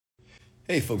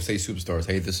Hey folks, hey superstars.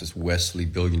 Hey, this is Wesley,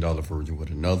 $1 Billion Virgin,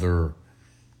 with another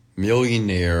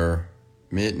Millionaire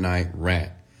Midnight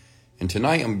rant. And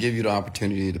tonight I'm gonna give you the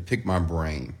opportunity to pick my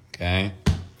brain, okay?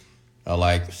 I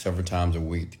like several times a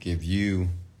week to give you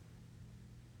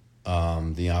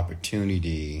the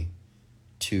opportunity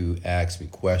to ask me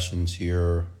questions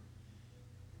here,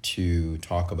 to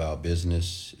talk about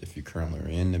business if you currently are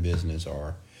in the business,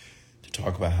 or to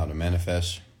talk about how to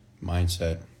manifest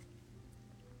mindset.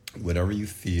 Whatever you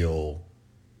feel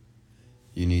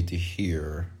you need to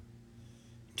hear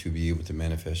to be able to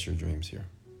manifest your dreams here.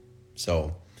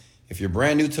 So if you're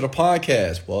brand new to the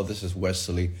podcast, well, this is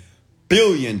Wesley, $1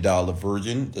 Billion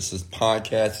Virgin. This is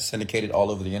podcast syndicated all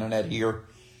over the internet here.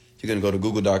 You're going to go to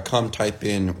google.com, type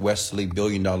in Wesley, $1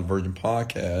 Billion Virgin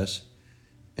podcast,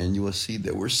 and you will see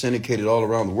that we're syndicated all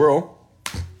around the world.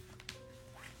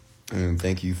 And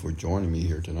thank you for joining me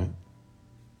here tonight.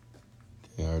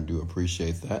 I do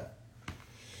appreciate that.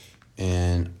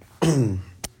 And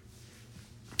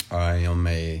I am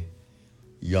a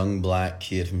young black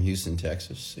kid from Houston,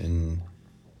 Texas. And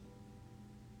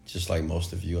just like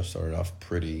most of you, I started off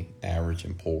pretty average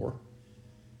and poor.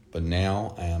 But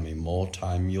now I am a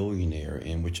multi-millionaire.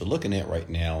 And what you're looking at right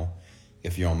now,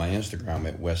 if you're on my Instagram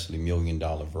at Wesley $1 Million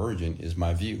Virgin, is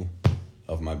my view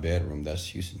of my bedroom. That's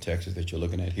Houston, Texas that you're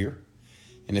looking at here.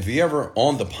 And if you're ever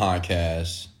on the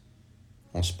podcast,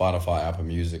 on Spotify, Apple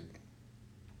Music,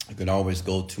 you can always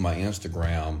go to my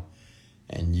Instagram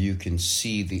and you can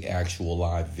see the actual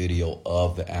live video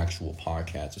of the actual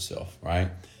podcast itself,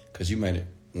 right? Because you might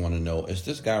want to know, is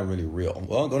this guy really real?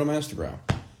 Well, go to my Instagram,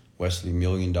 Wesley $1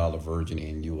 Million Virgin,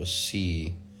 and you will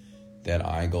see that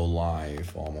I go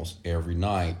live almost every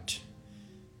night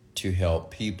to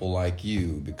help people like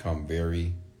you become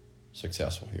very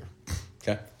successful here.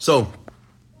 Okay? So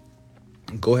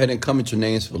go ahead and comment your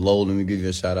names below. Let me give you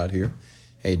a shout out here.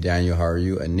 Hey, Daniel, how are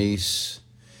you? Anise.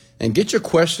 And get your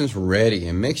questions ready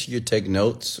and make sure you take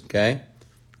notes, okay?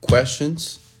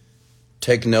 Questions,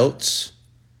 take notes.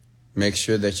 Make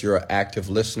sure that you're an active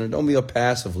listener. Don't be a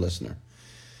passive listener.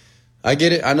 I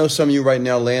get it. I know some of you right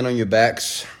now laying on your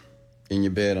backs in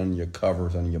your bed, on your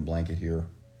covers, under your blanket here.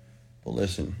 But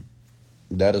listen,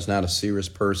 that is not a serious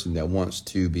person that wants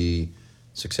to be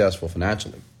successful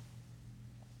financially.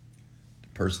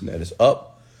 Person that is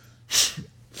up,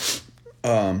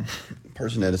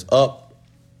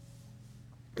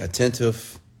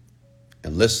 attentive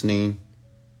and listening,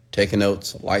 taking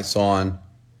notes, lights on,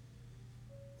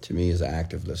 to me is an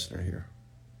active listener here.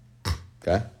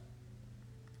 Okay?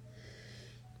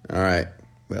 All right.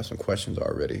 We have some questions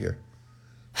already here.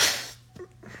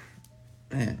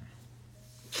 Man.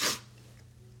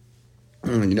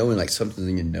 You know when like something's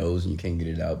in your nose and you can't get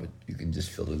it out, but you can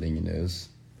just feel it in your nose?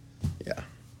 Yeah,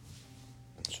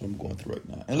 that's what I'm going through right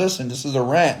now. And listen, this is a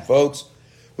rant, folks,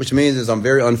 which means is I'm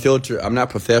very unfiltered. I'm not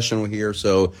professional here.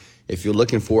 So if you're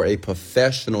looking for a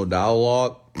professional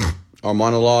dialogue or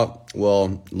monologue,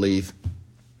 well, leave.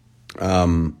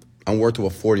 I'm worth over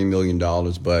 $40 million,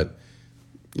 but,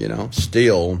 you know,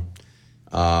 still,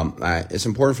 it's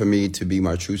important for me to be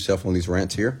my true self on these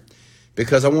rants here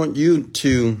because I want you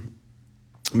to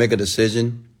make a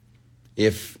decision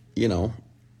if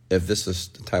this is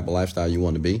the type of lifestyle you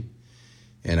want to be.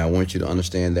 And I want you to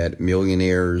understand that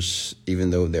millionaires, even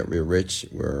though that we're rich,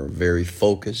 we're very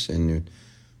focused and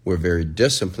we're very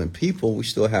disciplined people, we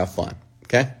still have fun.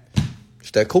 Okay?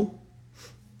 Is that cool?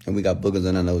 And we got boogers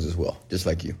in our nose as well, just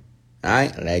like you. All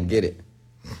right? I get it.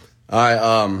 All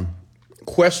right.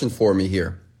 Question for me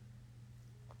here.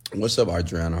 What's up,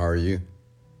 Adriana? How are you?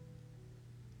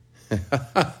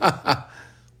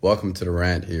 Welcome to the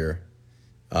rant here.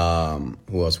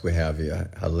 Who else we have here?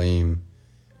 Halim,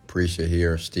 appreciate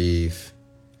here. Steve.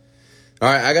 All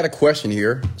right, I got a question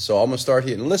here. So I'm going to start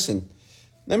here. And listen,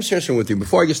 let me share something with you.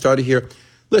 Before I get started here,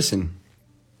 listen,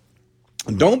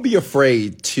 don't be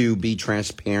afraid to be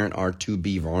transparent or to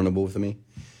be vulnerable with me.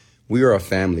 We are a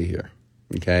family here,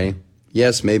 okay?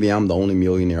 Yes, maybe I'm the only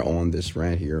millionaire on this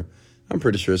rant here. I'm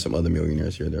pretty sure some other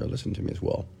millionaires here that are listening to me as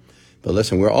well. But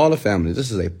listen, we're all a family.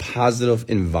 This is a positive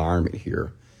environment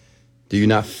here. Do you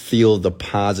not feel the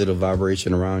positive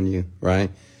vibration around you,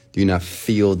 right? Do you not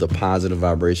feel the positive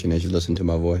vibration as you listen to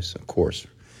my voice? Of course.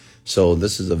 So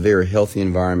this is a very healthy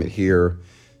environment here.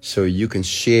 So you can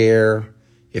share.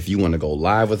 If you want to go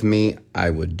live with me, I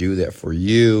would do that for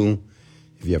you.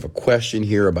 If you have a question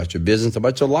here about your business,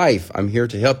 about your life, I'm here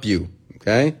to help you,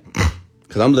 okay?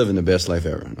 Because I'm living the best life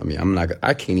ever. I mean,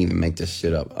 I can't even make this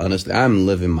shit up. Honestly, I'm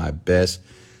living my best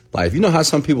life. You know how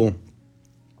some people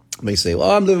may say,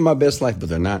 well, I'm living my best life, but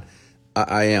they're not.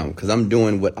 I am, because I'm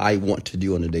doing what I want to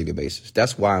do on a daily basis.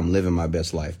 That's why I'm living my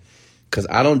best life. Because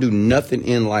I don't do nothing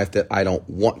in life that I don't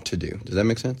want to do. Does that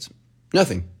make sense?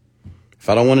 Nothing. If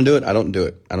I don't want to do it, I don't do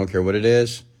it. I don't care what it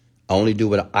is. I only do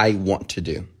what I want to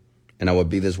do. And I will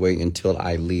be this way until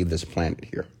I leave this planet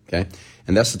here. Okay?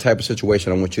 And that's the type of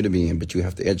situation I want you to be in, but you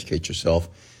have to educate yourself.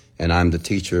 And I'm the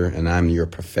teacher and I'm your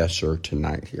professor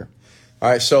tonight here. All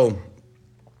right, so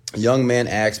a young man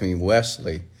asked me,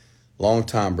 Wesley, long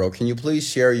time, bro, can you please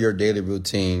share your daily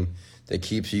routine that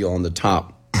keeps you on the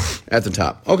top, at the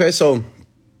top? Okay, so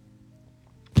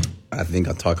I think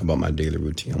I talk about my daily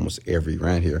routine almost every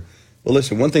rant here. Well,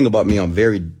 listen, one thing about me, I'm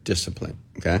very disciplined,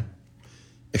 okay?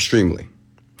 Extremely.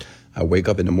 I wake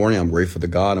up in the morning, I'm grateful to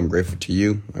God, I'm grateful to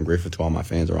you, I'm grateful to all my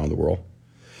fans around the world.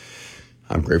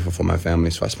 I'm grateful for my family.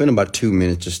 So I spend about 2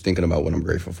 minutes just thinking about what I'm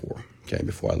grateful for, okay,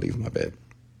 before I leave my bed.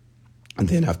 And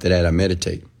then after that, I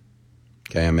meditate.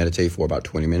 Okay, I meditate for about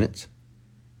 20 minutes.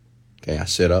 Okay, I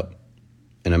sit up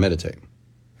and I meditate,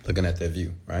 looking at that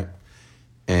view, right?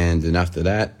 And then after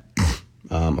that,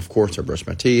 of course, I brush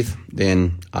my teeth.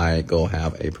 Then I go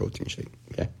have a protein shake,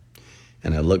 okay?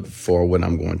 And I look for what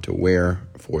I'm going to wear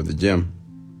for the gym.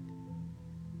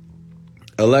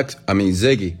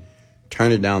 Ziggy,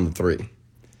 turn it down to 3.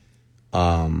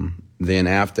 Then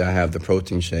after I have the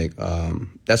protein shake,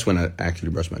 that's when I actually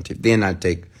brush my teeth. Then I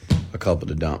take a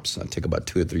couple of dumps. I take about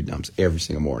 2 or 3 dumps every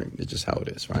single morning. It's just how it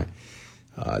is, right?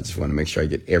 I just want to make sure I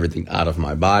get everything out of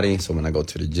my body. So when I go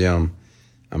to the gym,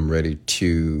 I'm ready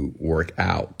to work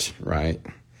out, right?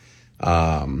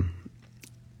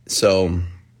 So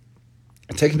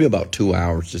it takes me about 2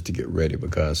 hours just to get ready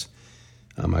because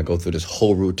I go through this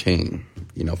whole routine,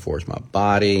 for my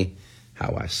body,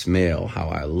 how I smell, how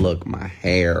I look, my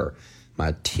hair,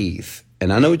 my teeth.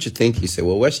 And I know what you think. You say,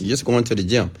 well, Wes, you're just going to the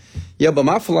gym. Yeah, but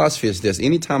my philosophy is this.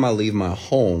 Anytime I leave my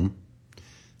home,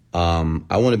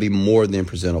 I want to be more than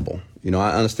presentable.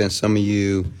 I understand some of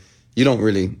you don't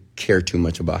really care too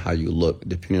much about how you look,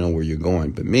 depending on where you're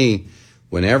going. But me,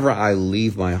 whenever I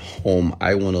leave my home,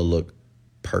 I want to look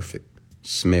perfect,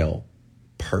 smell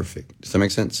perfect. Does that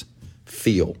make sense?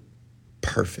 Feel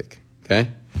perfect, okay?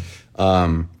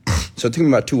 So it took me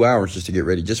about 2 hours just to get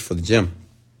ready, just for the gym.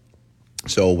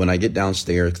 So when I get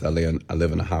downstairs, because I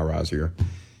live in a high rise here,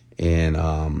 and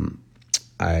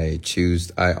I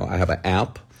have an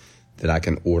app that I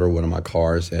can order one of my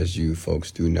cars. As you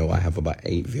folks do know, I have about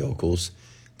 8 vehicles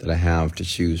that I have to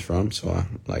choose from. So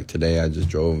like today, I just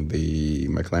drove the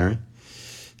McLaren.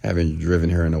 I haven't driven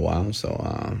her in a while, so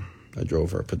I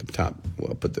drove her, put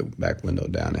the back window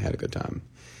down, and had a good time.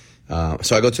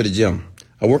 So I go to the gym.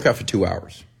 I work out for 2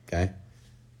 hours, okay?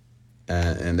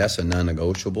 And that's a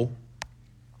non-negotiable.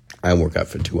 I work out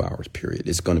for 2 hours, period.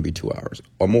 It's going to be 2 hours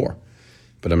or more.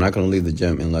 But I'm not going to leave the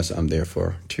gym unless I'm there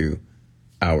for 2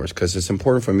 hours because it's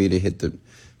important for me to hit the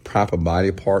proper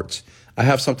body parts. I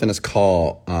have something that's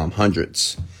called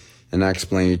hundreds, and I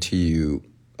explained it to you.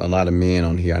 A lot of men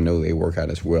on here, I know they work out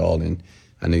as well, and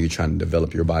I know you're trying to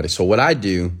develop your body. So what I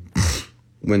do,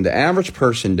 when the average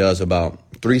person does about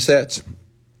 3 sets,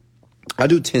 I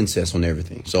do 10 sets on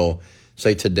everything. So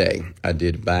say today, I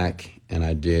did back and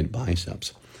I did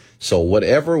biceps. So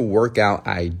whatever workout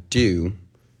I do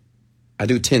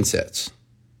 10 sets.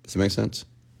 Does that make sense?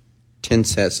 10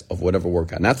 sets of whatever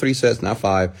workout. Not 3 sets, not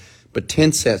 5, but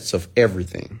 10 sets of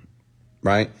everything,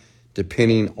 right?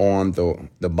 Depending on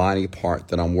the body part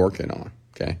that I'm working on,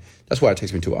 okay? That's why it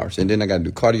takes me 2 hours. And then I got to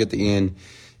do cardio at the end.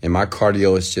 And my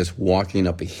cardio is just walking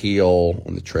up a hill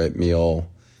on the treadmill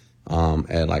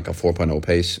at like a 4.0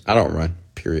 pace. I don't run,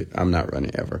 period. I'm not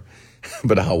running ever,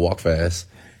 but I'll walk fast.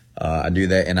 I do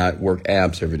that, and I work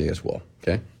abs every day as well,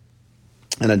 okay?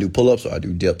 And I do pull-ups or I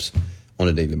do dips on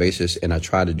a daily basis, and I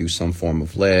try to do some form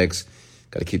of legs.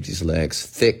 Got to keep these legs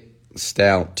thick,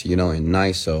 stout, and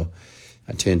nice, so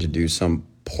I tend to do some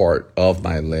part of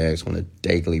my legs on a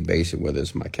daily basis, whether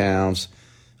it's my calves,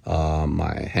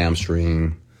 my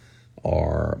hamstring,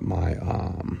 or my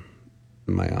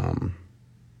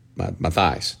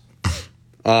thighs.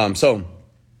 So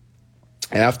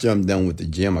after I'm done with the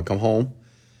gym, I come home,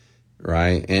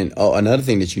 right? And another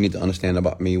thing that you need to understand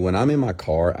about me, when I'm in my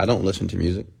car, I don't listen to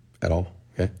music at all,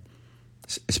 okay?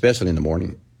 Especially in the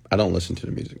morning. I don't listen to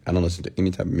the music. I don't listen to any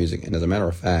type of music. And as a matter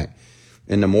of fact,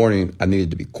 in the morning, I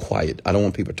needed to be quiet. I don't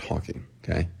want people talking,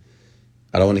 okay?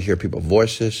 I don't want to hear people's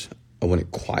voices. I want it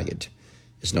quiet.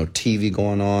 There's no TV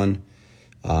going on.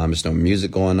 There's no music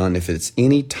going on. If it's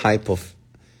any type of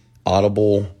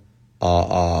audible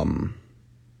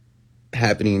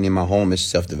happening in my home, it's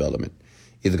self-development.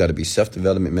 Either got to be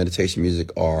self-development, meditation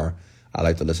music, or I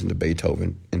like to listen to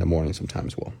Beethoven in the morning sometime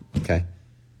as well, okay?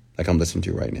 Like I'm listening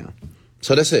to right now.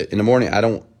 So that's it. In the morning, I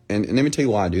don't and let me tell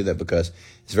you why I do that, because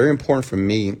it's very important for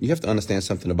me. You have to understand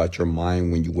something about your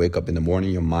mind. When you wake up in the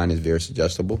morning, your mind is very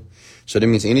suggestible. So that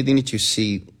means anything that you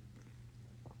see,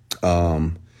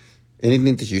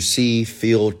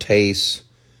 feel, taste,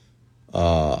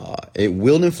 it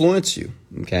will influence you,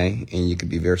 okay? And you can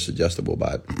be very suggestible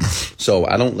about it. So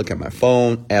I don't look at my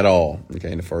phone at all,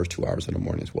 okay, in the first 2 hours of the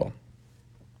morning as well.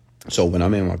 So when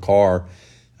I'm in my car,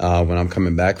 when I'm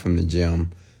coming back from the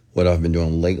gym, what I've been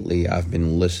doing lately, I've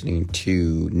been listening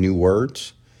to New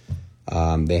Words.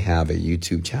 They have a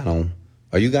YouTube channel.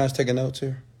 Are you guys taking notes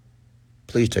here?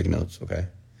 Please take notes, okay?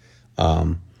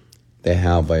 They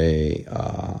have a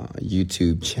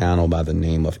YouTube channel by the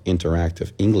name of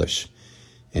Interactive English.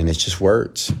 And it's just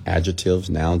words, adjectives,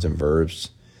 nouns, and verbs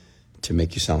to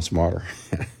make you sound smarter.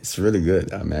 It's really good.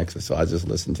 So I just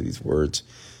listen to these words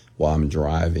while I'm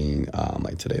driving,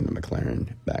 like today in the McLaren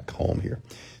back home here.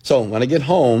 So when I get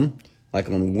home, like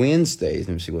on Wednesdays,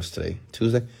 let me see, what's today?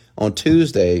 Tuesday? On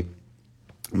Tuesday,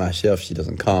 my chef, she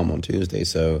doesn't come on Tuesday,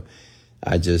 so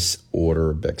I just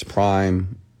order Bex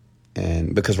Prime.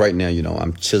 And because right now,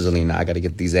 I'm chiseling. I got to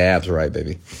get these abs right,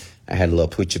 baby. I had a little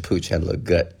poochie pooch, had a little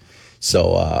gut.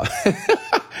 So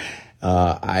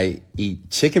I eat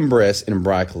chicken breast and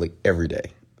broccoli every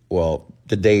day. Well,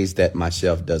 the days that my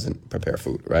chef doesn't prepare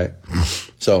food, right?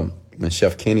 So when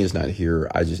Chef Kenny is not here,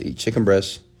 I just eat chicken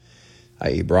breast.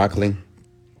 I eat broccoli.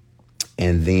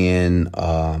 And then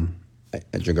I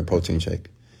drink a protein shake.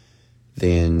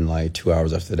 Then like 2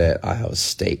 hours after that, I have a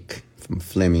steak from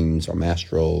Fleming's or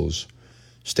Mastro's,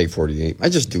 Steak 48. I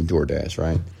just do DoorDash,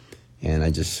 right? And I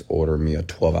just order me a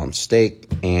 12-ounce steak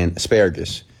and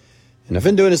asparagus. And I've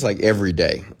been doing this like every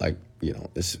day. Like,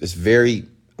 it's very,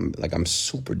 I'm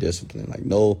super disciplined. Like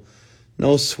no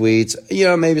sweets.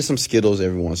 Maybe some Skittles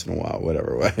every once in a while,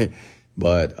 whatever, right?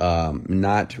 But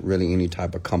not really any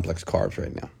type of complex carbs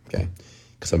right now, okay?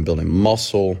 Because I'm building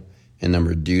muscle and I'm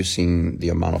reducing the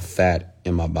amount of fat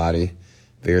in my body,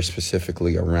 very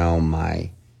specifically around my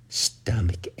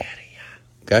stomach area,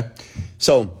 okay?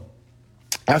 So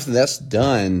after that's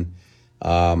done,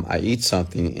 I eat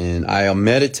something and I'll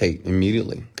meditate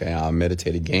immediately, okay? I'll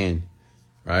meditate again,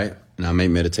 right? And I may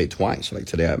meditate twice. Like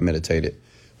today I meditated.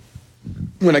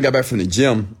 When I got back from the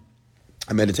gym,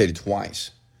 I meditated twice.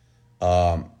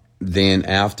 Then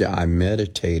after I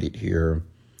meditated here,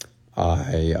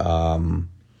 I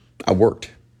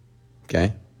worked,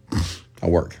 okay? I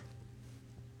work.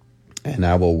 And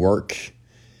I will work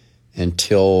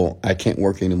until I can't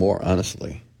work anymore,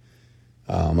 honestly.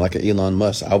 Like an Elon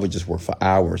Musk, I would just work for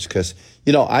hours because,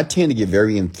 I tend to get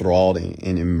very enthralled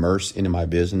and immersed into my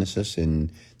businesses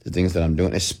and the things that I'm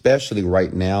doing, especially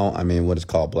right now. I'm in what is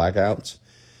called blackouts.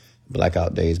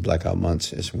 Blackout days, blackout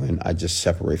months is when I just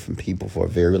separate from people for a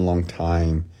very long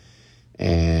time.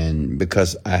 And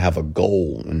because I have a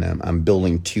goal and I'm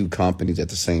building two companies at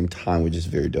the same time, which is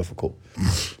very difficult.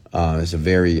 It's a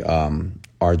very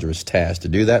arduous task to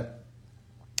do that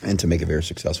and to make it very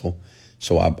successful.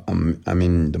 So I'm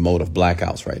in the mode of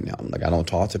blackouts right now. Like I don't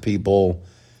talk to people.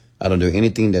 I don't do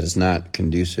anything that is not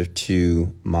conducive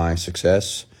to my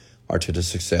success or to the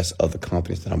success of the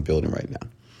companies that I'm building right now.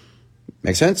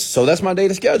 Make sense? So that's my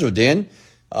daily schedule. Then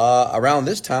around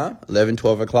this time, 11,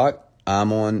 12 o'clock,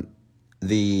 I'm on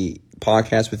the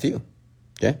podcast with you.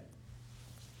 Okay?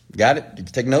 Got it? Did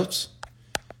you take notes?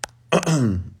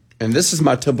 And this is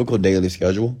my typical daily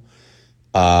schedule.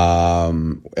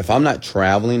 If I'm not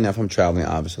traveling, if I'm traveling,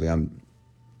 obviously I'm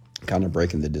kind of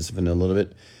breaking the discipline a little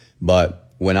bit.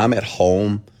 But when I'm at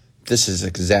home, this is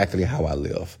exactly how I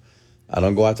live. I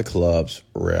don't go out to clubs,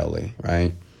 rarely,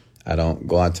 right? I don't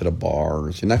go out to the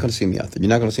bars. You're not going to see me out there. You're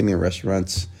not going to see me in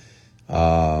restaurants.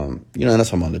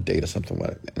 Unless I'm on a date or something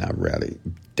like that. And I rarely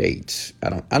date. I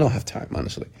don't have time,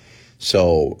 honestly.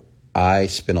 So I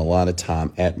spend a lot of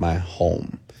time at my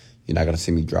home. You're not going to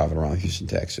see me driving around Houston,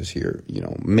 Texas here,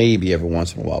 maybe every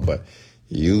once in a while, but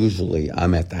usually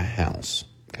I'm at the house,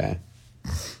 okay?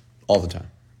 All the time.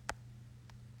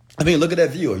 I mean, look at that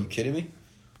view. Are you kidding me?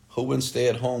 Who wouldn't stay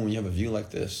at home when you have a view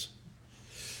like this?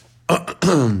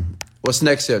 What's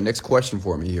next here? Next question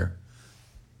for me here.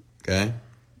 Okay.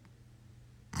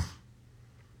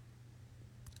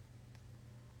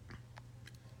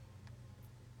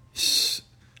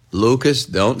 Lucas,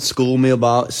 don't school me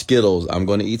about Skittles. I'm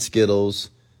going to eat Skittles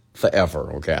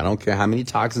forever, okay? I don't care how many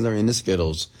toxins are in the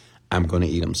Skittles. I'm going to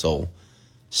eat them, so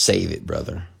save it,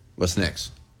 brother. What's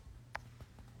next?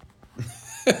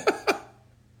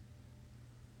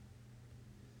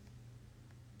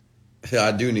 Yeah,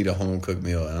 I do need a home-cooked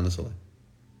meal, honestly.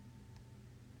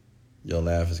 Your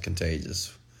laugh is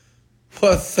contagious.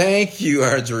 Well, thank you,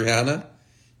 Adriana.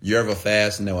 You ever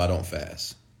fast? No, I don't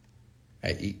fast.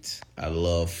 I eat. I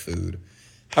love food.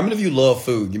 How many of you love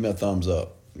food? Give me a thumbs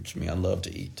up. Which means I love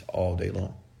to eat all day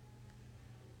long.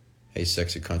 Hey,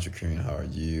 sexy country queen, how are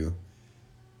you?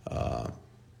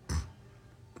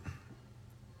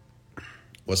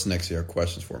 What's next here?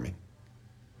 Questions for me?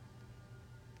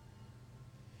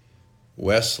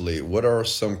 Wesley, what are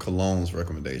some colognes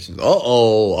recommendations?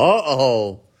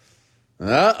 Uh-oh.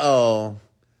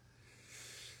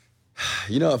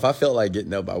 You know, if I felt like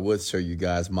getting up, I would show you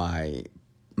guys my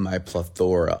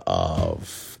plethora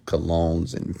of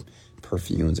colognes and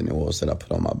perfumes and oils that I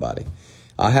put on my body.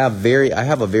 I have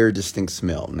a very distinct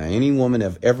smell. Now, any woman that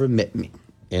have ever met me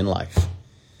in life,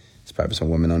 there's probably some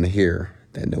women on here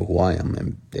that know who I am,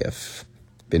 and they have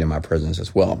been in my presence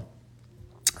as well.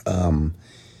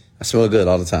 I smell good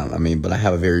all the time. I mean, but I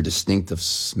have a very distinctive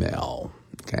smell.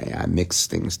 Okay, I mix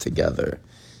things together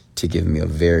to give me a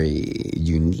very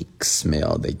unique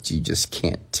smell that you just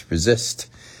can't resist.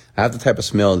 I have the type of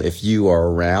smell, if you are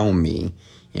around me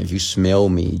and if you smell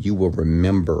me, you will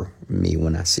remember me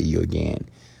when I see you again.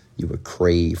 You will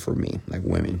crave for me, like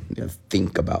women. You'll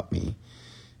think about me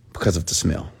because of the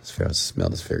smell. The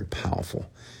smell is very powerful.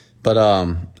 But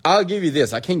I'll give you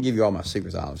this. I can't give you all my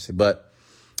secrets, obviously, but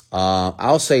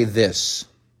I'll say this.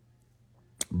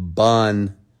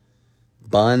 Bun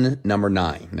number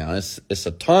 9. Now, it's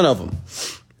a ton of them,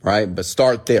 right? But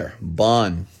start there.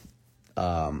 Bun.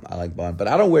 I like bun. But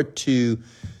I don't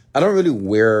really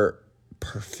wear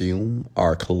perfume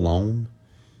or cologne.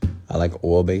 I like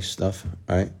oil-based stuff,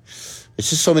 right? It's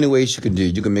just so many ways you can do.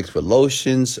 You can mix with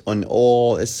lotions on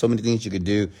oil. It's so many things you can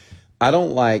do. I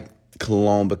don't like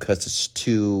cologne because it's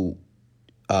too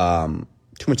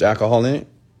much alcohol in it.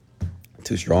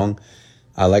 Too strong.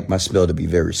 I like my smell to be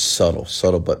very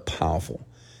subtle but powerful.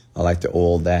 I like the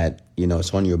oil that,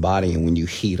 it's on your body, and when you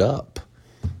heat up,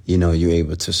 you're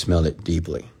able to smell it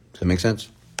deeply. Does that make sense?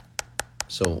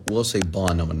 So we'll say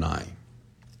bond number 9.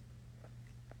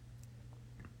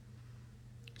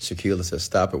 Shaquila says,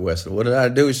 stop it, Wesley. What did I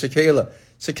do, Shaquila?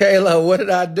 Shaquila, what did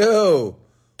I do?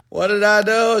 What did I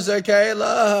do,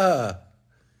 Shaquila?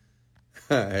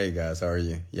 Hey, guys, how are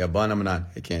you? Yeah, bond number 9.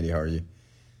 Hey, Candy, how are you?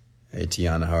 Hey,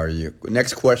 Tiana, how are you?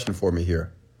 Next question for me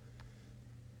here.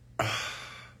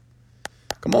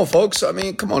 Come on, folks. I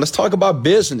mean, come on. Let's talk about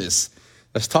business.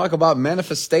 Let's talk about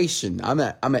manifestation. I'm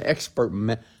an expert.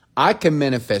 I can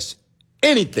manifest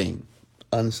anything.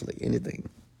 Honestly,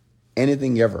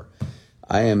 anything ever.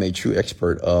 I am a true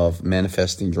expert of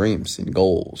manifesting dreams and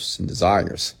goals and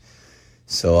desires.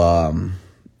 So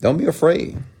don't be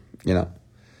afraid. A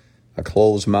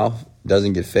closed mouth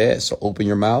doesn't get fed. So open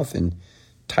your mouth and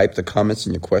type the comments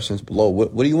and your questions below.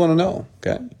 What do you want to know?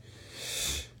 Okay.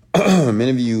 Many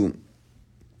of you,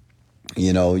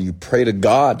 you pray to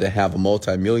God to have a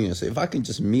multi-millionaire. Say, if I can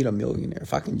just meet a millionaire,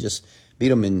 if I can just meet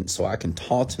them, and so I can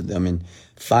talk to them and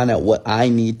find out what I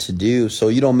need to do so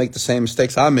you don't make the same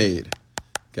mistakes I made.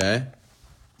 Okay.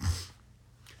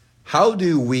 How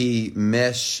do we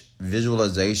mesh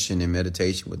visualization and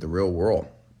meditation with the real world?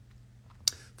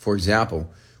 For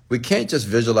example, we can't just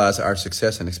visualize our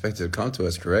success and expect it to come to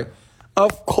us, correct?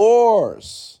 Of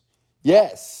course.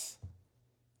 Yes.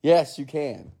 Yes, you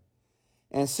can.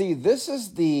 And see, this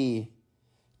is the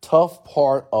tough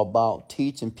part about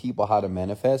teaching people how to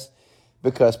manifest,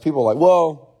 because people are like,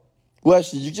 well,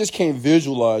 Wesley, you just can't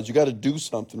visualize. You got to do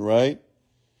something, right?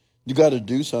 You got to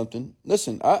do something.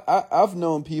 Listen, I've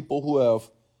known people who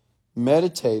have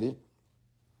meditated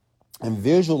and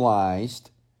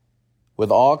visualized with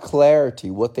all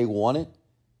clarity what they wanted,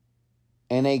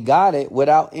 and they got it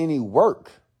without any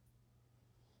work,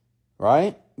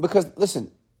 right? Because, listen,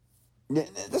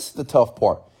 this is the tough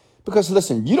part. Because,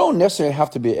 listen, you don't necessarily have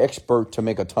to be an expert to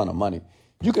make a ton of money.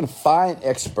 You can find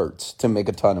experts to make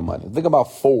a ton of money. Think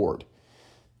about Ford.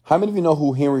 How many of you know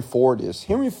who Henry Ford is?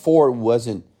 Henry Ford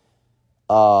wasn't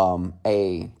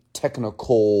a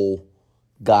technical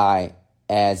guy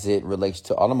as it relates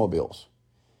to automobiles.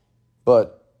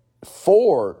 But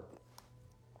Ford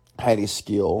had his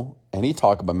skill, and he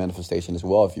talked about manifestation as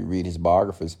well if you read his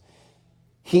biographies.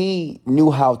 He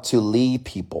knew how to lead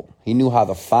people. He knew how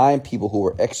to find people who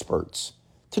were experts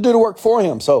to do the work for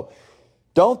him. So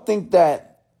don't think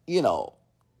that, you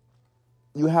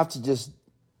have to just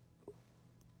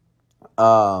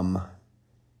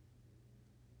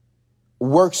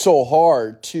work so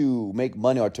hard to make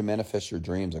money or to manifest your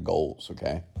dreams and goals,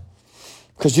 okay?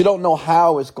 Because you don't know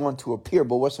how it's going to appear.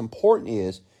 But what's important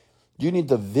is you need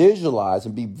to visualize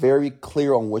and be very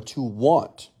clear on what you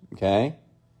want, okay?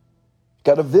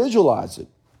 Got to visualize it.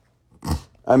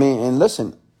 I mean, and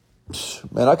listen,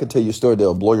 man, I could tell you a story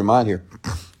that'll blow your mind here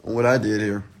on what I did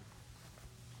here.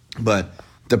 But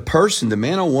The person, the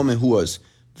man or woman who is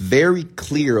very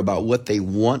clear about what they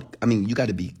want. I mean, you got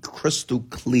to be crystal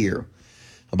clear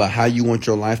about how you want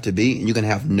your life to be. And you can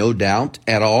have no doubt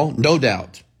at all. No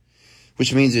doubt.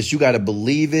 Which means that you got to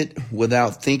believe it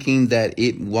without thinking that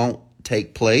it won't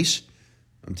take place.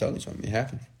 I'm telling you something. It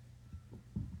happens.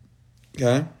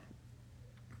 Okay.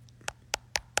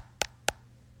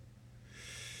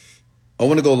 I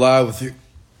want to go live with you.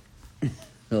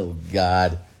 Oh,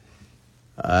 God.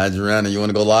 Adriana, you want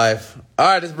to go live? All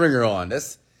right, let's bring her on.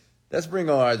 Let's bring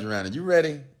on Adriana. You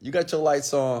ready? You got your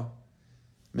lights on,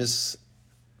 Miss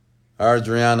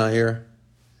Adriana here.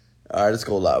 All right, let's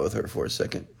go live with her for a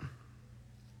second.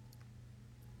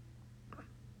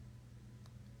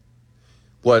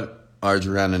 What,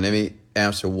 Adriana? Let me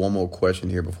answer one more question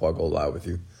here before I go live with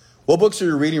you. What books are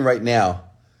you reading right now?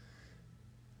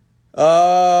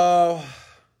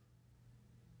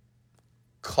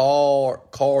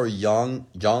 Carl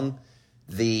Jung,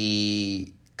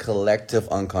 The Collective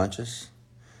Unconscious.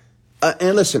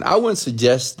 And listen, I wouldn't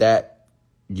suggest that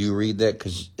you read that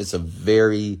because it's a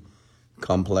very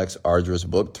complex, arduous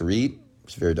book to read.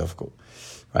 It's very difficult,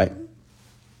 right?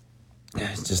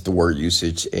 It's just the word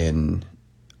usage, and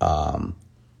I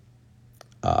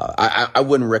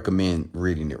wouldn't recommend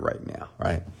reading it right now,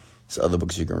 right? There's other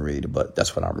books you can read, but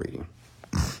that's what I'm reading.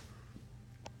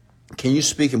 Can you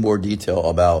speak in more detail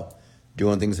about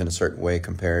doing things in a certain way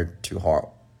compared to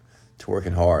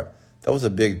working hard? That was a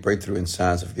big breakthrough in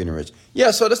science of getting rich.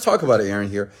 Yeah, so let's talk about it, Aaron,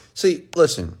 here. See,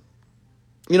 listen,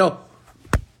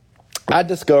 I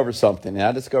discovered something, and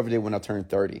I discovered it when I turned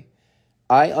 30.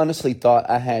 I honestly thought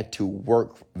I had to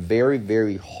work very,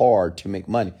 very hard to make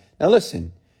money. Now,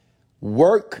 listen,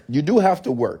 you do have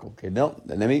to work, okay? No,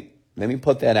 let me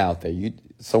put that out there.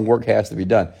 Some work has to be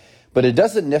done. But it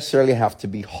doesn't necessarily have to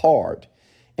be hard.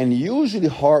 And usually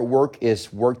hard work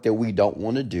is work that we don't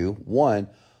want to do, one,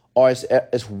 or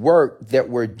it's work that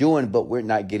we're doing, but we're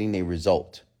not getting a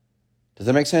result. Does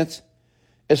that make sense?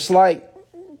 It's like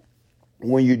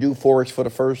when you do Forex for the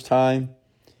first time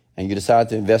and you decide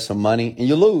to invest some money and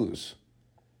you lose.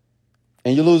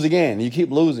 And you lose again, and you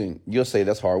keep losing. You'll say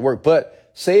that's hard work. But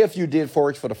say if you did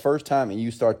Forex for the first time and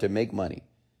you start to make money.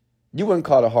 You wouldn't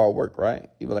call it hard work, right?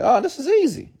 You'd be like, oh, this is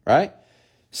easy, right?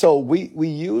 So we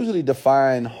usually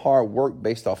define hard work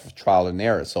based off of trial and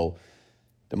error. So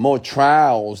the more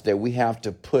trials that we have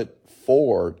to put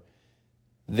forward,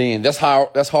 then that's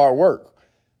hard work.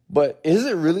 But is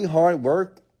it really hard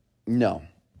work? No.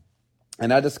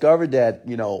 And I discovered that,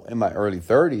 in my early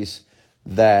 30s,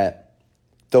 that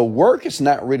the work is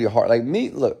not really hard. Like me,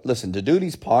 listen, to do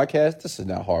these podcasts, this is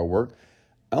not hard work.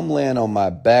 I'm laying on my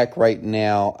back right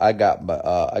now. I got my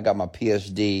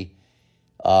PSD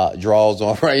drawers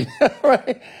on right now,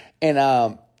 right? And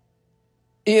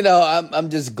I'm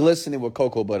just glistening with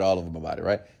cocoa butter all over my body,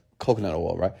 right? Coconut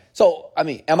oil, right? So,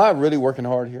 am I really working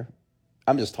hard here?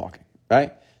 I'm just talking,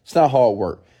 right? It's not hard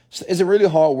work. Is it really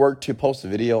hard work to post a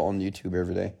video on YouTube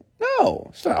every day? No,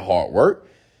 it's not hard work.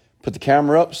 Put the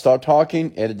camera up, start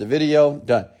talking, edit the video,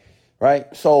 done,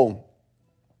 right? So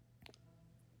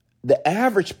the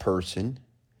average person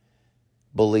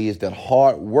believes that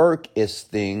hard work is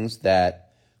things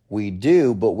that we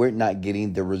do, but we're not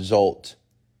getting the result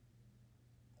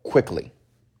quickly,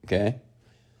 okay?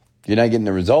 You're not getting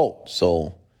the result,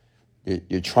 so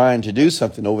you're trying to do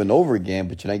something over and over again,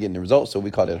 but you're not getting the result, so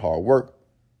we call it hard work,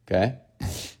 okay?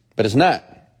 But it's not.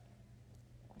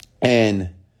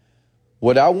 And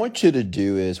what I want you to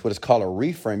do is what is called a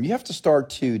reframe. You have to start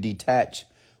to detach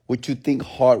what you think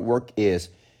hard work is.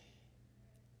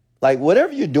 Like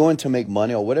whatever you're doing to make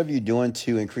money or whatever you're doing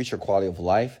to increase your quality of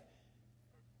life,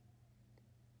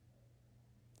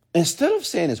 instead of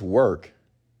saying it's work,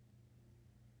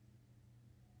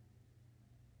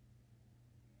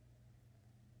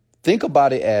 think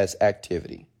about it as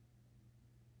activity.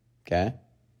 Okay?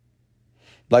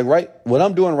 Like what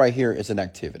I'm doing right here is an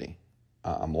activity.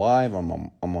 I'm live, I'm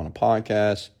on a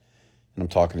podcast, and I'm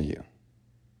talking to you.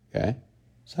 Okay?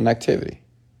 It's an activity.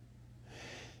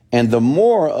 And the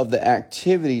more of the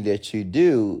activity that you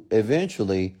do,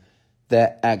 eventually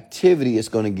that activity is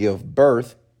going to give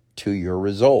birth to your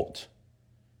result.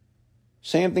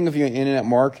 Same thing if you're in internet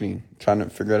marketing, trying to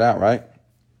figure it out, right?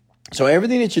 So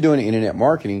everything that you're doing in internet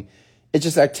marketing, it's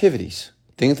just activities,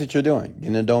 things that you're doing,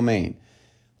 getting a domain,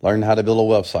 learning how to build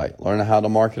a website, learning how to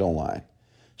market online,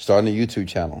 starting a YouTube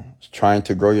channel, trying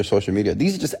to grow your social media.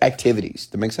 These are just activities.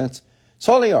 That make sense? That's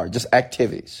all they are, just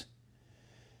activities.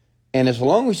 And as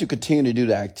long as you continue to do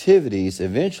the activities,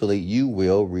 eventually you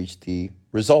will reach the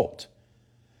result.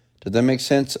 Does that make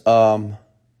sense,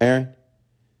 Aaron?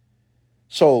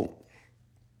 So,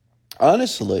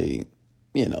 honestly,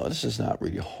 this is not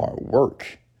really hard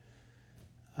work.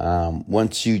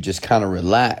 Once you just kind of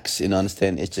relax and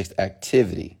understand it's just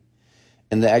activity.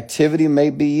 And the activity may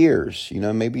be years,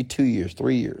 maybe 2 years,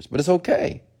 3 years, but it's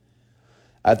okay.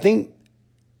 I think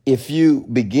if you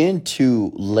begin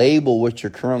to label what you're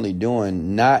currently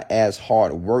doing, not as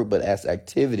hard work, but as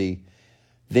activity,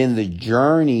 then the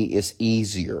journey is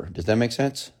easier. Does that make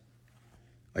sense?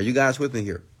 Are you guys with me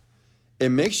here? It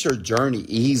makes your journey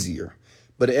easier.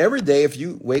 But every day, if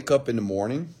you wake up in the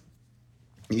morning,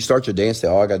 you start your day and say,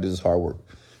 oh, I got to do this hard work.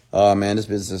 Oh, man, this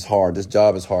business is hard. This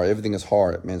job is hard. Everything is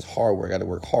hard. Man, it's hard work. I got to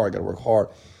work hard.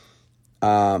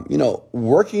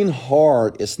 Working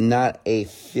hard is not a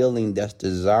feeling that's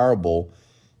desirable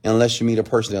unless you meet a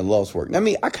person that loves work. I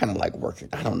mean, I kind of like working.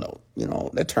 I don't know.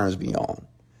 That turns me on.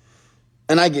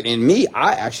 And I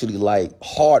actually like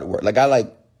hard work. Like I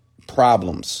like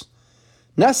problems.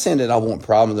 Not saying that I want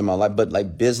problems in my life, but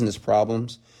like business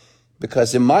problems.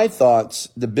 Because in my thoughts,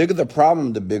 the bigger the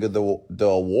problem, the bigger the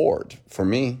award for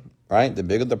me, right? The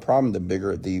bigger the problem, the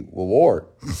bigger the reward.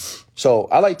 So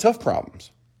I like tough problems,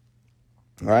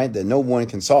 right? That no one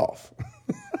can solve.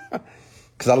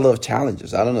 Because I love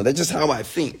challenges. I don't know. That's just how I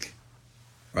think,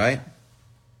 right?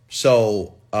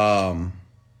 So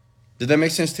did that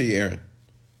make sense to you, Aaron?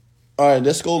 All right,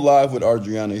 let's go live with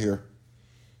Adriana here.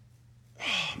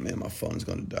 Oh, man, my phone's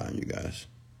going to die on you guys.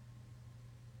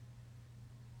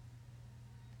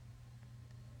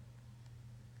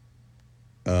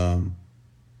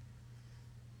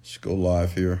 Let's go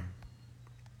live here.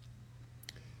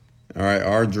 All right,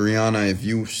 Adriana, if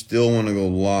you still want to go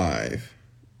live.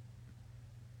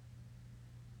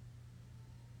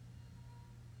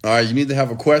 All right, you need to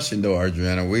have a question, though,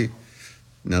 Adriana.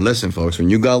 Now, listen, folks, when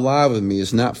you go live with me,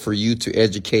 it's not for you to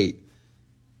educate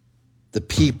the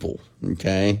people,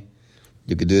 okay?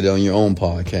 You could do it on your own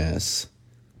podcast.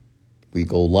 We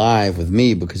go live with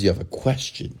me because you have a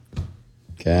question,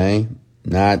 okay?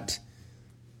 Not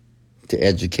to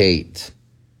educate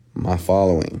my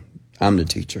following. I'm the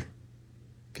teacher,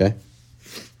 okay?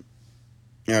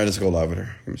 All right, let's go live with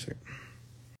her. Give me a second.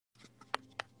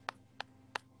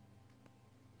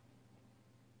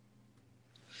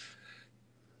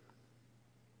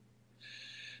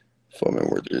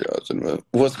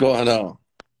 What's going on?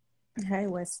 Hey,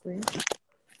 Wesley.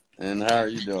 And how are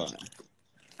you doing?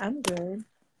 I'm good.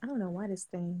 I don't know why this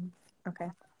thing. Okay.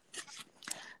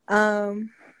 I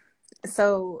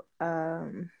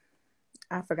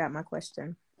forgot my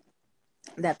question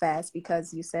that fast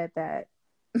because you said that.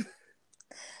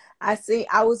 I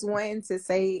was wanting to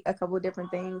say a couple of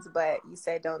different things, but you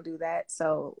said don't do that,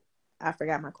 so I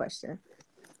forgot my question.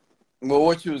 Well,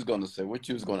 what you was going to say, what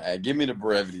you was going to add, give me the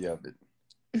brevity of it.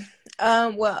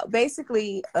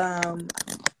 Basically,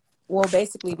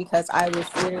 because I was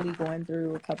literally going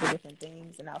through a couple of different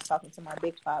things, and I was talking to my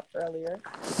big pop earlier,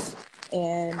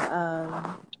 and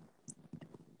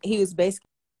he was basically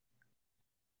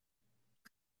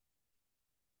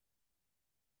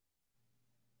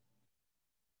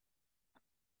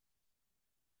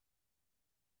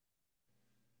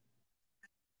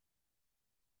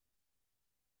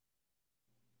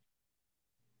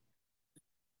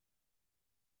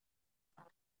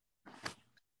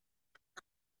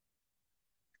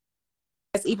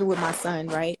even with my son,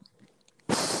 right?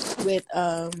 With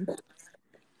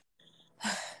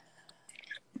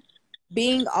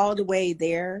being all the way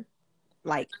there,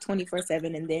 like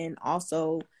 24/7, and then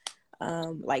also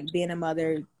like being a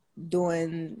mother,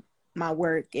 doing my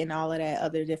work and all of that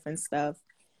other different stuff.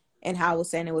 And how I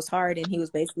was saying it was hard, and he was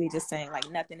basically just saying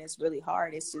like nothing is really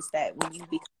hard. It's just that when you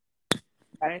become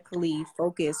radically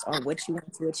focused on what you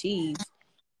want to achieve,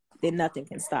 then nothing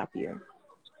can stop you.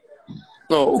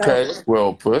 Oh, okay. So,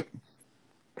 Well put.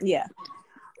 yeah.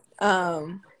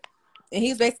 And he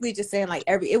was basically just saying like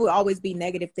it will always be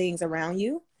negative things around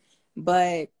you,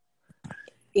 but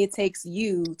it takes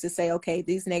you to say, okay,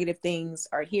 these negative things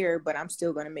are here, but I'm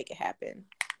still going to make it happen.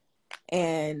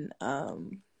 And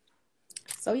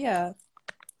so yeah,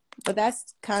 but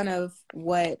that's kind of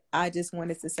what I just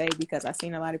wanted to say, because I've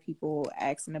seen a lot of people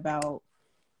asking about,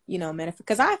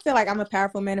 because I feel like I'm a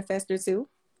powerful manifester too.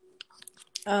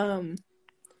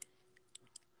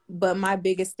 But my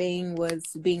biggest thing was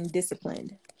being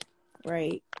disciplined,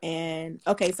 right? And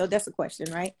okay, so that's a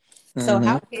question, right? Mm-hmm. So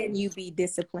how can you be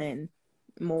disciplined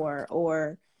more,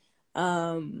 or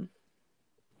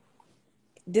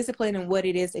discipline in what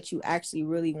it is that you actually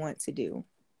really want to do?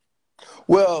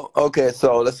 Well, okay,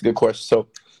 so that's a good question. So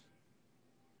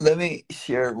let me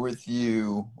share with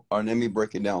you, or let me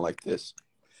break it down like this.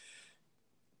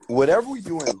 Whatever we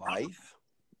do in life,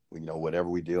 whatever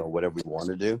we do or whatever we want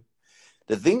to do,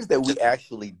 the things that we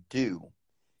actually do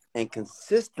and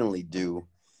consistently do,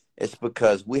 it's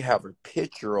because we have a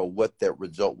picture of what that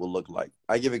result will look like.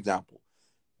 I give an example.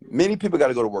 Many people got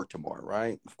to go to work tomorrow,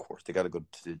 right? Of course, they got to go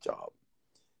to the job.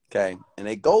 Okay. And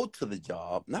they go to the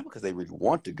job, not because they really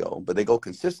want to go, but they go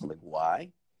consistently.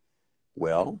 Why?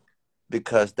 Well,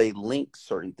 because they link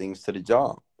certain things to the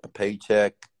job, a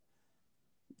paycheck,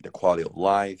 their quality of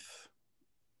life,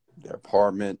 their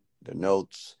apartment, their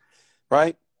notes,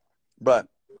 right? But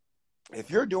if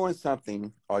you're doing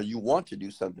something or you want to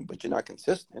do something, but you're not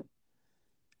consistent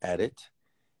at it,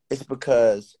 it's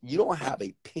because you don't have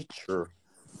a picture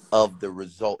of the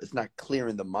result. It's not clear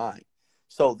in the mind.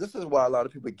 So this is why a lot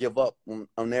of people give up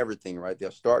on everything, right?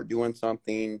 They'll start doing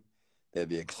something. They'll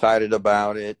be excited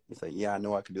about it. It's like, yeah, I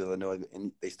know I can do it. I know,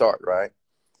 and they start, right?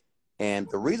 And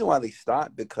the reason why they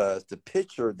stop, because the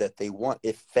picture that they want,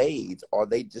 it fades, or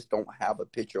they just don't have a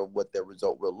picture of what their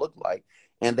result will look like.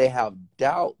 And they have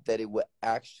doubt that it will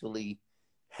actually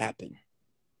happen.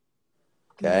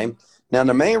 Okay. Mm-hmm. Now,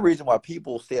 the main reason why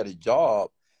people stay at a job,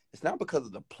 it's not because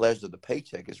of the pleasure of the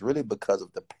paycheck. It's really because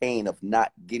of the pain of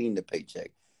not getting the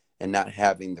paycheck and not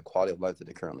having the quality of life that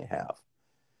they currently have.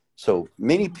 So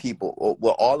many people,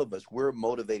 well, all of us, we're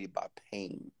motivated by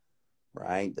pain,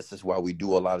 right? This is why we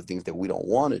do a lot of things that we don't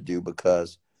want to do,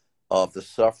 because of the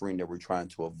suffering that we're trying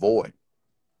to avoid.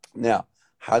 Now,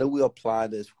 how do we apply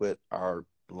this with our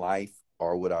life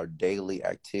or with our daily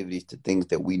activities to things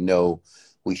that we know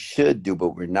we should do,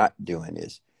 but we're not doing?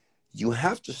 Is you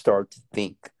have to start to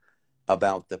think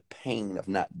about the pain of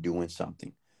not doing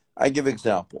something. I give an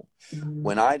example.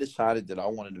 When I decided that I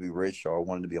wanted to be rich or I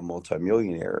wanted to be a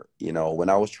multimillionaire, when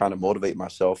I was trying to motivate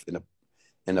myself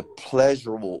in a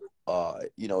pleasurable,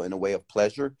 in a way of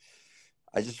pleasure,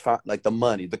 I just found like the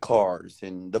money, the cars,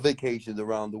 and the vacations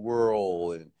around the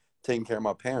world, and taking care of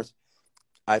my parents.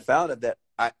 I found that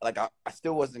I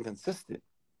still wasn't consistent.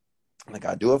 Like,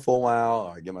 I do it for a while,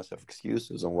 or I give myself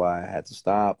excuses on why I had to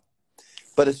stop.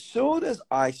 But as soon as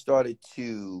I started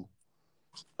to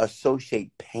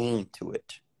associate pain to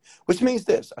it, which means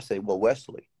this, I say, well,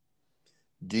 Wesley,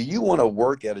 do you want to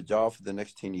work at a job for the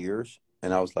next 10 years?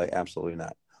 And I was like, absolutely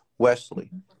not. Wesley,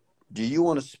 do you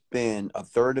want to spend a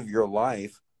third of your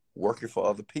life working for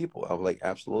other people? I was like,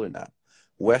 absolutely not.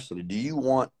 Wesley, do you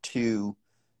want to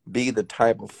be the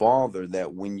type of father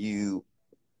that when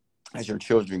as your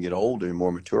children get older and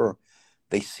more mature,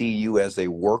 they see you as a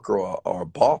worker or a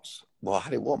boss? Well,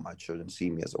 I didn't want my children to see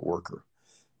me as a worker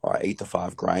or an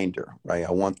 8-to-5 grinder, right?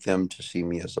 I want them to see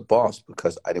me as a boss,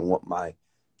 because I didn't want my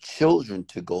children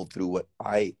to go through what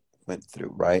I went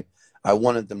through, right? I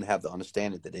wanted them to have the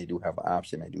understanding that they do have an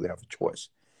option, they do have a choice.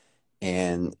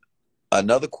 And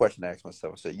another question I asked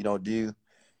myself, I said, do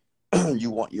you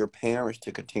want your parents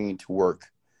to continue to work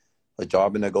a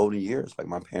job in their golden years? Like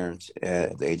my parents,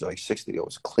 at the age of like 60, they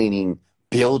was cleaning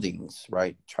buildings,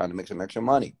 right? Trying to make some extra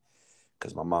money,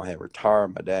 because my mom had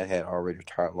retired. My dad had already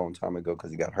retired a long time ago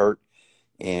because he got hurt.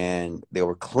 And they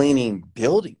were cleaning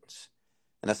buildings.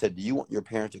 And I said, do you want your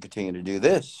parents to continue to do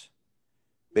this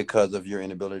because of your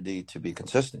inability to be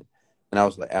consistent? And I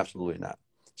was like, absolutely not.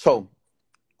 So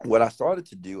what I started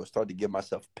to do, I started to give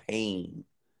myself pain,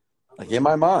 like in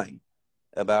my mind,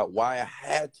 about why I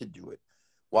had to do it,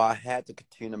 why I had to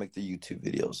continue to make the YouTube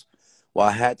videos, why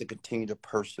I had to continue to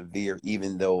persevere,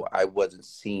 even though I wasn't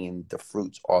seeing the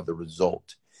fruits or the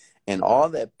result. And all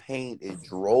that pain, it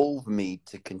drove me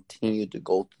to continue to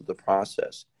go through the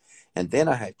process. And then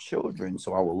I had children,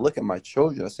 so I would look at my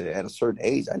children. I said, at a certain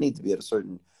age, I need to be at a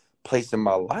certain place in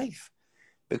my life,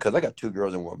 because I got 2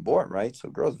 girls and 1 boy, right? So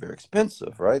girls are very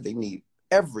expensive, right? They need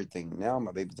everything. Now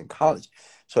my baby's in college.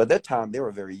 So at that time, they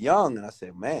were very young. And I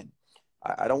said, man,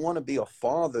 I don't want to be a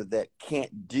father that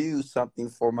can't do something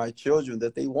for my children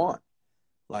that they want.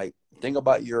 Like, think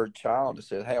about your child that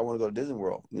says, hey, I want to go to Disney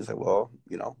World. And you say, well,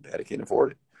 daddy can't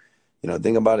afford it.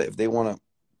 Think about it. If they want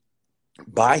to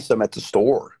buy some at the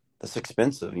store that's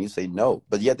expensive, and you say no,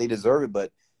 but yet they deserve it,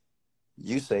 but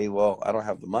you say, well, I don't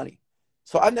have the money.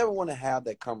 So I never want to have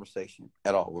that conversation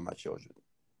at all with my children.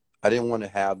 I didn't want to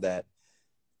have that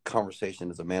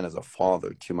conversation as a man, as a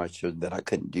father, to my children, that I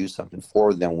couldn't do something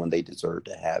for them when they deserve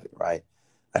to have it, right?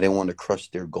 I didn't want to crush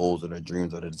their goals or their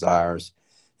dreams or their desires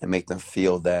and make them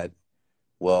feel that,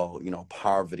 well,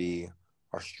 poverty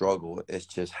or struggle is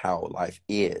just how life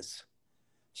is.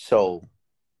 So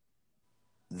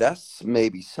that's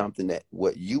maybe something that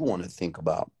what you want to think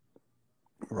about,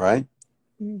 right?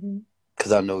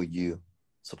 Because I know you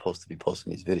supposed to be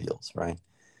posting these videos, right?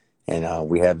 And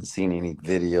we haven't seen any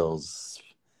videos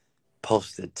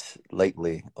posted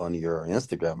lately on your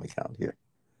Instagram account here,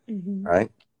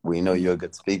 right? We know you're a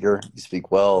good speaker. You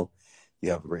speak well. You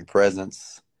have a great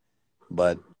presence.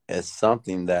 But as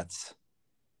something that's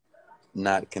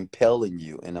not compelling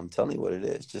you. And I'm telling you what it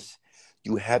is. Just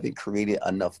you haven't created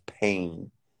enough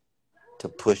pain to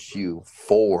push you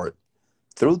forward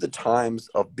through the times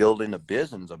of building a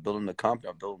business or building a company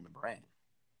or building a brand.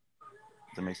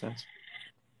 Does that make sense?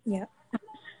 Yeah.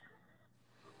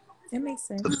 It makes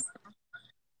sense.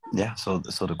 Yeah. So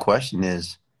the question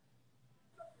is,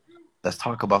 let's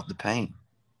talk about the pain.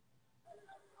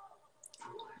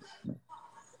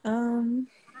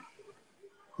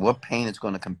 What pain is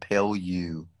going to compel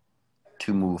you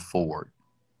to move forward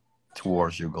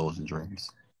towards your goals and dreams?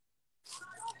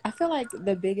 I feel like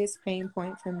the biggest pain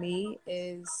point for me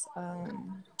is,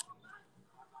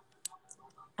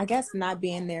 I guess, not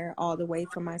being there all the way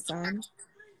for my son.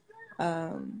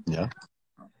 Yeah.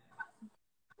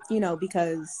 You know,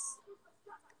 because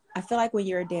I feel like when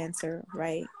you're a dancer,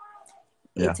 right,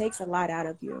 Yeah. it takes a lot out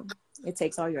of you. It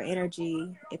takes all your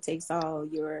energy. It takes all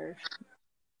your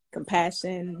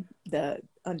compassion, the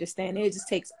understanding. It just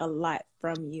takes a lot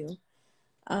from you.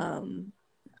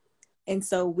 And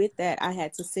so with that, I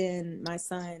had to send my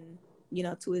son, you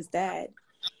know, to his dad.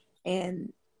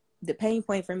 And the pain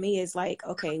point for me is like,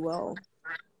 okay, well,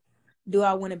 do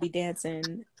I want to be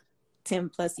dancing 10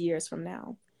 plus years from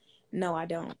now? No, I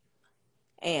don't.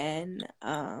 And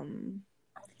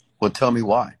Well, tell me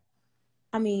why.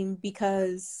 I mean,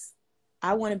 because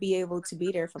I want to be able to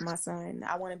be there for my son.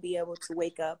 I want to be able to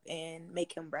wake up and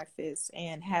make him breakfast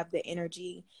and have the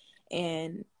energy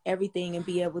and everything and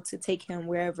be able to take him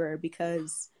wherever,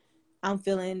 because I'm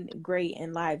feeling great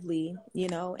and lively, you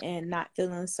know, and not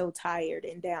feeling so tired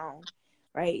and down.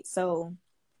 Right. So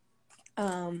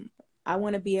I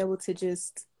want to be able to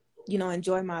just, you know,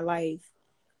 enjoy my life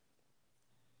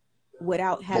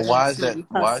without But having to why is that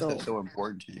hustle. so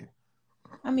important to you?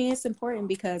 I mean, it's important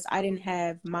because I didn't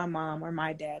have my mom or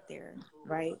my dad there,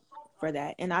 right, for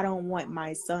that. And I don't want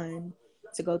my son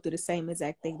to go through the same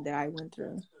exact thing that I went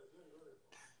through.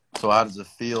 So how does it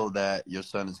feel that your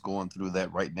son is going through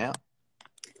that right now?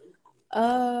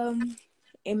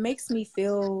 It makes me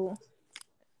feel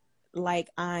like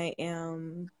I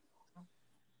am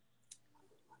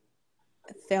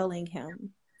failing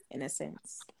him in a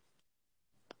sense.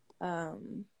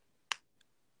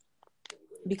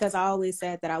 Because I always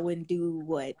said that I wouldn't do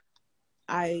what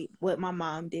my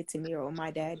mom did to me or what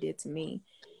my dad did to me.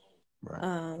 Right.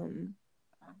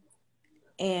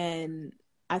 And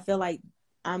I feel like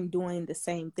I'm doing the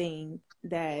same thing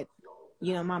that,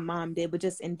 you know, my mom did, but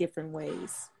just in different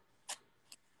ways.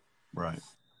 Right.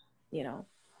 You know,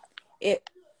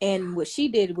 and what she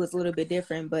did was a little bit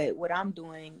different, but what I'm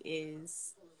doing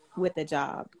is with a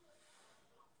job.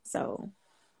 So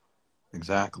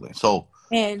Exactly. So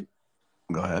and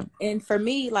go ahead. and for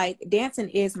me, like, dancing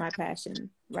is my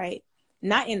passion, right?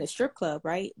 Not in the strip club,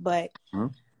 right? But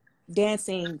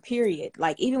dancing, period.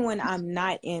 Like, even when I'm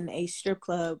not in a strip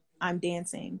club, I'm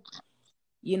dancing.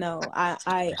 You know,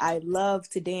 I love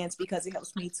to dance because it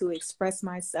helps me to express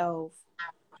myself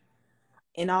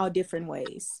in all different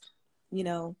ways. You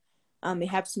know, it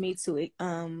helps me to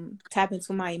tap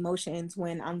into my emotions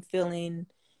when I'm feeling,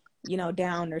 you know,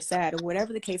 down or sad or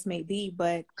whatever the case may be.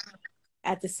 But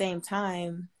at the same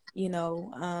time, you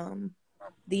know,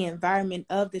 the environment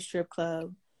of the strip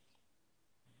club,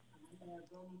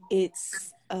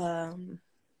 it's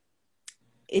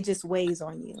it just weighs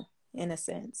on you in a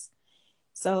sense.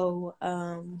 So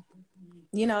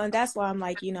you know, and that's why I'm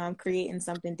like, you know, I'm creating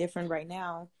something different right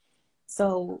now.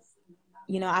 So,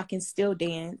 you know, I can still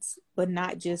dance, but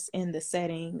not just in the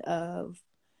setting of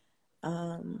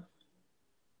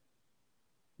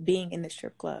being in the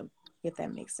strip club, if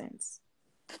that makes sense.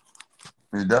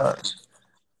 It does.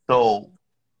 So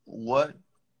what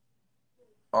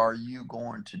are you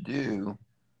going to do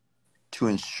to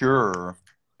ensure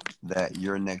that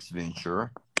your next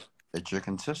venture, that you're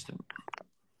consistent?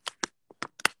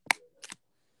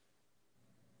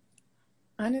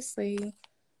 Honestly,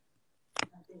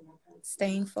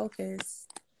 staying focused.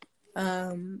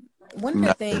 One of the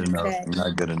Not good things enough. that,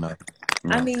 Not good enough.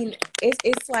 I No. mean,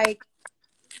 it's like,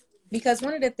 because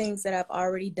one of the things that I've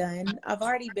already done, I've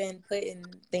already been putting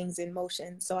things in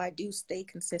motion, so I do stay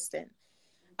consistent.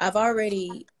 I've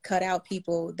already cut out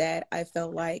people that I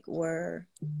felt like were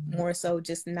more so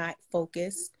just not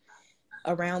focused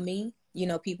around me. You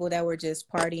know, people that were just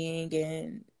partying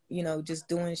and, you know, just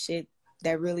doing shit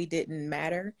that really didn't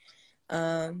matter.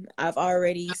 I've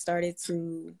already started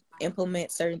to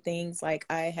implement certain things. Like,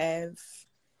 I have,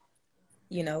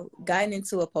 you know, gotten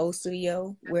into a pole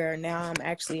studio where now I'm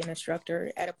actually an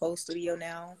instructor at a pole studio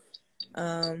now.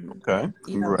 Okay.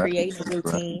 You know, Congrats. creating a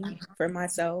Congrats. routine for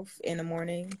myself in the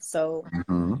morning. So,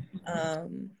 Mm-hmm.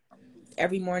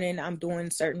 Every morning I'm doing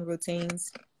certain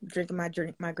routines, drinking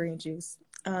my green juice.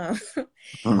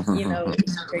 You know,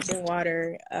 drinking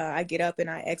water. I get up and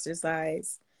I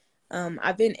exercise.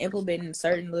 I've been implementing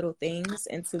certain little things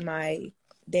into my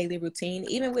daily routine,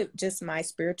 even with just my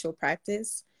spiritual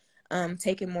practice.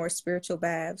 Taking more spiritual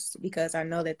baths because I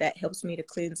know that that helps me to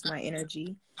cleanse my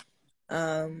energy.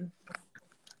 Um,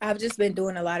 I've just been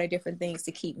doing a lot of different things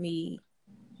to keep me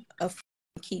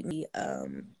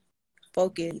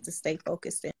focused, to stay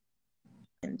focused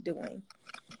and doing.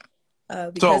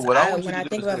 So Because what I want you when to I do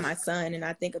think is about this. my son and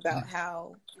I think about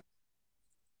how.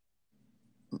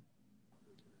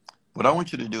 What I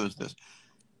want you to do is this.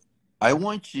 I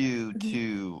want you Mhm.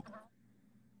 to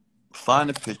find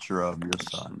a picture of your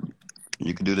son.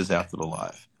 You can do this after the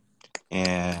live.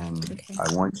 And Okay.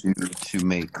 I want you to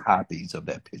make copies of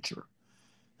that picture.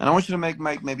 And I want you to make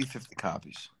maybe 50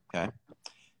 copies. Okay.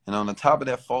 And on the top of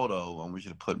that photo, I want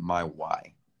you to put my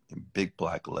Y in big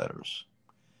black letters.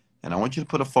 And I want you to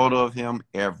put a photo of him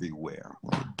everywhere,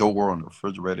 on the door, on the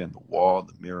refrigerator, in the wall,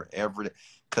 the mirror, everything.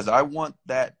 Because I want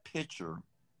that picture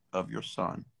of your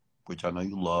son, which I know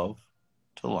you love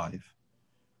to life,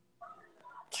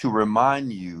 to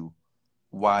remind you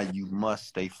why you must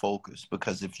stay focused.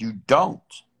 Because if you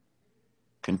don't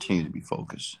continue to be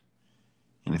focused,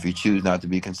 and if you choose not to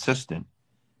be consistent,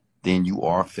 then you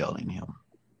are failing him.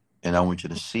 And I want you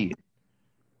to see it.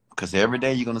 Because every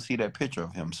day you're going to see that picture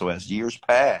of him. So as years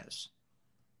pass,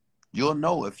 you'll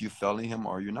know if you're failing him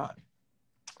or you're not.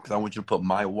 Because I want you to put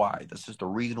my why. That's just the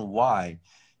reason why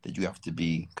that you have to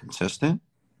be consistent,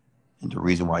 and the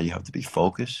reason why you have to be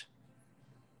focused,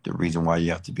 the reason why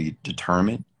you have to be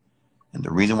determined, and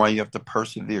the reason why you have to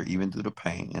persevere even through the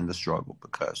pain and the struggle,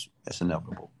 because it's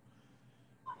inevitable.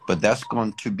 But that's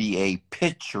going to be a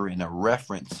picture and a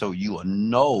reference so you will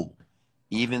know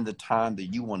even the time that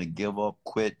you want to give up,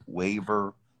 quit,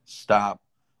 waver, stop,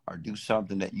 or do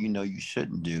something that you know you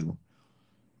shouldn't do.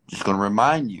 Just going to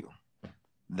remind you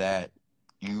that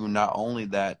you not only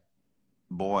that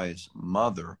boy's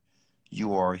mother,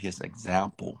 you are his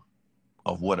example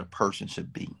of what a person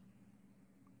should be.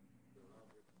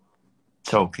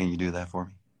 So can you do that for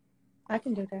me? I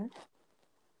can do that.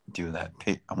 Do that.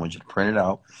 I want you to print it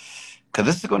out, because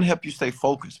this is going to help you stay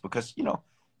focused. Because,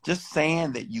 just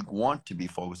saying that you want to be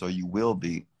focused or you will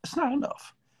be, it's not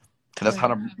enough. Because that's how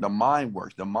Right. the mind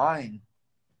works. The mind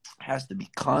has to be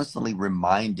constantly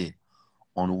reminded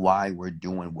on why we're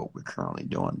doing what we're currently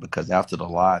doing. Because after the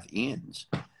life ends,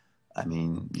 I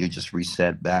mean, you just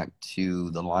reset back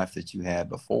to the life that you had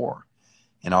before,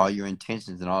 and all your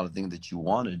intentions and all the things that you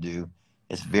want to do.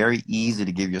 It's very easy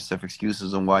to give yourself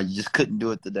excuses on why you just couldn't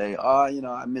do it today. Oh,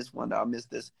 I missed one. I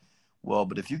missed this. Well,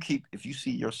 but if you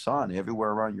see your son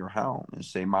everywhere around your home and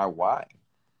say, my why,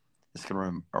 it's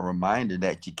going to a reminder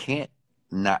that you can't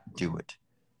not do it.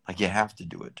 Like, you have to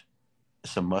do it.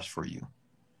 It's a must for you.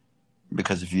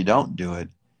 Because if you don't do it,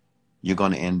 you're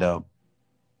going to end up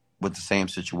with the same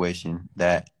situation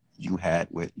that you had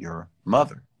with your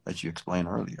mother that you explained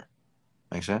earlier.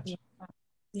 Make sense? Yeah.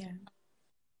 Yeah.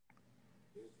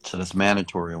 So that's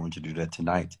mandatory. I want you to do that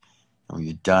tonight. And when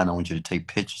you're done, I want you to take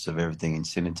pictures of everything and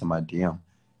send it to my DM,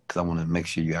 because I want to make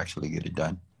sure you actually get it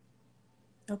done.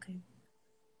 Okay.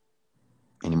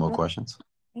 Any more Okay. questions?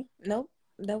 Nope.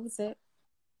 That was it.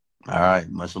 All right.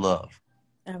 Much love.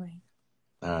 All right.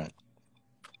 All right.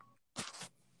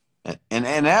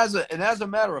 And as a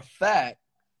matter of fact,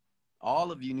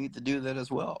 all of you need to do that as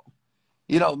well.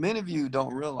 Many of you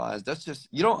don't realize that's just,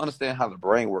 you don't understand how the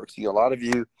brain works. A lot of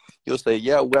you, you'll say,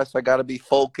 yeah, Wes, I got to be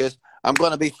focused. I'm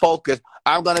going to be focused.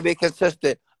 I'm going to be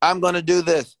consistent. I'm going to do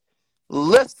this.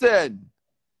 Listen,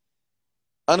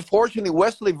 unfortunately,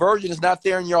 Wesley Virgin is not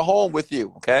there in your home with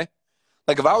you, okay?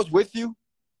 Like, if I was with you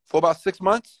for about 6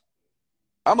 months,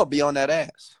 I'm going to be on that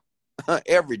ass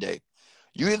every day.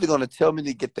 You're either going to tell me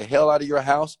to get the hell out of your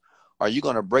house, or you're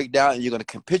going to break down and you're going to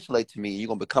capitulate to me, and you're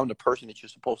going to become the person that you're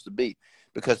supposed to be.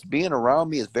 Because being around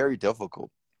me is very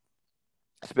difficult,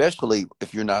 especially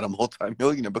if you're not a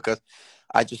multimillionaire, because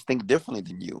I just think differently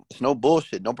than you. It's no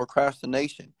bullshit, no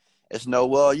procrastination. It's no,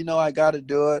 well, I got to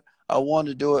do it. I want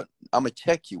to do it. I'm going to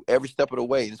check you every step of the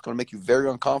way, and it's going to make you very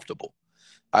uncomfortable.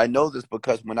 I know this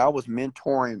because when I was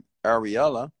mentoring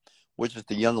Ariella, which is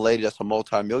the young lady that's a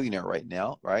multimillionaire right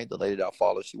now, right? The lady that I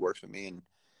follow, she works with me, and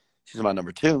she's my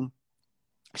number 2.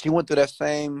 She went through that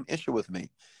same issue with me.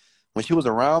 When she was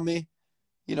around me,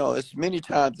 it's many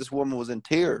times this woman was in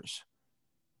tears,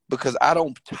 because I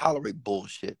don't tolerate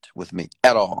bullshit with me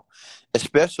at all,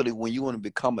 especially when you want to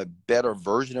become a better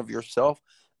version of yourself.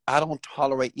 I don't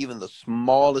tolerate even the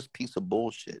smallest piece of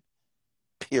bullshit,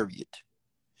 period.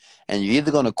 And you're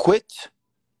either going to quit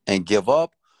and give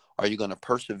up, Are you going to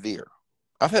persevere?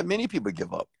 I've had many people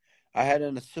give up. I had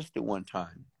an assistant one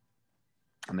time,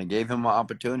 and they gave him an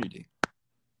opportunity.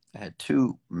 I had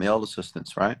 2 male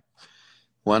assistants, right?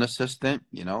 One assistant,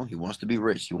 you know, he wants to be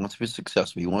rich. He wants to be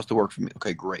successful. He wants to work for me.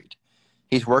 Okay, great.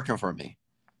 He's working for me.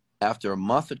 After a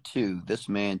month or 2, this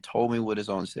man told me what his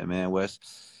own said, man, Wes,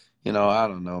 you know, I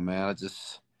don't know, man. I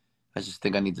just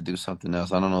think I need to do something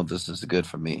else. I don't know if this is good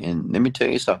for me. And let me tell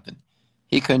you something.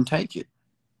 He couldn't take it.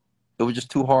 It was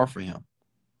just too hard for him.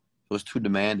 It was too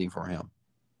demanding for him.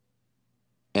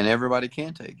 And everybody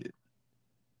can take it,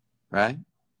 right?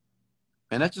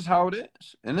 And that's just how it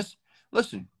is. And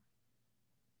listen,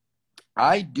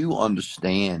 I do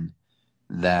understand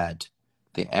that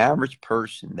the average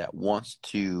person that wants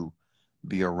to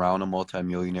be around a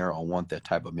multimillionaire or want that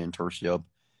type of mentorship,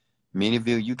 many of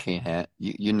you can't have.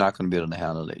 You're not going to be able to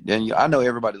handle it. Then I know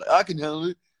everybody like, I can handle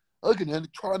it. I can handle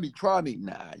it. Try me.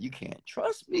 Nah, you can't.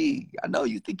 Trust me. I know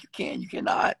you think you can. You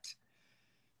cannot.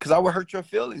 Because I will hurt your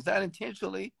feelings, not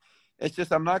intentionally. It's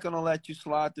just I'm not going to let you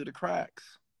slide through the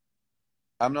cracks.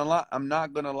 I'm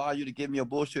not going to allow you to give me a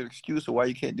bullshit excuse of why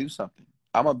you can't do something.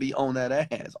 I'm going to be on that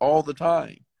ass all the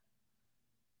time.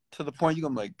 To the point you're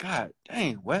going to be like, God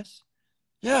dang, Wes.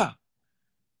 Yeah.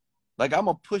 Like I'm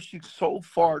going to push you so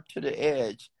far to the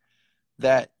edge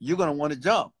that you're going to want to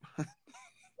jump.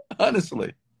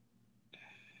 Honestly.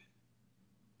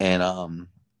 And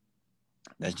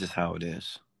that's just how it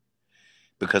is.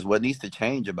 Because what needs to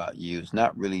change about you is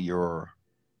not really your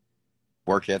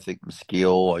work ethic,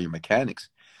 skill, or your mechanics.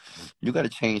 You got to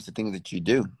change the things that you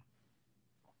do.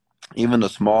 Even the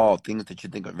small things that you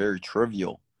think are very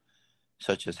trivial,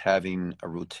 such as having a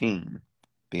routine,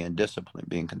 being disciplined,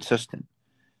 being consistent,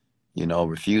 you know,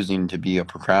 refusing to be a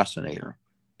procrastinator.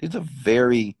 These are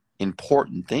very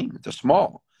important things. They're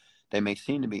small. They may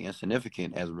seem to be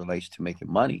insignificant as it relates to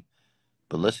making money.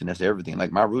 But listen, that's everything.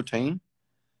 Like my routine,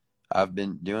 I've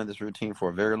been doing this routine for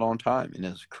a very long time, and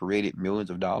it's created millions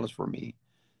of dollars for me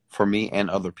and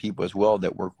other people as well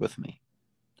that work with me.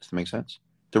 Does that make sense?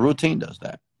 The routine does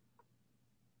that.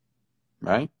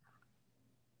 Right?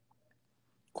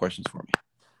 Questions for me?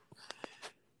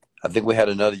 I think we had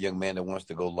another young man that wants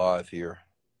to go live here.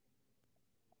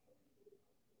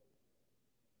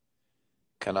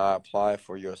 Can I apply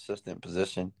for your assistant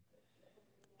position?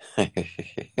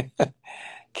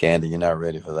 Candy, you're not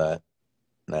ready for that.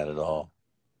 Not at all.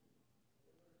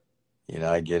 You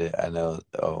know, I get it. I know.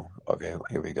 Oh, okay.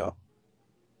 Here we go.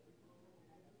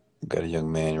 Got a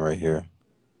young man right here.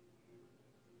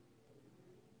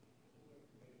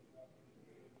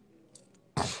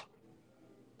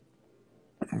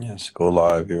 Yes, go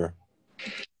live here.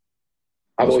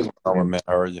 What's going on, man?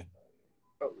 How are you?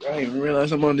 Oh, I didn't even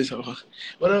realize I'm on this.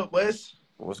 What up, Wes?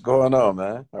 What's going on,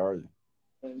 man? How are you?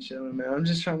 I'm chilling, man. I'm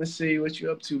just trying to see what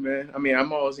you up to, man. I mean,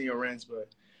 I'm always in your rants, but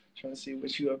trying to see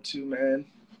what you up to, man.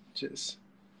 Just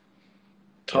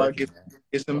talk, get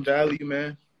some value,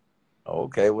 man.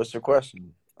 Okay, what's your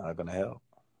question? How can I help?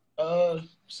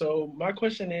 So my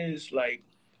question is like,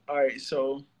 all right,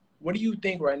 so what do you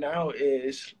think right now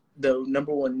is the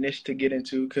number one niche to get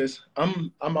into? Because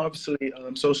I'm obviously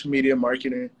social media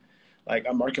marketing, like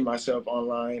I market myself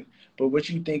online. But what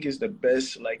you think is the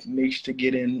best like niche to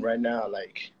get in right now?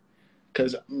 Like,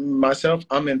 because myself,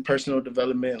 I'm in personal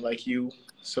development like you,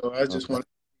 so I just want.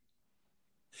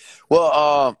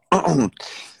 Well,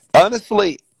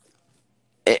 honestly,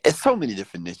 it's so many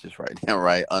different niches right now,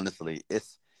 right? Honestly,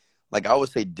 it's like I would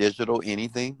say digital,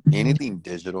 anything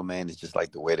digital, man, is just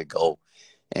like the way to go.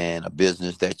 And a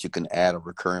business that you can add a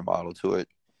recurring model to it.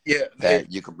 Yeah. That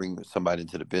you can bring somebody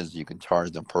into the business, you can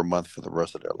charge them per month for the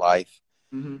rest of their life.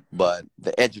 Mm-hmm. But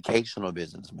the educational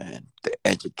business, man,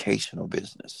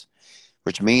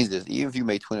 which means that even if you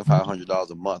make $2,500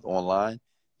 a month online,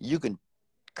 you can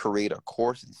create a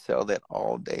course and sell that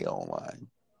all day online.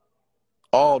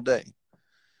 All day.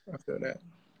 I feel that.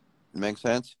 Makes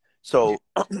sense? So,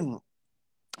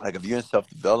 like if you're in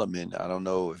self-development, I don't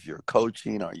know if you're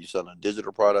coaching or you're selling a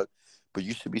digital product, but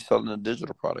you should be selling a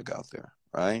digital product out there,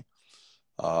 right?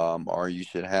 Or you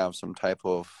should have some type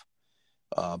of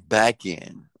back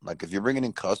end. Like if you're bringing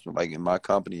in customers, like in my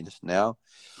company just now,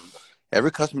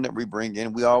 every customer that we bring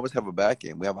in, we always have a back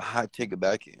end. We have a high ticket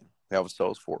back end. We have a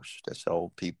sales force that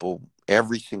sell people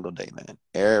every single day, man.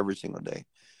 Every single day.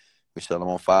 We sell them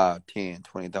on $5,000,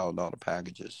 $10,000, $20,000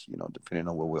 packages, you know, depending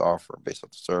on what we offer based on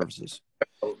the services.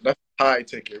 Oh, that's high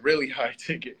ticket, really high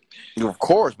ticket. Of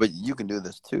course, but you can do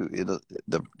this too.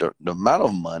 The amount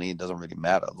of money doesn't really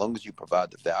matter as long as you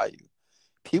provide the value.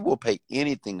 People will pay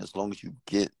anything as long as you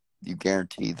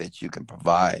guarantee that you can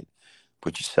provide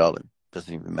what you're selling.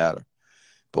 Doesn't even matter.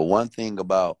 But one thing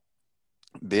about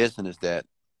business that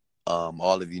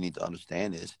all of you need to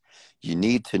understand is you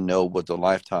need to know what the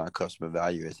lifetime customer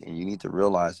value is, and you need to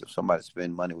realize if somebody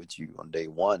spends money with you on day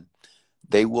one,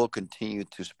 they will continue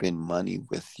to spend money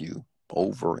with you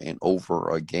over and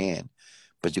over again.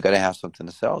 But you got to have something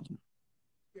to sell them,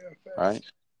 Yeah, facts. right?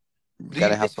 You Do got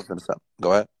you to have think something to sell.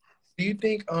 Go ahead.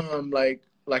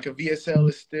 like a VSL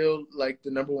is still like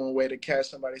the number one way to catch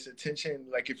somebody's attention,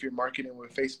 like if you're marketing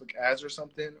with Facebook ads or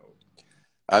something?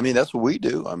 I mean, that's what we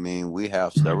do. I mean, we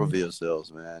have several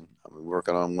VSLs, man. I'm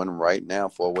working on one right now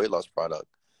for a weight loss product.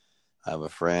 I have a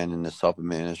friend in the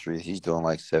supplement industry. He's doing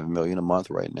like 7 million a month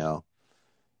right now,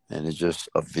 and it's just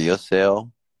a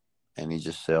VSL, and he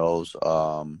just sells,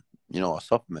 a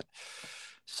supplement.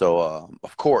 So,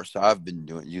 of course, I've been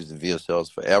using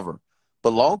VSLs forever,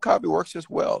 but long copy works as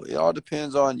well. It all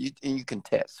depends on you, and you can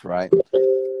test, right?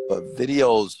 But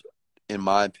videos, in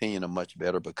my opinion, are much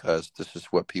better because this is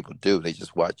what people do. They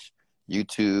just watch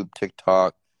YouTube,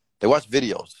 TikTok. They watch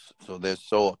videos. So they're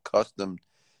so accustomed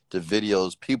to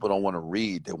videos. People don't want to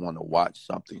read. They want to watch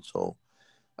something. So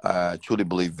I truly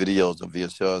believe videos of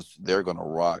VSLs, they're going to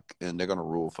rock and they're going to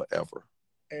rule forever.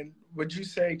 And would you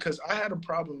say, because I had a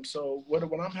problem, so what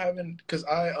I'm having, because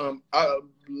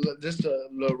just a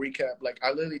little recap, like I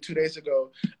literally 2 days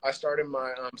ago I started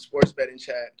my sports betting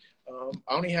chat.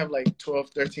 I only have like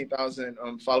 13,000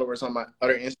 followers on my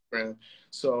other Instagram.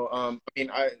 So I mean,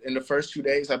 I in the first 2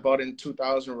 days I bought in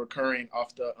 2,000 recurring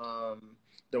off the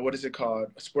what is it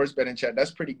called, sports betting chat.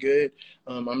 That's pretty good.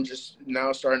 I'm just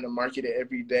now starting to market it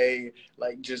every day,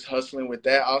 like just hustling with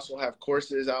that. I also have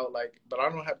courses out, like, but I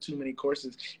don't have too many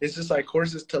courses. It's just like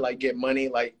courses to like get money,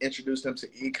 like introduce them to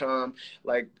ecom,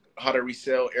 like how to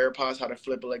resell AirPods, how to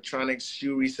flip electronics,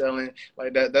 shoe reselling,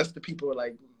 like that. That's the people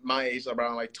like my age,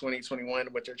 around like 2021,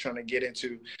 what they're trying to get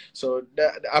into. So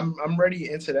that I'm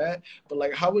ready into that. But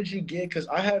like, how would you get? Because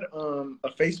I had a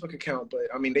Facebook account, but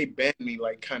I mean they banned me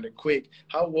like kind of quick.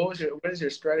 What is your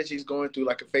strategies going through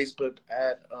like a Facebook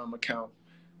ad account?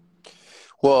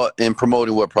 Well, in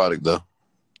promoting what product, though?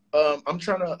 I was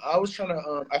trying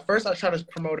to, at first I tried to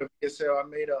promote a VSL. I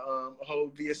made a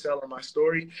whole VSL on my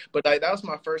story, but like, that was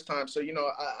my first time. So, you know,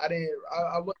 I didn't,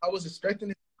 I was expecting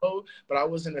it to go, but I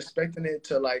wasn't expecting it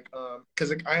to like,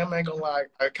 cause I am not gonna lie,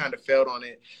 I kind of failed on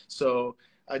it. So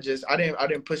I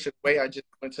didn't push it away. I just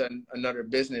went to another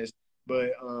business,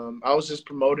 but, I was just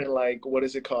promoting like, what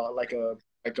is it called? Like a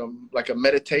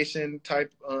meditation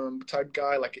type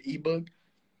guy, like an ebook.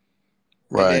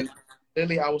 And Right. then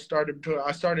literally I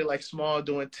started like small,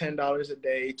 doing $10 a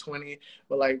day, 20,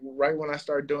 but like right when I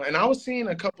started doing, and I was seeing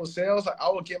a couple sales, like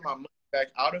I would get my money back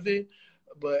out of it,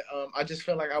 but I just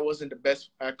felt like I wasn't the best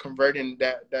at converting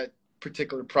that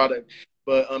particular product.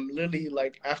 But literally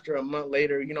like after a month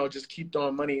later, you know, just keep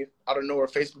throwing money out of nowhere.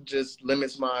 Facebook just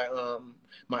limits my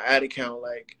ad account.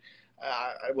 Like,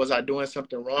 was I doing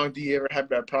something wrong? Do you ever have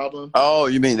that problem? Oh,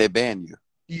 you mean they banned you?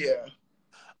 Yeah.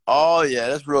 Oh, yeah,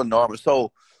 that's real normal.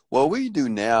 So what we do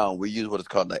now, we use what is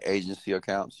called the agency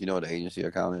accounts. You know what an agency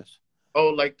account is? Oh,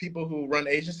 like people who run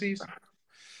agencies?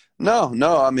 No,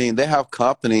 no. I mean, they have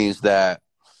companies that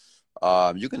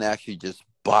you can actually just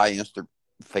buy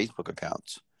Facebook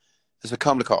accounts. It's a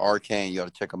company called Arcane. You got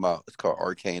to check them out. It's called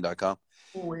arcane.com.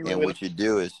 And Wait. what you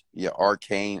do is, yeah,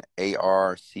 Arcane,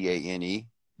 Arcane.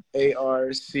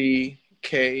 ARCKEN.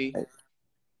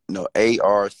 No,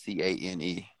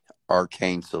 Arcane,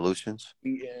 Arcane Solutions.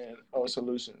 Oh,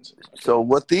 solutions. Okay. So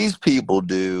what these people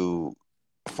do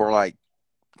for like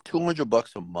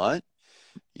 $200 a month,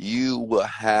 you will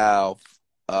have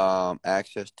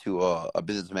access to a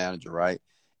business manager, right?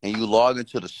 And you log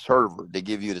into the server. They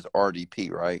give you this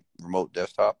RDP, right? Remote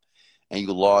desktop. And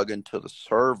you log into the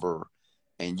server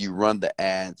and you run the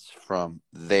ads from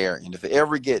there. And if they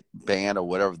ever get banned or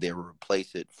whatever, they will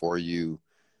replace it for you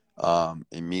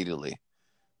immediately.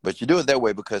 But you do it that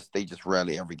way because they just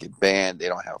rarely ever get banned. They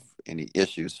don't have any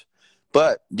issues.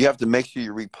 But you have to make sure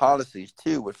you read policies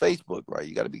too with Facebook, right?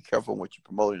 You got to be careful what you're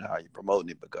promoting and how you're promoting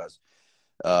it because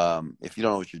if you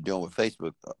don't know what you're doing with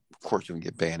Facebook, of course you're gonna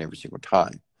get banned every single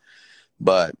time.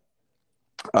 But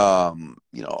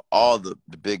all the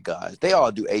big guys, they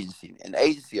all do agency. And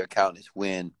agency account is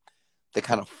when they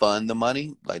kind of fund the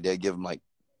money, like they give them like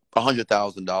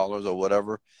 $100,000 or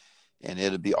whatever, and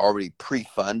it'll be already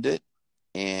pre-funded,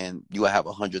 and you will have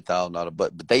 $100,000,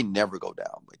 but they never go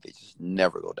down. Like they just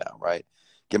never go down, right?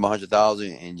 Give them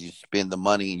 100,000, and you spend the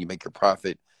money, and you make your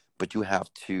profit, but you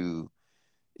have to,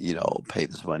 pay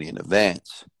this money in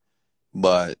advance.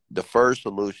 But the first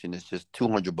solution is just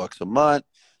 $200 a month.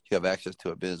 You have access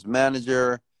to a business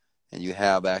manager, and you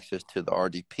have access to the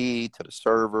RDP, to the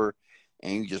server,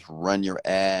 and you just run your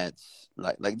ads.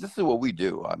 Like this is what we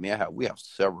do. I mean, we have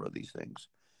several of these things.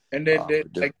 And then they for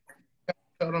different. like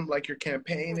tell them like your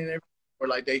campaign and everything, or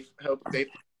like they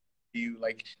you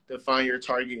like define your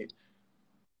target.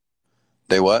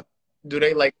 They what? Do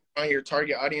they like find your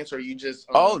target audience, or you just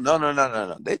Oh, no, no, no, no,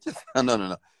 no. They just no, no,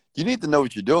 no. You need to know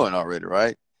what you're doing already,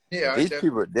 right? yeah, I These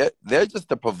definitely. people, they're just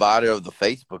the provider of the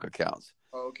Facebook accounts.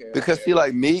 Okay, Because okay. see,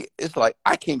 like me, it's like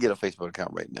I can't get a Facebook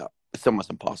account right now. It's almost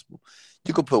impossible.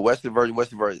 You could put Western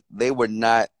Virgin. They would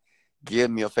not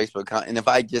give me a Facebook account. And if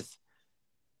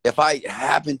I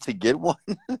happen to get one,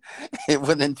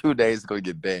 within 2 days it's gonna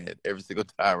get banned every single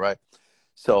time, right?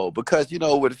 So because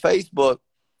with Facebook,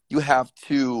 you have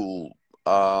to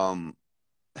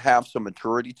have some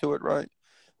maturity to it, right?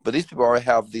 But these people already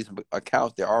have these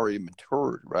accounts; they're already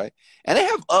matured, right? And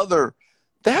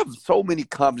they have so many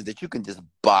companies that you can just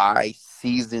buy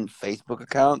seasoned Facebook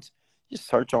accounts. Just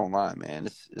search online, man.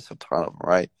 It's a ton of them,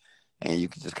 right? And you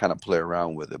can just kind of play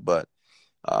around with it. But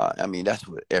I mean, that's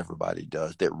what everybody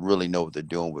does. That really know what they're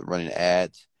doing with running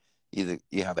ads. Either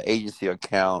you have an agency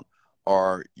account,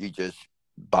 or you just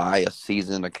buy a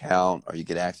seasoned account, or you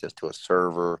get access to a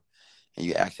server and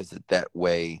you access it that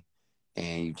way,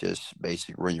 and you just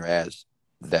basically run your ads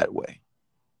that way.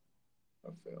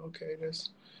 Okay, that's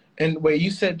and wait.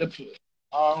 You said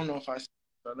I don't know if I.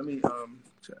 Let me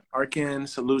Arcan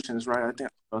Solutions, right? I think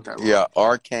I spelled that wrong. Yeah,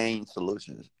 Arcane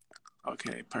Solutions.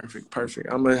 Okay, perfect.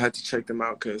 I'm gonna have to check them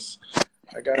out because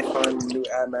I gotta find a new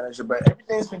ad manager. But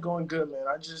everything's been going good, man.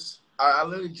 I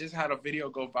literally just had a video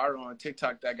go viral on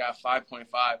TikTok that got 5.5.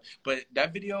 But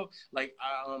that video, like,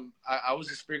 I was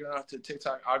just figuring out the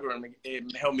TikTok algorithm.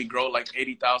 It helped me grow like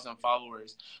 80,000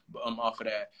 followers off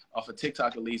of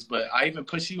TikTok at least. But I even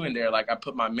put you in there. Like, I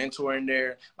put my mentor in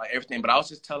there, like everything. But I was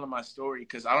just telling my story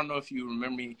because I don't know if you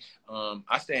remember me.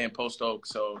 I stay in Post Oak,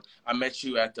 so I met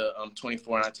you at the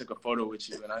 24, and I took a photo with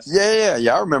you. And Yeah.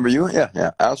 I remember you. Yeah,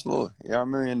 absolutely. Yeah, I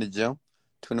remember you in the gym,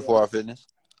 yeah, 24-hour fitness.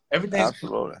 everything's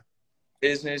Absolutely.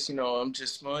 business, I'm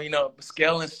just,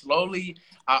 scaling slowly.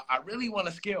 I really want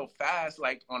to scale fast,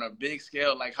 like on a big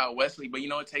scale, like how Wesley, but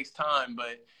it takes time.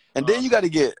 But And then you got to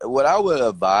get, what I would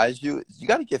advise you is you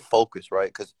got to get focused, right?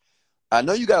 Because I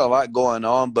know you got a lot going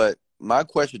on, but my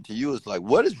question to you is like,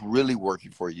 what is really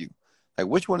working for you? Like,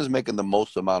 which one is making the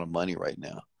most amount of money right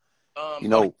now? You okay,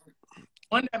 know,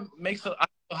 one that makes a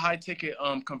high ticket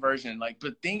conversion. Like,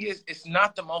 the thing is, it's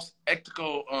not the most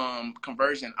ethical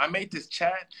conversion. I made this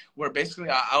chat where basically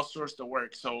I outsource the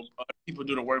work, so people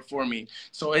do the work for me.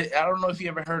 So I don't know if you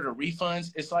ever heard of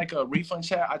refunds. It's like a refund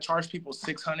chat. I charge people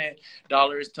 $600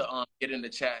 to get in the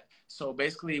chat. So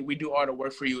basically, we do all the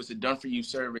work for you. It's a done for you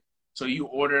service. So you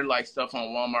order like stuff on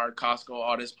Walmart, Costco,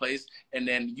 all this place, and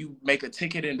then you make a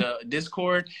ticket in the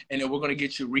Discord, and then we're gonna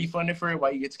get you refunded for it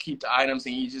while you get to keep the items,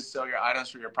 and you just sell your items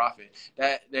for your profit.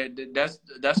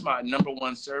 That's my number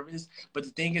one service. But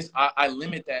the thing is, I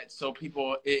limit that so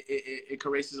people it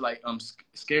creates like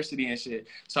scarcity and shit.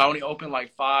 So I only open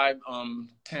like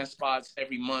 10 spots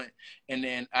every month, and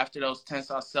then after those 10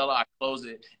 spots sell out, I close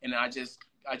it, and then I just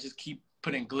keep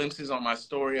putting glimpses on my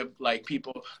story of like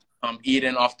people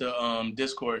eating off the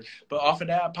Discord. But off of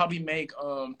that, I probably make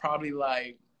probably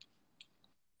 3-5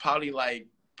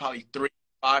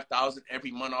 thousand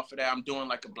every month off of that. I'm doing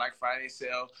like a Black Friday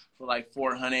sale for like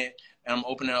 400, and I'm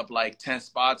opening up like 10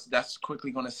 spots. That's quickly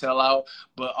gonna sell out.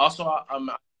 But also,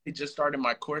 I just started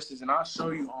my courses, and I'll show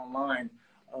you online.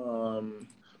 I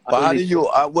but how do literally you,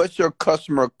 what's your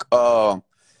customer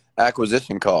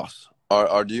acquisition costs? Or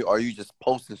are you just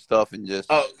posting stuff and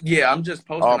just Oh yeah, I'm just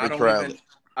posting. arbitrarily?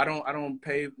 I don't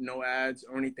pay no ads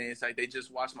or anything. It's like they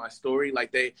just watch my story.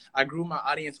 Like I grew my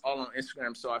audience all on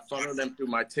Instagram, so I funnel them through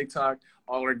my TikTok,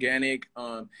 all organic.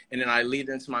 And then I lead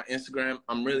them to my Instagram.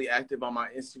 I'm really active on my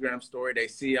Instagram story. They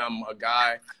see I'm a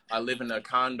guy. I live in a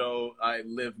condo. I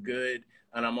live good.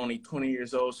 And I'm only 20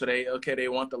 years old, so they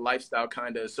want the lifestyle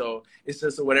kind of. So it's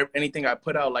just whatever, anything I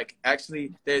put out. Like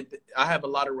actually, I have a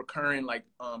lot of recurring like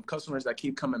customers that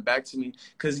keep coming back to me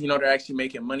because they're actually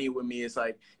making money with me. It's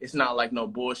like it's not like no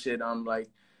bullshit. I'm like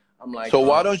So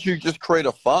why don't you just create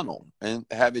a funnel and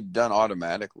have it done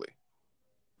automatically?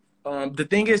 the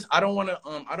thing is, I don't want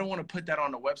to put that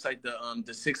on the website. The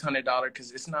 $600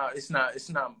 because it's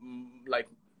not like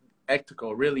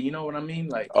ethical, really. You know what I mean?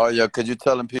 Like. Oh yeah, because you're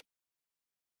telling people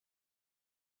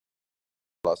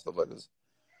a lot of stuff like this.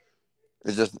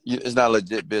 It's not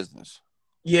legit business.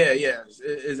 Yeah,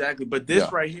 exactly. But this Yeah,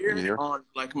 right you here hear? on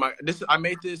like I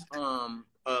made this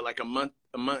like a month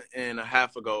and a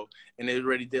half ago, and it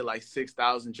already did like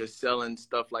 6,000 just selling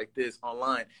stuff like this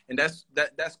online, and that's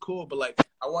cool. But like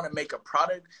I want to make a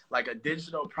product, like a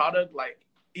digital product, like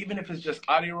even if it's just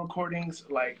audio recordings,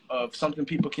 like of something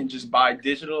people can just buy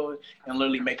digital and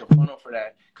literally make a funnel for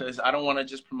that. Because I don't want to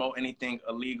just promote anything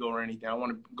illegal or anything. I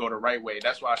want to go the right way.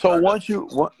 That's why I So started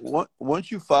up.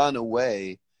 once you find a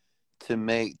way to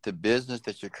make the business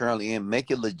that you're currently in,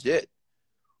 make it legit.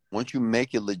 Once you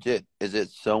make it legit, is it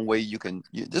some way you can?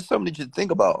 This is something that you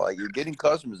think about. Like, you're getting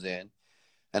customers in,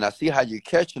 and I see how you're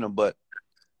catching them, but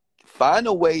find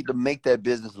a way to make that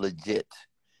business legit.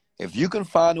 If you can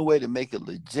find a way to make it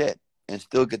legit and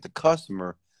still get the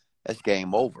customer, that's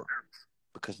game over.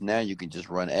 Because now you can just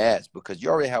run ads because you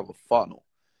already have a funnel.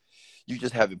 You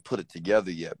just haven't put it together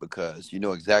yet because you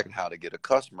know exactly how to get a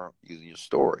customer using your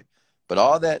story. But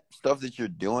all that stuff that you're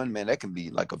doing, man, that can be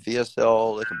like a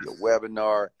VSL, it can be a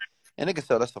webinar, and they can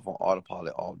sell that stuff on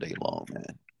autopilot all day long,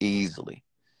 man, easily.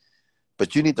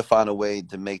 But you need to find a way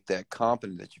to make that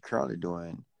company that you're currently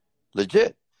doing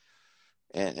legit.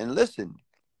 And listen,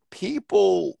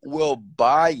 people will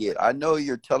buy it. I know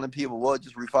you're telling people, well,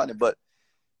 just refund it, but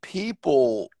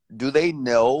people, do they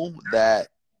know that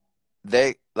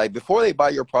they, like, before they buy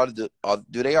your product,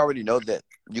 do they already know that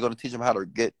you're going to teach them how to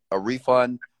get a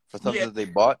refund for something Yeah. that they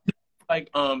bought? Like,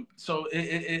 so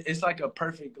it's like a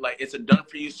perfect, like, it's a done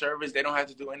for you service. They don't have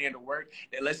to do any of the work.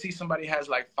 And let's see somebody has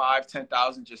like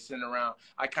 5,000-10,000 just sitting around.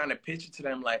 I kind of pitch it to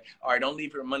them like, all right, don't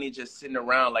leave your money just sitting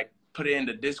around. Like, put it in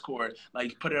the Discord,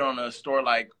 like put it on a store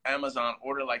like Amazon,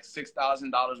 order like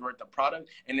 $6,000 worth of product,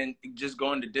 and then just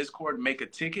go into Discord, make a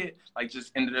ticket, like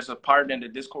just, and there's a part in the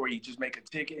Discord where you just make a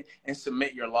ticket and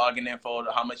submit your login info,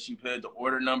 how much you paid, the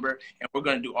order number, and we're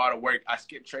gonna do all the work. I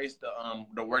skip trace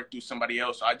the work through somebody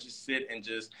else, so I just sit and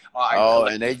just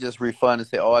And they just refund and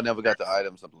say, oh, I never got the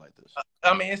item, something like this.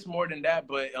 I mean, it's more than that,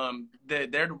 but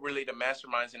they're really the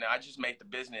masterminds in it. I just make the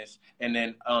business, and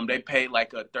then they pay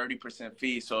like a 30%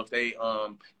 fee. So if they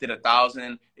did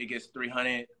 1,000, it gets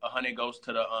 300. 100 goes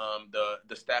to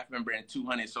the staff member, and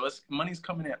 200. So it's money's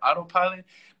coming in autopilot.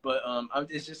 But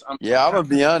it's just I'm gonna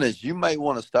be honest. You might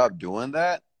want to stop doing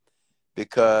that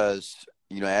because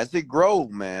as it grows,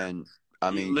 man.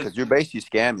 I mean, because you're basically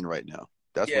scamming right now.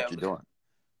 That's what you're doing.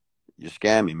 You're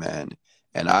scamming, man.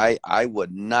 And I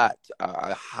would not,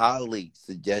 I highly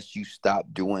suggest you stop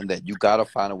doing that. You got to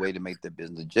find a way to make the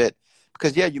business legit.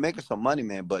 Because, yeah, you're making some money,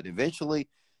 man, but eventually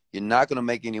you're not going to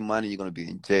make any money. You're going to be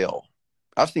in jail.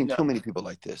 I've seen too many people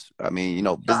like this. I mean,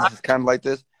 businesses kind of like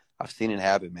this. I've seen it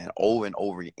happen, man, over and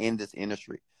over in this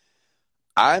industry.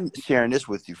 I'm sharing this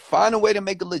with you. Find a way to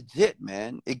make it legit,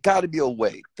 man. It got to be a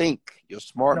way. Think. You're a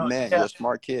smart man. You're a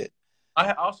smart kid.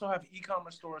 I also have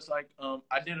e-commerce stores. Like,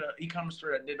 I did an e-commerce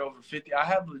store that did over 50. I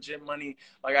have legit money.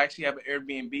 Like, I actually have an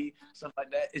Airbnb, stuff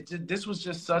like that. This was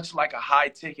just such like a high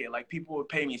ticket. Like, people would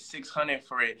pay me $600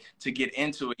 for it to get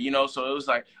into it, So it was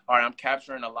like, all right, I'm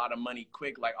capturing a lot of money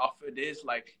quick. Like, off of this,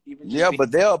 like, even just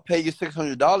but they'll pay you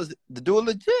 $600 to do it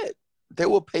legit. They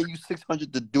will pay you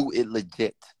 $600 to do it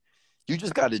legit. You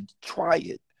just got to try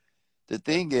it. The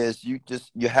thing is,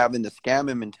 you're having the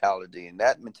scamming mentality, and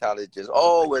that mentality is just,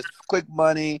 oh, it's quick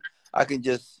money. I can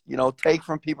just, take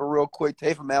from people real quick,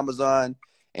 take from Amazon,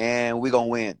 and we're going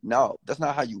to win. No, that's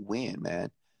not how you win, man,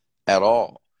 at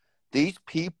all. These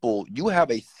people, you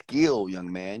have a skill, young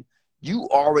man. You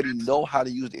already know how to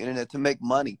use the internet to make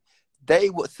money. They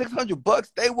will,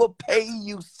 $600, they will pay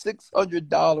you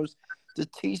 $600 to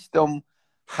teach them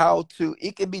how to.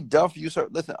 It can be done for you.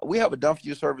 Listen, we have a done for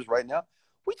you service right now.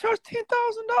 We charge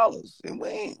 $10,000, and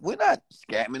we're not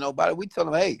scamming nobody. We tell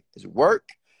them, hey, it's work,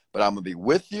 but I'm gonna be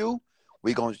with you.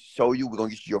 We're gonna show you. We're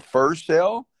gonna get you your first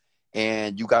sale,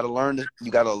 and you gotta learn.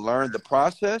 You gotta learn the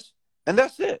process, and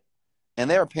that's it. And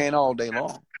they're paying all day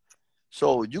long.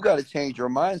 So you got to change your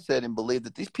mindset and believe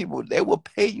that these people, they will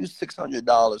pay you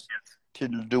 $600 to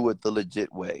do it the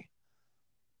legit way,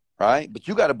 right? But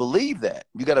you got to believe that.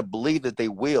 You got to believe that they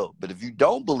will. But if you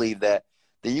don't believe that,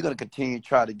 then you're going to continue to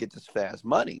try to get this fast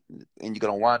money, and you're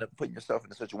going to wind up putting yourself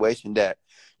in a situation that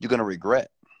you're going to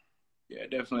regret. Yeah,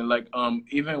 definitely. Like,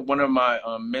 even one of my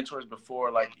mentors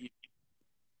before, like,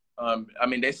 I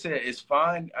mean, they said it's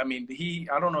fine. I mean,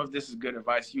 I don't know if this is good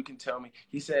advice. You can tell me.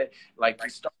 He said, like, to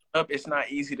start up, it's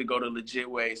not easy to go the legit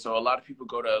way. So a lot of people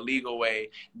go the illegal way,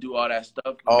 do all that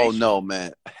stuff. Oh, no,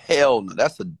 man. Hell no.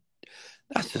 That's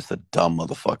just a dumb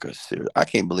motherfucker. Seriously. I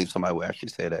can't believe somebody would actually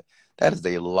say that. That is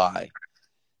a lie.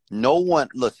 No one,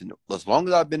 listen, as long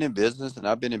as I've been in business, and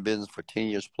I've been in business for 10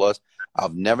 years plus,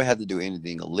 I've never had to do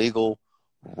anything illegal,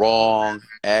 wrong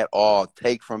at all,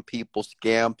 take from people,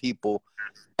 scam people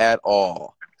at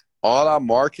all. All our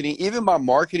marketing, even my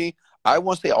marketing, I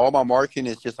won't say all my marketing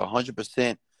is just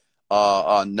 100%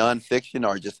 nonfiction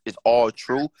or just it's all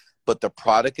true, but the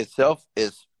product itself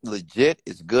is legit,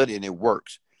 it's good, and it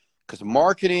works. Because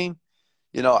marketing,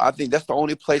 You know, I think that's the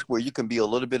only place where you can be a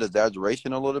little bit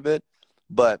exaggeration, a little bit,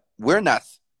 but we're not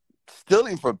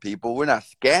stealing from people. We're not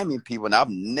scamming people. And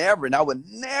I would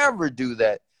never do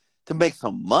that to make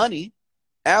some money.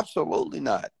 Absolutely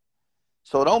not.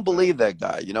 So don't believe that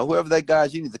guy. You know, whoever that guy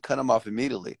is, you need to cut him off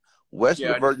immediately. Westwood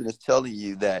Yeah, Virgin is telling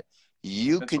you that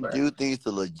you that's can right. do things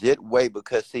the legit way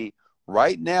because, see,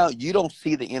 right now, you don't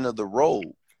see the end of the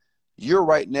road. You're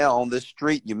right now on this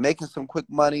street. You're making some quick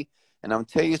money. And I'm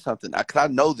telling you something, because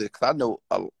I know this, because I know,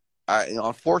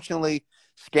 unfortunately,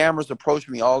 scammers approach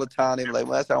me all the time. They're like,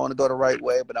 well, I want to go the right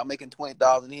way, but I'm making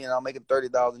 20,000 here and I'm making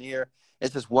 30,000 here.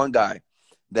 It's just one guy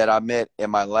that I met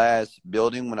in my last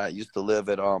building when I used to live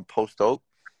at Post Oak.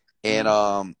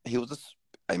 And he was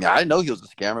I mean, I didn't know he was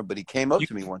a scammer, but he came up You,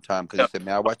 to me one time because he said,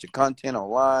 man, I watch your content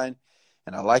online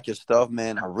and I like your stuff,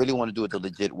 man. I really want to do it the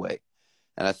legit way.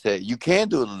 And I said, you can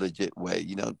do it the legit way,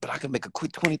 you know, but I can make a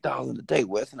quick 20,000 a day,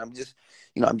 Wes. And I'm just,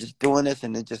 you know, I'm just doing this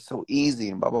and it's just so easy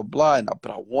and blah, blah, blah.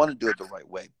 But I want to do it the right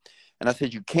way. And I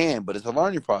said, you can, but it's a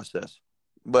learning process.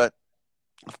 But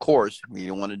of course, you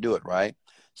don't want to do it, right?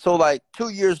 So like 2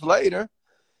 years later,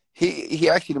 he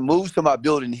actually moved to my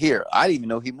building here. I didn't even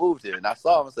know he moved here. And I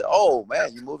saw him and said, oh,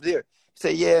 man, you moved here. He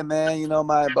said, yeah, man, you know,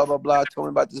 my blah, blah, blah told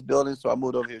me about this building, so I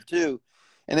moved over here too.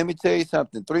 And let me tell you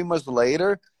something. 3 months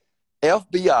later,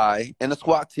 FBI and the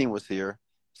SWAT team was here.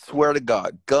 Swear to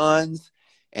God, guns,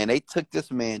 and they took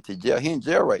this man to jail. He in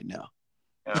jail right now.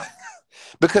 yeah.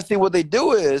 Because, see, what they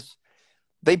do is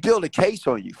they build a case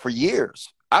on you for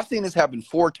years. I've seen this happen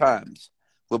 4 times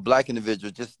with black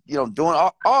individuals, just, you know, doing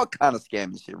all kind of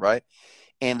scamming shit, right?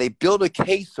 And they build a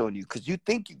case on you because you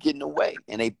think you're getting away.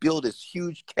 And they build this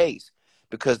huge case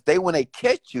because when they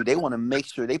catch you, they want to make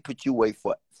sure they put you away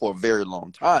for a very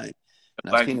long time. And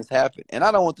I've Like, seen this happen. And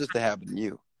I don't want this to happen to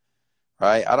you,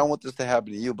 right? I don't want this to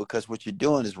happen to you because what you're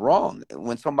doing is wrong.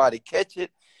 When somebody catch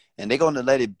it and they're going to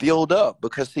let it build up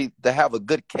because, see, to have a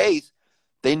good case,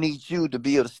 they need you to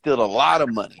be able to steal a lot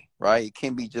of money, right? It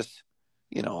can't be just,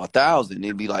 you know, 1,000.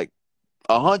 It'd be like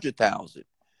 100,000.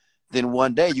 Then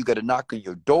one day you got to knock on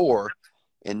your door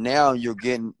and now you're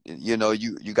getting, you know,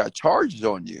 you got charges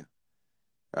on you,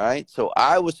 right? So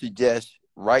I would suggest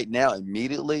right now,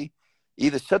 immediately,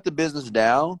 either shut the business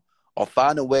down or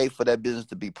find a way for that business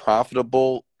to be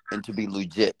profitable and to be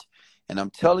legit. And I'm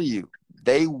telling you,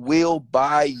 they will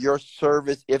buy your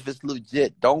service if it's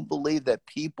legit. Don't believe that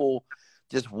people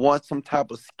just want some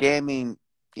type of scamming,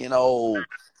 you know,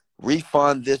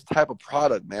 refund this type of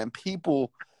product, man.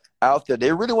 People out there,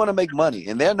 they really want to make money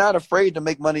and they're not afraid to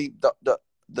make money.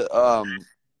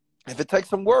 If it takes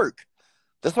some work,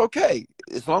 that's okay.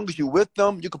 As long as you with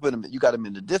them, you can put them, you got them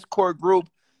in the Discord group.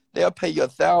 They'll pay you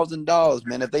 $1,000,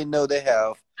 man, if they know they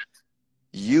have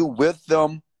you with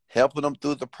them, helping them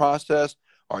through the process,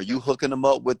 or you hooking them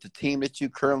up with the team that you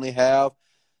currently have.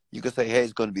 You can say, hey,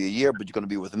 it's going to be a year, but you're going to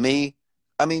be with me.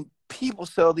 I mean, people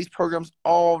sell these programs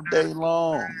all day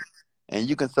long, and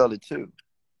you can sell it too.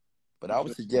 But I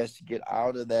would suggest you get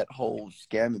out of that whole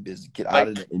scamming business. Get out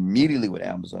of it immediately with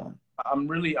Amazon. I'm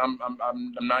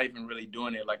not even really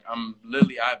doing it. Like I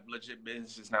have legit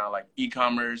businesses now, like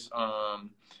e-commerce.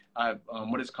 I have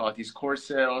what is it called, these course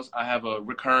sales. I have a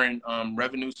recurring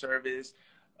revenue service,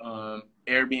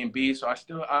 Airbnb. So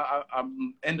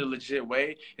I'm in the legit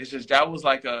way. It's just that was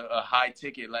like a high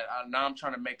ticket. Like now I'm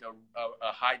trying to make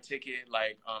a high ticket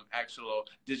like actual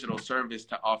digital service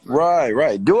to offer.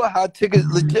 Right. Do a high ticket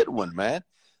legit one, man.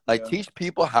 Like teach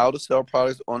people how to sell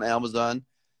products on Amazon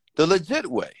the legit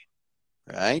way.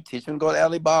 Right? Teach them to go to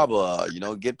Alibaba, you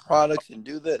know, get products and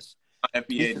do this.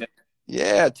 Teach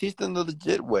them the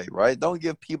legit way, right? Don't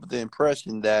give people the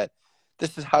impression that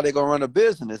this is how they're going to run a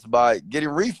business by getting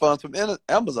refunds from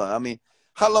Amazon. I mean,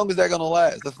 how long is that going to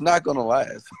last? That's not going to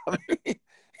last. I mean,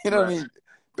 you know what I mean?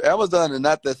 Amazon is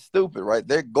not that stupid, right?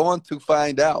 They're going to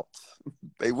find out.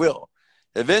 They will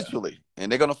eventually. And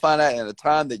they're going to find out at a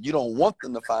time that you don't want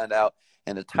them to find out.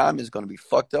 And the time is going to be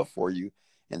fucked up for you.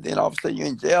 And then all of a sudden you're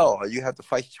in jail or you have to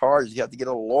fight charges. You have to get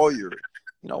a lawyer.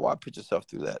 You know, why put yourself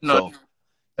through that? No,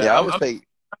 so, yeah, I would say.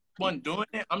 One doing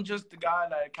it. I'm just the guy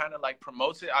that kind of like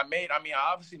promotes it. I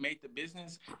obviously made the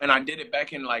business and I did it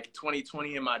back in like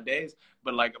 2020 in my days.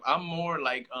 But like, I'm more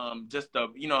like just the,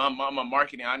 you know, I'm a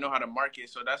marketing. I know how to market.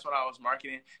 So that's what I was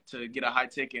marketing to get a high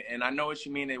ticket. And I know what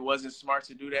you mean. It wasn't smart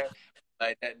to do that.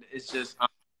 Like that. It's just, I'm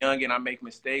young and I make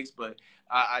mistakes. But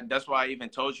I that's why I even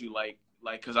told you like,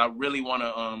 because I really want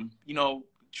to, you know,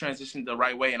 transition the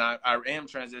right way, and I am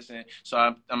transitioning. So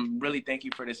I'm really thank you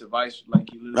for this advice.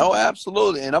 Like you. No,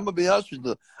 absolutely. And I'm gonna be honest with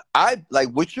you. I like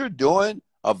what you're doing.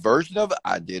 A version of it.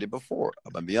 I did it before.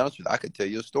 I'm gonna be honest with you. I could tell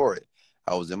you a story.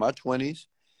 I was in my 20s,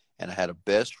 and I had a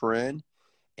best friend,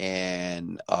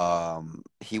 and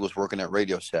he was working at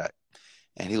Radio Shack.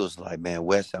 And he was like, man,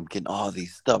 Wes, I'm getting all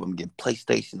these stuff. I'm getting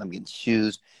PlayStation, I'm getting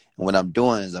shoes. And what I'm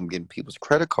doing is I'm getting people's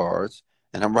credit cards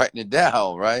and I'm writing it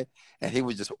down, right? And he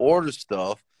would just order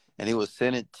stuff and he would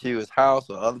send it to his house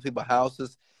or other people's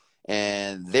houses.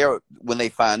 And when they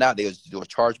find out, they would do a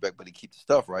chargeback, but he keep the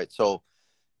stuff, right? So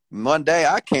one day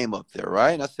I came up there,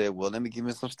 right? And I said, well, let me give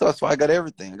me some stuff. So I got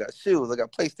everything. I got shoes, I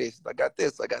got PlayStations, I got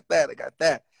this, I got that, I got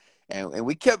that. And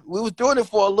we was doing it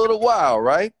for a little while,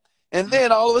 right? And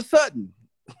then all of a sudden,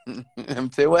 I'm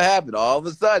tell you what happened. All of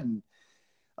a sudden,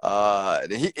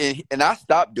 and I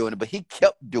stopped doing it, but he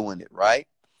kept doing it, right?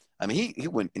 I mean, he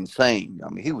went insane. I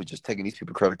mean, he was just taking these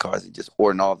people's credit cards and just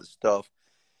ordering all this stuff.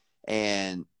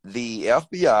 And the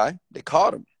FBI, they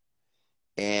caught him.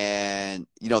 And,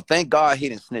 thank God he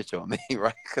didn't snitch on me,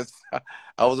 right? Because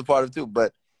I was a part of it too.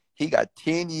 But he got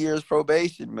 10 years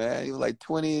probation, man. He was like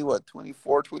 24,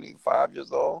 25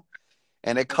 years old.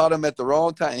 And they caught him at the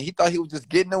wrong time. And he thought he was just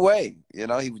getting away. He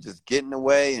was just getting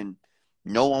away and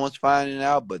no one was finding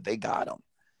out, but they got him.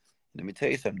 Let me tell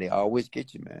you something. They always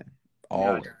get you, man.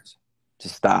 Always. Yeah.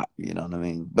 Just stop. You know what I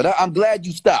mean? But I'm glad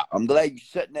you stopped. I'm glad you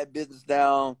shutting that business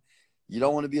down. You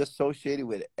don't want to be associated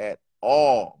with it at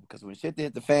all. Because when shit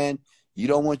hit the fan, you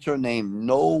don't want your name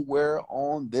nowhere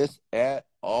on this at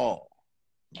all,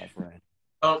 my friend.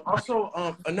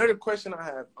 Also, another question I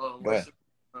have. Go ahead.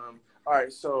 All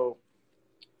right, so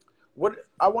what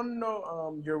I want to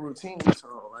know your routine.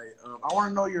 So, like, I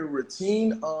want to know your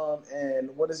routine.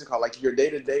 And what is it called? Like your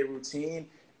day-to-day routine.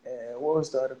 And what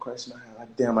was the other question I had?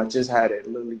 Like, damn, I just had it.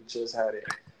 Literally just had it.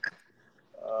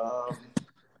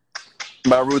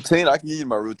 My routine. I can give you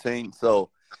my routine. So,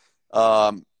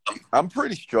 I'm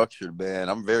pretty structured, man.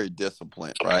 I'm very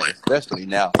disciplined, right? Especially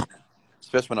now.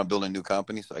 Especially when I'm building new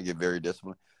companies, so I get very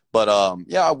disciplined. But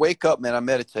I wake up, man. I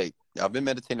meditate. I've been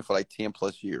meditating for like 10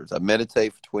 plus years. I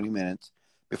meditate for 20 minutes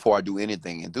before I do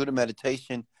anything. And through the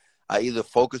meditation, I either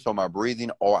focus on my breathing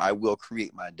or I will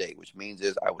create my day, which means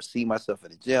is I will see myself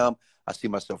at the gym. I see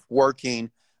myself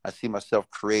working. I see myself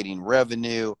creating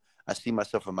revenue. I see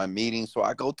myself in my meetings. So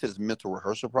I go to this mental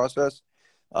rehearsal process.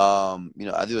 I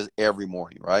do this every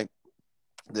morning, right?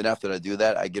 Then after I do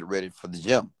that, I get ready for the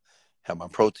gym. Have my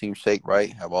protein shake,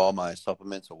 right? Have all my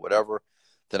supplements or whatever.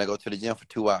 Then I go to the gym for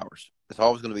 2 hours. It's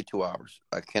always going to be 2 hours.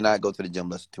 I cannot go to the gym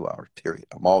less than 2 hours, period.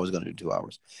 I'm always going to do 2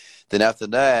 hours. Then after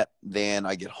that, then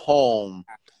I get home.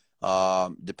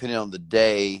 Depending on the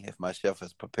day, if my chef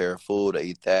has prepared food, I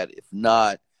eat that. If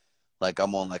not, like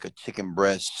I'm on like a chicken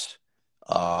breast,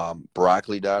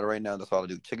 broccoli diet right now. That's all I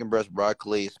do. Chicken breast,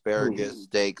 broccoli, asparagus,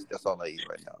 steaks. That's all I eat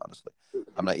right now, honestly.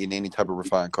 I'm not eating any type of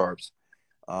refined carbs.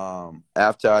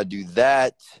 After I do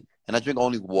that, and I drink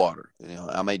only water.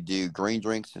 I may do green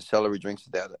drinks and celery drinks,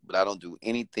 but I don't do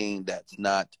anything that's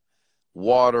not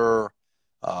water.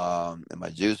 And my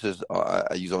juices,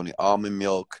 I use only almond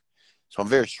milk. So I'm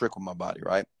very strict with my body,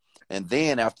 right? And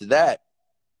then after that,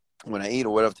 when I eat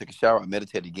or whatever, take a shower, I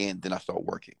meditate again, then I start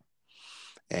working.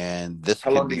 And this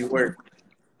How long do you work?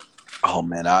 Oh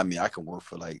man, I mean, I can work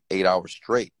for like 8 hours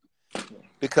straight.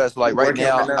 Because like You're right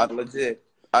now, legit.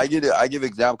 I give an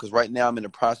example because right now I'm in the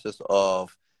process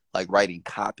of like writing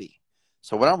copy.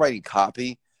 So when I'm writing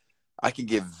copy, I can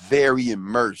get very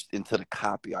immersed into the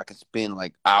copy. I can spend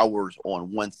like hours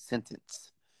on one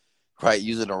sentence, right?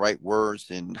 Using the right words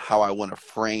and how I want to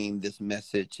frame this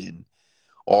message.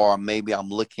 Or maybe I'm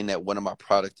looking at one of my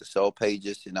product to sell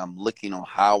pages and I'm looking on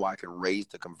how I can raise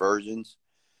the conversions.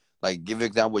 Like give an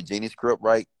example with Genie Script,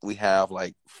 right? We have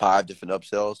like 5 different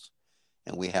upsells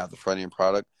and we have the front end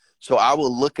product. So I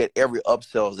will look at every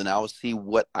upsells and I will see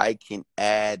what I can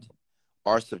add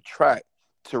or subtract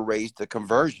to raise the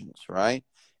conversions, right?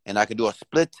 And I can do a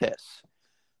split test.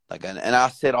 And I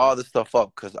set all this stuff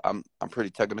up because I'm pretty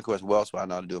technical as well, so I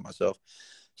know how to do it myself.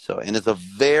 So, and it's a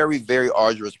very, very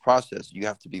arduous process. You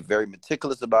have to be very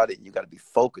meticulous about it and you got to be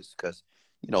focused because,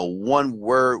 one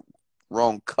word,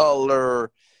 wrong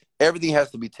color, everything has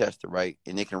to be tested, right?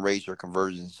 And it can raise your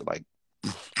conversions to like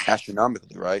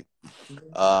astronomically, right?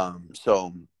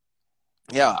 So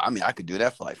yeah, I mean, I could do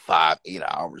that for like 5, 8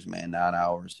 hours, man, 9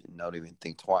 hours, and not even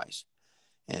think twice.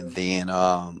 And then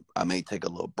I may take a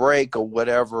little break or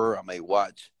whatever. I may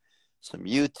watch some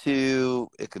YouTube.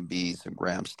 It can be some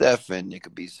Graham Stephan. It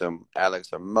could be some Alex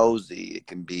Hormozi. It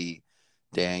can be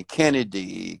Dan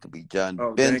Kennedy. It could be John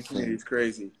Benson. Dan Kennedy's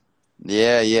crazy.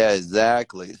 Yeah,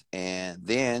 exactly. And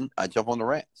then I jump on the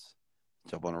rants.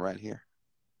 Jump on the rant here.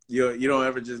 You don't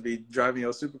ever just be driving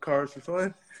your supercars for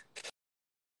fun?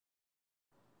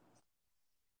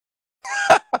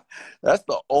 That's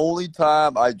the only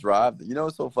time I drive.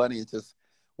 What's so funny? It's just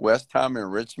West Time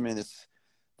and Richmond.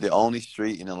 the only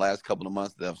street in the last couple of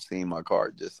months that I've seen my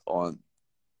car just on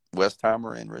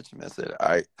Westheimer and Richmond. I said,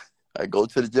 I go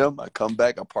to the gym, I come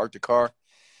back, I park the car,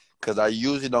 because I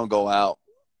usually don't go out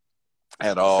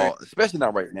at Same. all, especially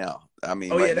not right now. I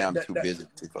mean, Oh yeah, right now I'm too busy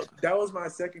to focus. that was my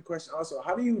second question also.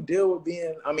 How do you deal with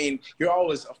being, I mean, you're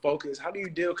always a focus. How do you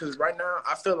deal? Because right now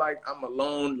I feel like I'm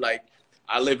alone. Like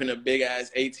I live in a big ass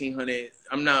 1800.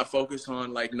 I'm not focused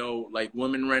on like no like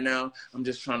women right now. I'm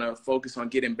just trying to focus on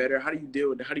getting better. How do you deal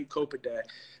with that? How do you cope with that?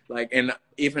 Like, and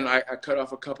even I cut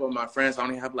off a couple of my friends. I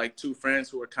only have like 2 friends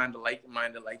who are kind of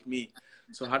like-minded like me.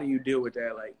 So how do you deal with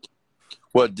that? Like,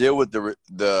 What, deal with the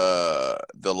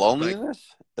like, loneliness?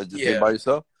 Just being yeah. by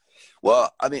yourself?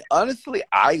 Well, I mean, honestly,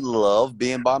 I love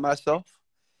being by myself.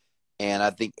 And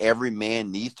I think every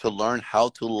man needs to learn how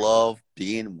to love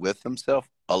being with himself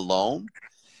alone.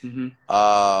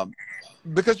 Mm-hmm.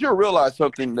 Because you'll realize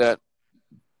something, that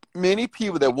many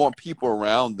people that want people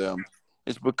around them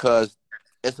is because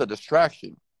it's a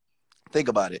distraction. Think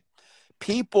about it.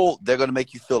 People, they're going to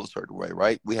make you feel a certain way,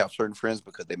 right? We have certain friends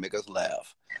because they make us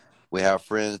laugh. We have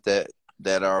friends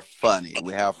that are funny.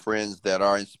 We have friends that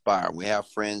are inspired. We have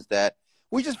friends that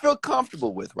we just feel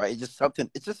comfortable with, right? It's just something,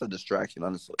 it's just a distraction,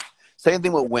 honestly. Same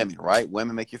thing with women, right?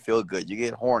 Women make you feel good. You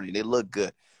get horny. They look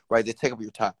good, right? They take up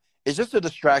your time. It's just a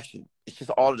distraction. It's just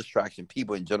all a distraction,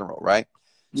 people in general, right?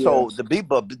 Yeah. So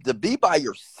to be by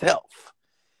yourself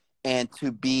and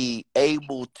to be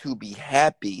able to be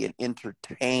happy and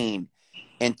entertained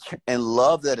and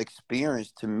love that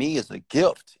experience, to me, is a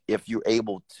gift. If you're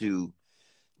able to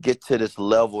get to this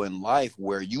level in life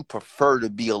where you prefer to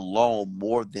be alone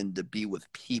more than to be with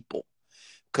people,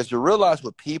 because you realize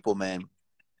with people, man,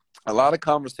 a lot of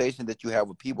conversations that you have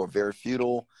with people are very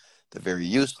futile, they're very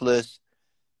useless,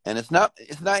 and it's not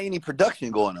any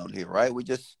production going on here, right? We're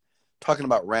just talking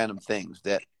about random things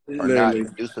that are not Literally.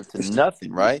 conducive to It's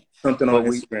nothing, right? something on But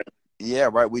we, Instagram. yeah,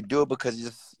 right, we do it because it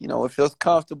just, it feels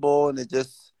comfortable and it's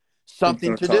just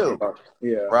something Something to to talk do, about.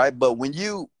 Yeah. right? But when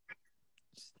you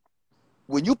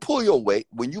pull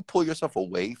yourself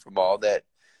away from all that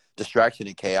distraction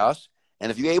and chaos,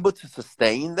 and if you're able to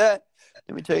sustain that,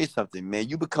 let me tell you something, man,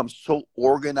 you become so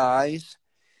organized,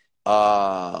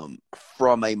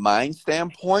 from a mind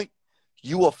standpoint.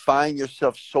 You will find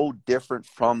yourself so different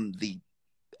from the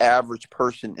average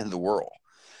person in the world,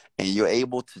 and you're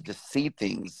able to just see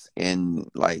things. And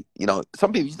like,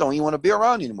 some people just don't even want to be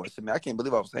around anymore. So, man, I can't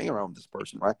believe I was hanging around with this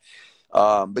person, right?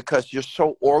 Because you're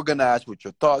so organized with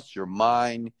your thoughts, your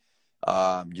mind.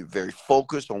 You're very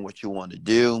focused on what you want to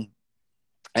do.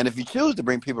 And if you choose to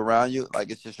bring people around you, like,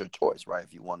 it's just your choice, right?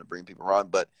 If you want to bring people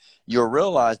around, but you'll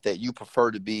realize that you prefer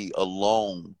to be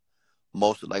alone.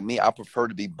 Most, like me, I prefer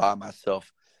to be by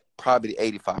myself probably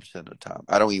 85% of the time.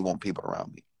 I don't even want people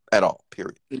around me at all,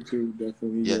 period. Me too,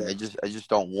 definitely. Yeah, Yeah. I just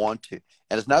don't want to.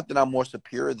 And it's not that I'm more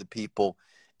superior to people.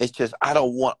 It's just I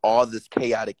don't want all this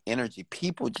chaotic energy.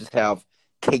 People just have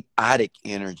chaotic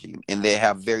energy, and they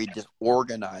have very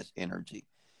disorganized energy.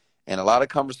 And a lot of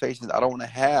conversations I don't want to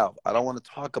have. I don't want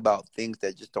to talk about things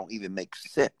that just don't even make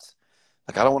sense.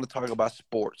 Like, I don't want to talk about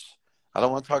sports. I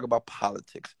don't want to talk about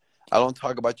politics. I don't want to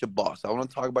talk about your boss. I don't want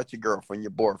to talk about your girlfriend,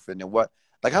 your boyfriend, and what.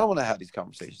 Like, I don't want to have these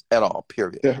conversations at all,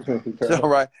 period. Definitely, So, bro.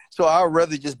 right. So I'd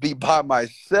rather just be by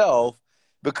myself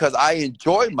because I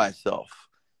enjoy myself.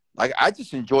 Like, I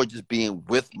just enjoy just being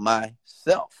with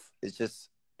myself. It's just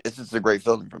a great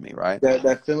feeling for me, right?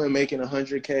 That feeling, making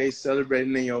 100K,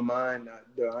 celebrating in your mind.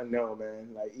 I know, man.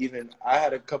 Like, even I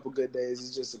had a couple good days.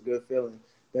 It's just a good feeling.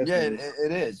 Yeah, it, Definitely.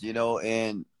 it is,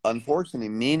 and unfortunately,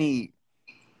 many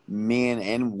men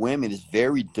and women, it's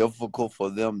very difficult for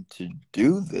them to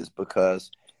do this because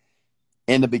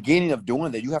in the beginning of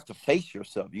doing that, you have to face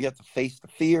yourself. You have to face the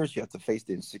fears. You have to face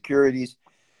the insecurities.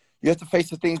 You have to face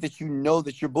the things that you know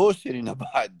that you're bullshitting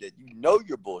about, that you know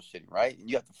you're bullshitting, right? And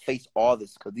you have to face all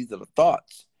this because these are the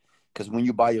thoughts. Because when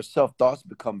you're by yourself, thoughts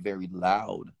become very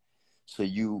loud. So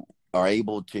you are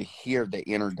able to hear the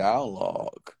inner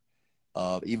dialogue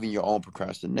of even your own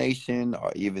procrastination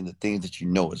or even the things that you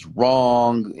know is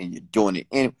wrong and you're doing it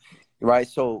anyway, right?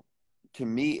 So to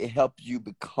me, it helps you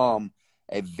become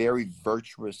a very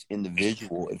virtuous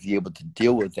individual if you're able to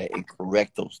deal with that and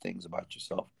correct those things about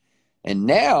yourself. And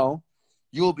now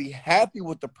you'll be happy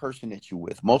with the person that you're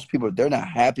with. Most people, they're not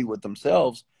happy with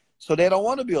themselves, so they don't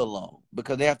want to be alone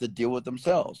because they have to deal with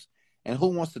themselves. And who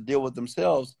wants to deal with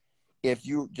themselves if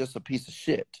you're just a piece of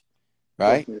shit,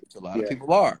 right? Definitely. Which a lot of Yeah.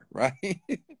 people are, right?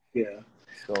 Yeah.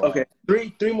 So Okay.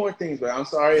 Three more things, but I'm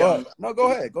sorry. go ahead. No,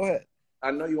 go ahead. Go ahead.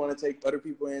 I know you want to take other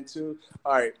people in too.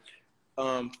 All right.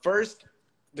 First,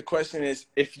 the question is,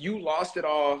 if you lost it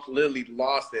all, literally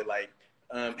lost it, like,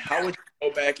 how would you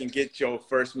go back and get your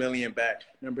first million back.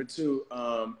 Number two,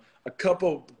 a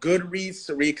couple good reads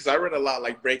to read, because I read a lot,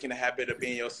 like Breaking the Habit of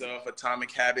Being Yourself,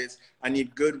 Atomic Habits. I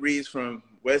need good reads from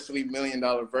Wesley $1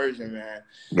 Million Version, man.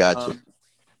 Gotcha.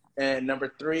 And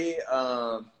number three,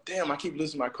 damn, I keep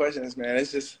losing my questions, man.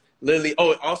 It's just literally.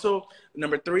 Oh, also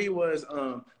number three was,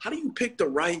 how do you pick the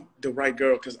right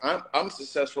girl? Because I'm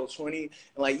successful 20, and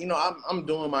like, you know, I'm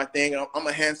doing my thing. I'm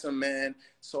a handsome man,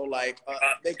 so like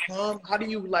they come. How do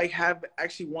you like have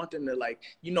actually want them to like,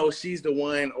 you know, she's the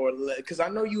one, or because I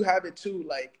know you have it too,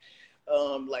 like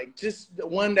just the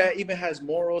one that even has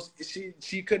morals. She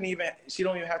don't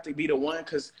even have to be the one,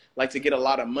 because like to get a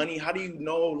lot of money. How do you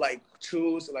know, like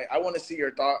choose? Like I want to see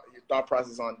your thought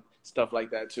process on stuff like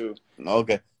that too.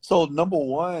 Okay. So number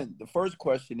one, the first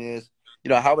question is, you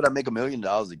know, how would I make $1 million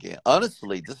again?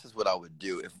 Honestly, this is what I would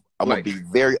do if I'm gonna be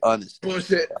very honest.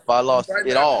 Bullshit. If I lost Right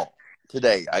it now. all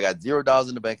today, I got $0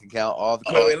 in the bank account, all the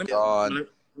cars gone,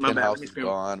 penthouse is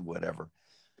gone, whatever.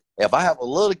 If I have a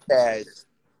little cash,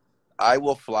 I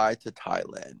will fly to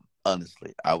Thailand.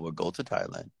 Honestly, I will go to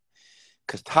Thailand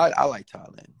because I like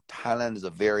Thailand. Thailand is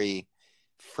a very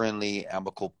friendly,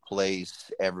 amicable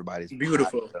place. Everybody's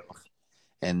beautiful,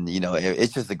 and you know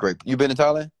it's just a great. You been to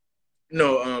Thailand?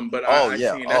 No, but I've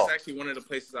seen. That's actually one of the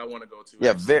places I want to go to.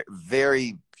 Yeah, very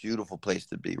very beautiful place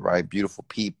to be. Right, beautiful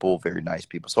people, very nice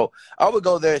people. So I would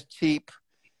go there. It's cheap,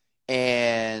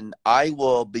 and I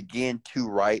will begin to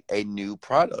write a new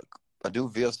product. I do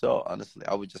VSL, honestly.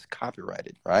 I would just copyright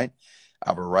it, right?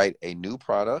 I would write a new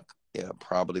product. It'll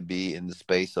probably be in the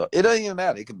space of, it doesn't even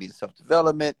matter. It could be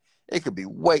self-development. It could be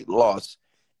weight loss.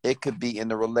 It could be in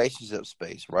the relationship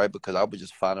space, right? Because I would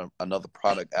just find another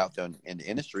product out there in the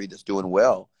industry that's doing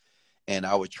well, and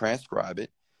I would transcribe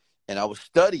it, and I would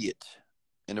study it.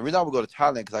 And the reason I would go to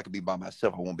Thailand, because I could be by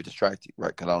myself. I won't be distracted, right?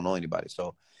 Because I don't know anybody.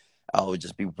 So I would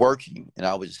just be working, and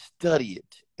I would just study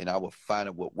it, and I would find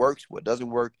out what works, what doesn't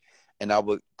work, and I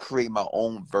would create my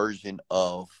own version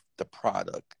of the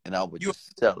product, and I would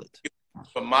just sell it.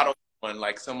 A model one,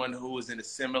 like someone who is in a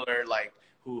similar, like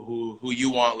who you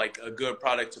want, like a good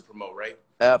product to promote, right?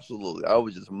 Absolutely. I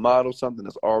would just model something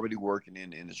that's already working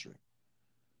in the industry.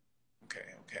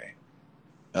 Okay.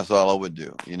 That's all I would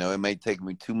do. You know, it may take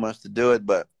me 2 months to do it,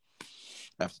 but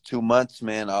after 2 months,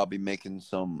 man, I'll be making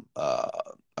some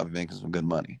good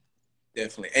money.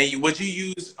 Definitely. And would you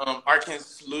use Arcan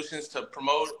Solutions to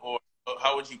promote, or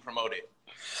how would you promote it?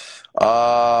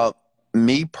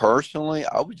 Me personally,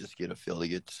 I would just get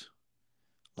affiliates.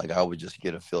 Like I would just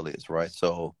get affiliates, right?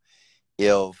 So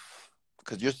because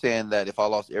you're saying that if I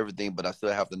lost everything, but I still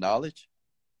have the knowledge.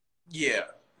 Yeah,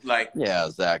 yeah,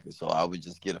 exactly. So I would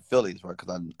just get affiliates, right?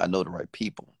 Because I know the right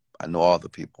people. I know all the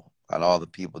people. I know all the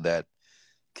people that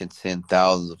can send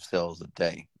thousands of sales a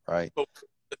day, right? So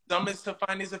the summits to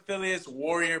find these affiliates,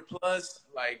 Warrior Plus,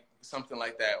 like something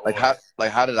like that.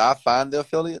 Like how did I find the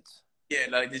affiliates? Yeah,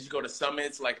 like did you go to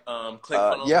summits, like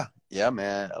ClickFunnels? Yeah,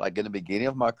 man. Like in the beginning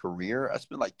of my career, I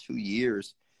spent like 2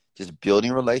 years just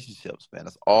building relationships, man.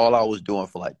 That's all I was doing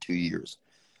for like 2 years.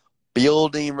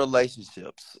 Building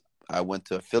relationships. I went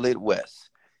to Affiliate West,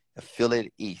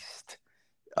 Affiliate East,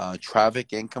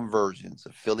 Traffic and Conversions,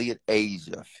 Affiliate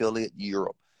Asia, Affiliate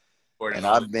Europe. And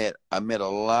I met a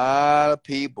lot of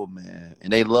people, man.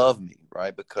 And they love me,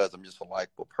 right? Because I'm just a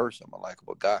likable person. I'm a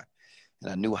likable guy.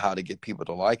 And I knew how to get people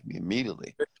to like me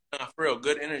immediately. For real,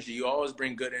 good energy. You always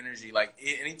bring good energy. Like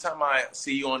anytime I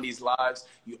see you on these lives,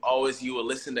 you will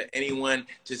listen to anyone,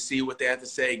 just see what they have to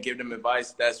say, give them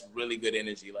advice. That's really good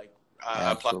energy. Like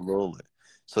absolutely.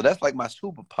 So that's like my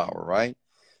superpower, right?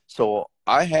 So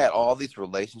I had all these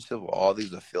relationships with all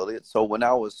these affiliates. So when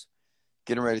I was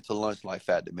getting ready to launch Life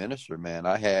Fat Diminisher, man,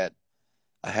 I had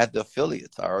the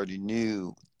affiliates. I already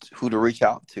knew who to reach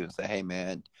out to and say, hey,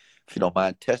 man, if you don't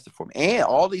mind, test it for me. And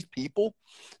all these people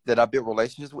that I built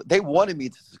relationships with, they wanted me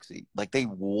to succeed. Like they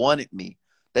wanted me.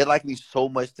 They liked me so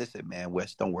much. They said, man,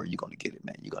 Wes, don't worry. You're going to get it,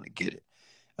 man. You're going to get it.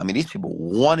 I mean, these people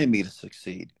wanted me to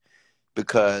succeed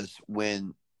because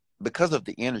of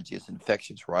the energy, it's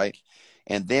infectious, right?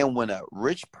 And then when a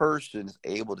rich person is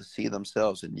able to see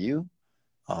themselves in you,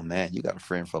 oh, man, you got a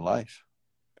friend for life.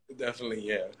 Definitely,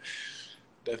 yeah.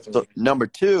 Definitely. So number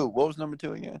two, what was number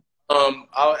two again?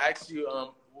 I'll ask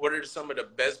you, what are some of the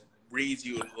best reads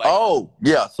you like? Oh,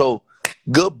 yeah. So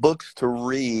good books to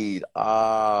read.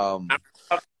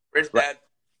 Where's that?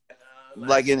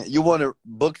 You want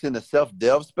books in the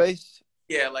self-dev space?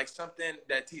 Yeah, like something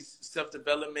that teaches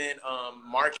self-development,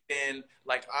 marketing.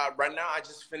 Like right now, I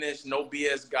just finished No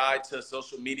BS Guide to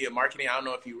Social Media Marketing. I don't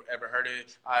know if you ever heard of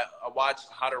it. I watched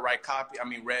read How to Write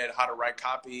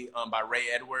Copy by Ray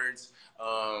Edwards.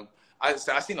 I've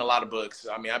seen a lot of books.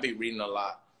 I mean, I've been reading a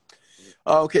lot.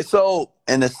 Okay, so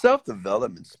in the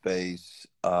self-development space,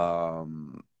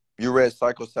 you read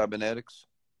Psycho-Cybernetics?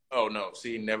 Oh no,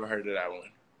 see, never heard of that one.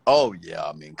 Oh yeah,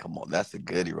 I mean, come on, that's a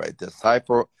goodie right there.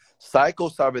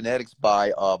 Psycho-Cybernetics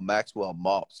by Maxwell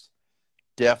Moss.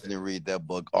 Definitely read that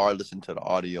book or listen to the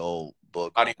audio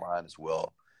book Audio. online as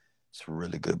well. It's a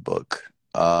really good book.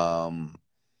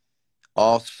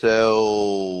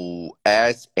 Also,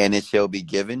 Ask and It Shall Be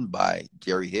Given by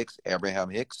Abraham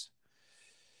Hicks.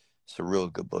 It's a real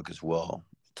good book as well.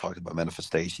 Talks about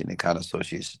manifestation and kind of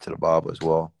associates it to the Bible as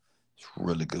well. It's a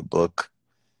really good book.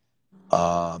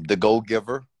 The Go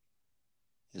Giver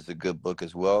is a good book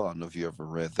as well. I don't know if you ever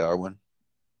read that one.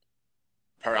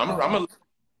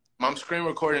 I'm screen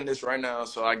recording this right now,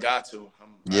 so I got to.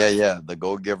 Yeah. The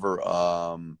Go Giver.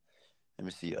 Let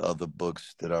me see other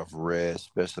books that I've read,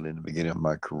 especially in the beginning of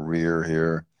my career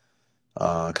here,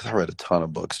 because I read a ton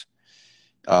of books.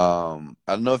 I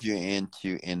don't know if you're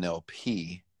into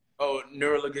NLP. Oh,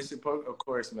 neuro-linguistic, of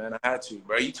course, man. I had to,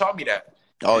 bro. You taught me that.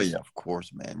 Oh yeah, of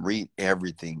course, man. Read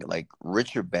everything. Like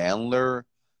Richard Bandler,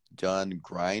 John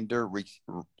Grinder.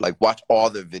 Like watch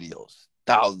all their videos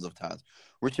thousands of times.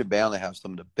 Richard Bandler has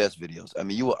some of the best videos. I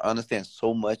mean, you will understand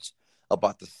so much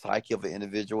about the psyche of an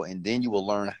individual, and then you will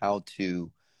learn how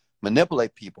to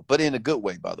manipulate people, but in a good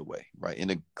way, by the way, right? In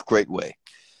a great way.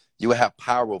 You will have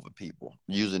power over people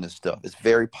using this stuff. It's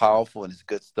very powerful and it's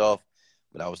good stuff,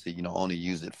 but I would say, only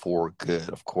use it for good,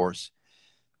 of course.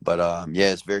 But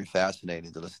yeah, it's very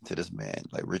fascinating to listen to this man.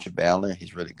 Like Richard Bandler,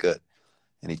 he's really good,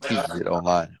 and he teaches it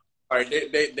online. All right,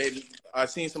 I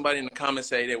seen somebody in the comments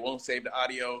say they won't save the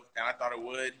audio, and I thought it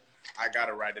would. I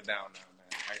gotta write it down now,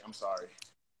 man. I'm sorry.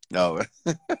 No,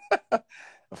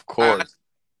 of course.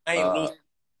 I ain't losing.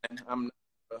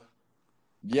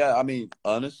 Yeah, I mean,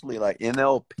 honestly, like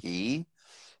NLP,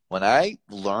 when I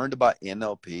learned about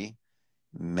NLP,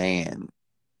 man,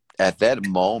 at that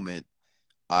moment,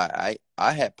 I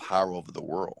had power over the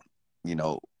world.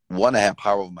 One, I had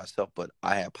power over myself, but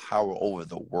I had power over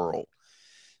the world.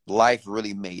 Life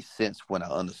really made sense when I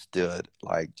understood,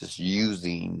 like just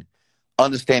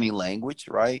understanding language,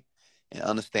 right? And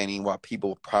understanding why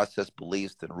people process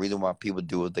beliefs and the reason why people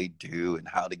do what they do and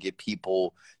how to get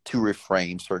people to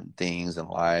reframe certain things in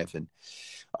life. And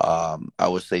I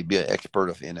would say be an expert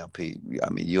of NLP. I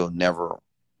mean, you'll never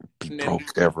be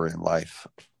broke ever in life.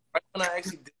 Right when I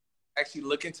actually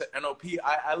look into NLP,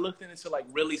 I looked into like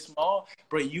really small,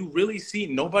 but you really see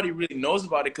nobody really knows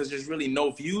about it because there's really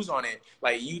no views on it.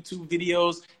 Like YouTube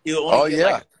videos, you'll only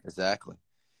get exactly.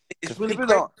 It's really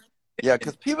crazy.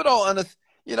 Because people don't understand.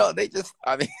 They just,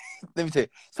 I mean, let me tell you,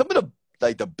 some of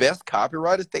the best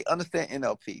copywriters, they understand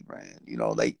NLP, man.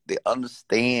 They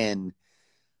understand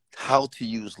how to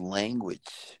use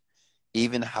language,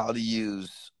 even how to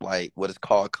use like what is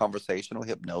called conversational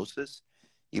hypnosis,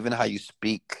 even how you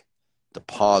speak, the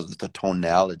pauses, the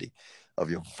tonality of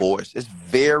your voice. It's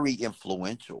very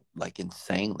influential, like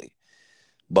insanely.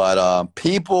 But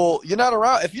people, you're not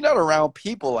around. If you're not around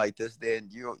people like this, then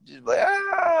you're just like,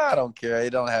 I don't care.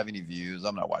 It don't have any views.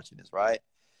 I'm not watching this, right?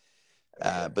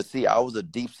 But see, I was a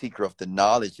deep seeker of the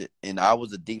knowledge, and I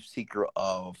was a deep seeker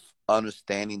of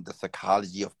understanding the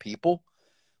psychology of people.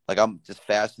 Like I'm just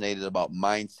fascinated about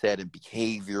mindset and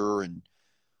behavior, and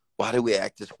why do we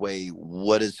act this way?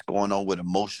 What is going on with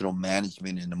emotional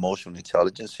management and emotional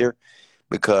intelligence here?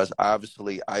 Because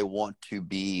obviously, I want to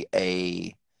be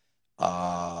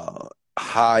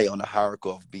high on the hierarchy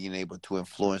of being able to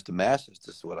influence the masses.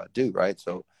 This is what I do, right?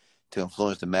 So to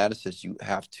influence the masses, you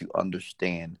have to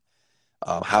understand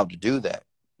how to do that.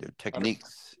 There are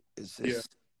techniques. It's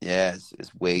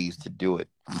ways to do it.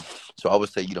 So I would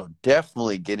say,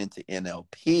 definitely get into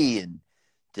NLP and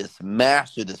just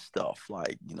master this stuff.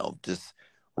 Like, just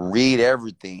read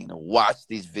everything and watch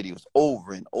these videos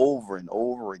over and over and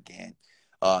over again.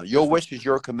 Your Wish is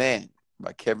Your Command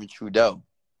by Kevin Trudeau.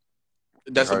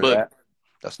 That's a book. That?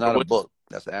 That's not a book.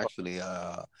 That's actually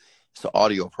it's an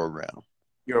audio program.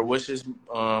 Your Wish is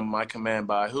My Command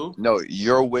by who? No,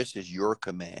 Your Wish is Your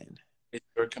Command. It's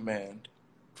Your Command.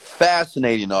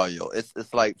 Fascinating audio.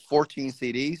 It's like 14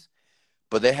 CDs,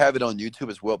 but they have it on YouTube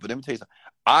as well. But let me tell you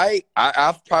something.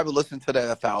 I've probably listened to that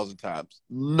 1,000 times.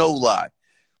 No lie.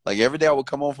 Like every day I would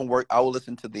come home from work, I would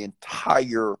listen to the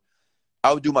entire.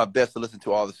 I would do my best to listen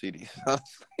to all the CDs.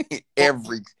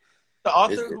 The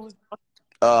author who's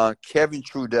Kevin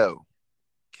Trudeau.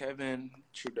 Kevin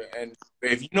Trudeau. And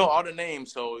if you know all the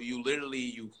names, so you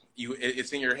literally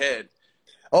it's in your head.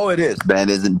 Oh, it is, man.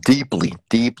 It isn't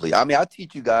deeply. I mean, I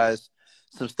teach you guys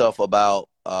some stuff about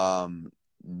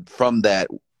from that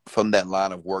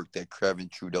line of work that Kevin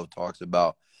Trudeau talks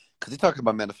about, because he talks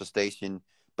about manifestation,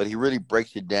 but he really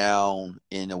breaks it down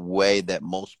in a way that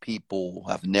most people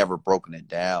have never broken it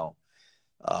down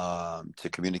to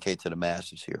communicate to the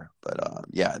masses here. But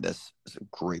yeah, it's a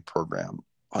great program,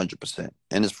 100%,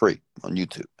 and it's free on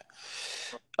YouTube.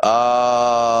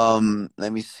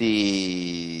 Let me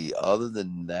see. Other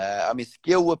than that, I mean,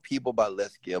 Skill with People by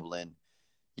Les Giblin.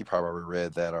 You probably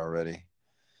read that already.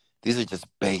 These are just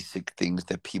basic things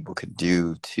that people could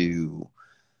do to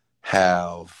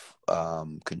have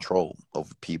control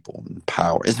over people and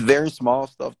power. It's very small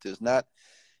stuff. It's not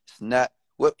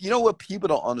what what people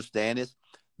don't understand is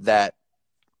that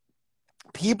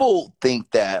people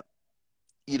think that,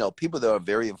 people that are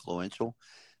very influential,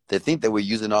 they think that we're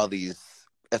using all these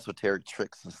esoteric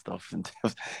tricks and stuff.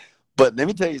 But let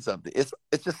me tell you something. It's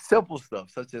just simple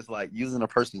stuff, such as like using a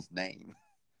person's name.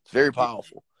 It's very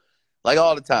powerful. Like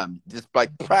all the time. Just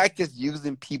like practice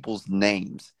using people's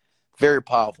names. Very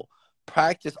powerful.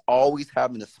 Practice always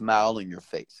having a smile on your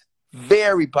face.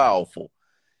 Very powerful.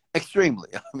 Extremely.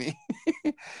 I mean,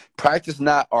 practice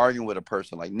not arguing with a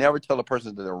person. Like, never tell a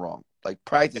person that they're wrong. Like,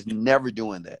 practice never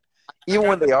doing that. Even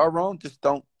when they are wrong, just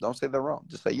don't say they're wrong.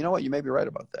 Just say, you know what, you may be right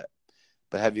about that.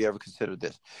 But have you ever considered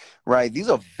this? Right? These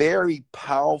are very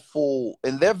powerful,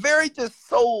 and they're very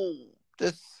just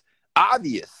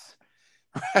obvious,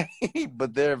 right?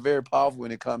 But they're very powerful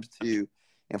when it comes to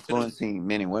influencing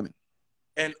men and women.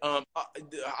 And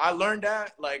I learned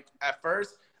that like at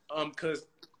first, because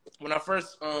when I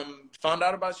first found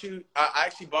out about you, I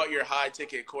actually bought your high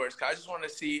ticket course. Cause I just want to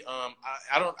see.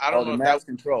 I don't know the if mass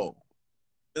control.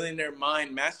 Millionaire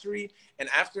Mind Mastery. And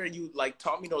after you like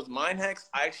taught me those mind hacks,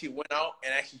 I actually went out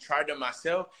and actually tried them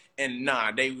myself, and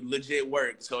they legit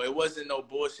worked. So it wasn't no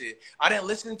bullshit. I didn't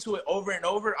listen to it over and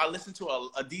over. I listened to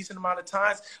a decent amount of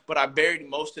times, but I buried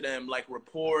most of them, like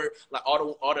rapport, like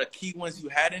all the key ones you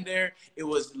had in there. It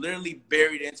was literally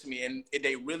buried into me, and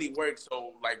they really worked.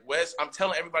 So like Wes, I'm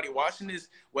telling everybody watching this,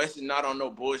 Wes is not on no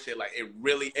bullshit. Like, it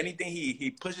really, anything he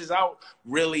pushes out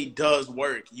really does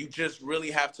work. You just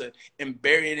really have to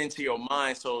bury it into your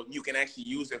mind so you can actually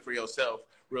use it for yourself.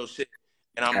 Real shit.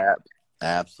 And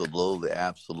Absolutely.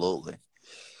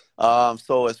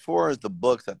 So as far as the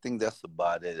books, I think that's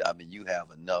about it. I mean, you have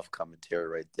enough commentary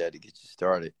right there to get you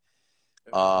started.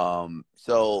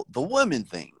 So the women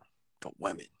thing, the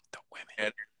women.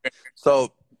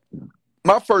 So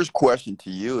my first question to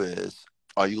you is,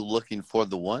 are you looking for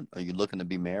the one? Are you looking to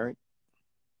be married?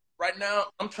 Right now,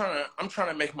 I'm trying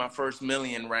to make my first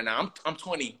million right now. I'm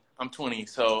 20. I'm 20,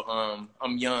 so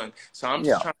I'm young. So I'm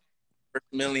just trying to make my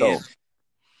first million.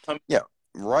 So,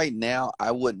 right now I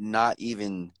would not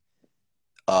even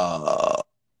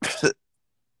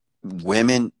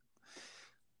women.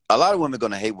 A lot of women are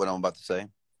gonna hate what I'm about to say,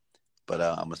 but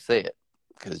I'm gonna say it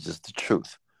because it's just the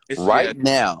truth.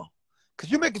 Now,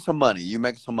 because you're making some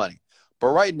money, but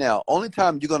right now, only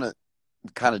time you're gonna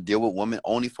kind of deal with women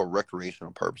only for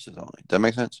recreational purposes only. Does that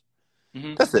make sense?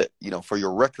 Mm-hmm. That's it. For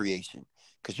your recreation,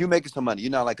 because you're making some money. You're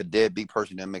not like a deadbeat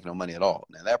person that making no money at all.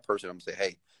 Now that person, I'm gonna say,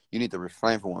 hey, you need to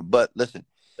refrain from one. But listen,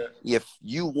 if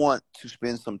you want to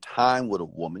spend some time with a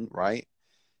woman, right?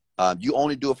 You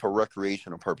only do it for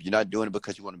recreational purpose. You're not doing it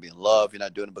because you want to be in love. You're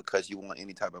not doing it because you want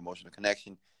any type of emotional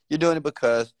connection. You're doing it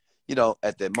because,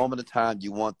 at that moment of time,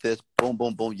 you want this, boom,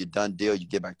 boom, boom, you're done deal, you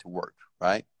get back to work,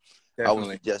 right? Definitely. I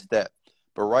would suggest that.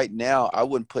 But right now, I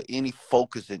wouldn't put any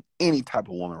focus in any type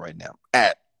of woman right now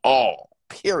at all,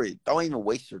 period. Don't even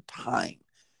waste your time,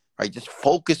 right? Just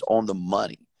focus on the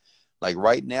money. Like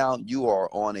right now, you are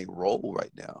on a roll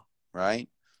right now, right?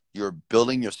 You're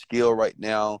building your skill right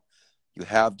now. You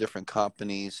have different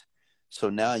companies. So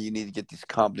now you need to get these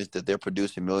companies that they're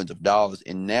producing millions of dollars.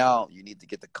 And now you need to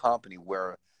get the company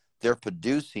where they're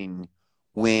producing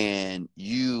when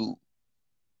you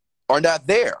are not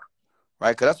there,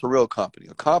 right? Because that's a real company.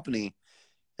 A company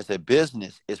is a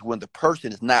business is when the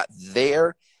person is not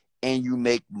there and you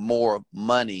make more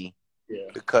money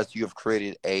because you have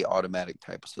created a automatic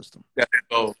type of system.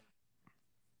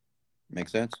 Make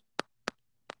sense?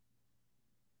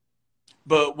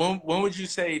 But when would you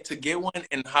say to get one,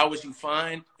 and how would you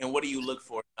find, and what do you look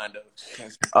for, kind of?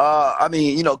 I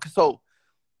mean, so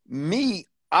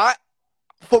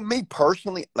for me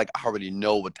personally, like I already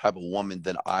know what type of woman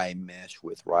that I mesh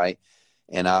with, right?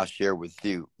 And I'll share with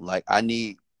you. Like I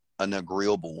need an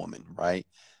agreeable woman, right?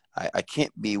 I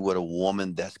can't be with a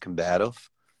woman that's combative,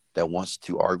 that wants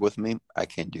to argue with me. I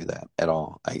can't do that at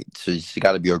all. So she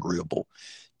got to be agreeable.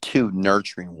 2,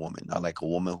 nurturing woman. I like a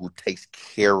woman who takes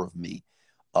care of me.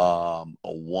 A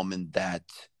woman that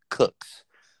cooks.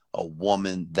 A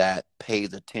woman that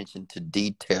pays attention to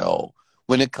detail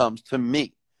when it comes to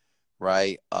me,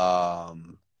 right?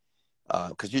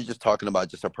 because you're just talking about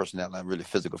just her personality and really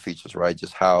physical features, right?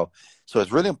 Just how, so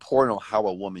it's really important on how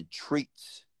a woman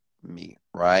treats me,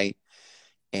 right?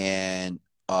 And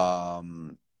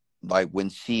like when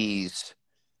she's,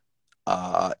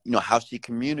 you know, how she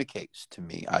communicates to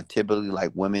me. I typically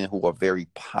like women who are very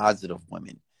positive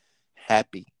women,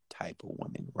 happy type of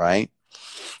women, right?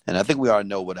 And I think we all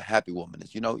know what a happy woman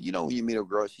is. When you meet a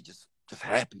girl, she just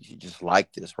happy. She just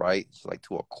like this, right? It's like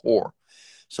to a core.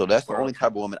 So that's the only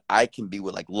type of woman I can be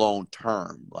with, like long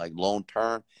term. Like long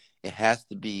term, it has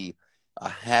to be a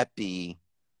happy,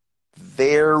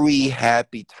 very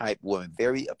happy type woman,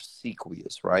 very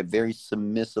obsequious, right? Very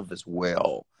submissive as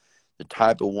well. The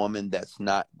type of woman that's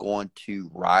not going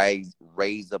to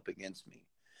raise up against me.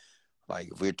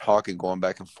 Like if we're talking going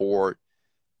back and forth,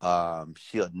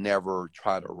 she'll never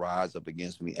try to rise up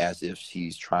against me as if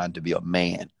she's trying to be a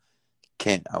man.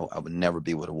 I would never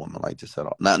be with a woman like this at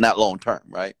all. Not long term,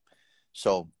 right?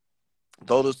 So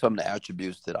those are some of the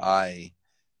attributes that I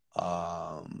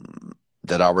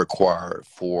require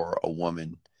for a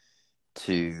woman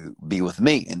to be with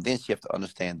me. And then she has to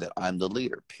understand that I'm the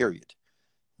leader, period.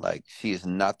 Like she is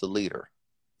not the leader.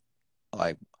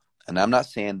 Like, and I'm not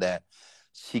saying that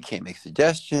she can't make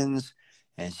suggestions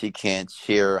and she can't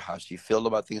share how she feels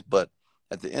about things, but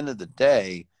at the end of the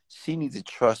day, she needs to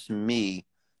trust me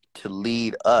to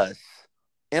lead us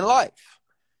in life.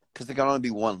 Because there can only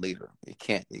be one leader. It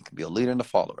can be a leader and a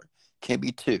follower. It can't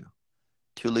be two.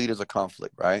 Two leaders are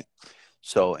conflict, right?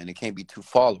 So, and it can't be two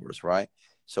followers, right?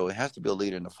 So it has to be a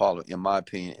leader and a follower, in my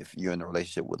opinion, if you're in a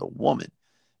relationship with a woman.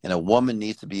 And a woman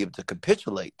needs to be able to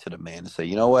capitulate to the man and say,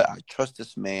 you know what? I trust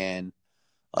this man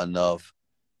enough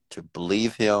to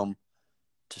believe him,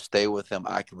 to stay with him.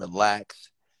 I can relax,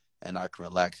 and I can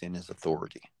relax in his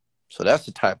authority. So that's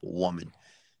the type of woman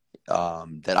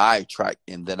that I attract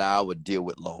and that I would deal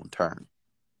with long term.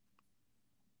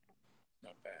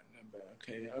 Not bad.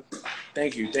 Okay.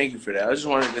 Thank you for that. I just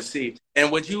wanted to see.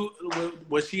 And would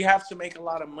she have to make a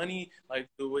lot of money? Like,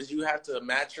 would you have to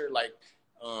match her? Like,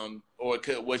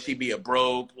 would she be a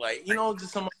broke? Like,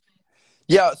 just some.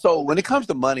 Yeah. So when it comes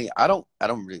to money, I don't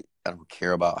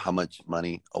care about how much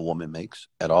money a woman makes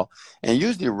at all. And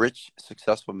usually rich,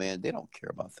 successful men, they don't care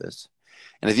about this.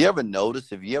 And if you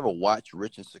ever watch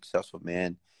rich and successful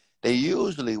men, they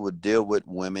usually would deal with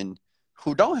women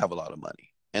who don't have a lot of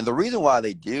money. And the reason why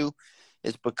they do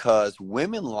is because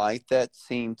women like that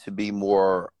seem to be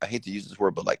more, I hate to use this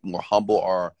word, but like more humble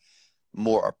or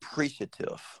more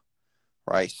appreciative,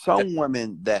 right? Some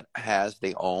women that has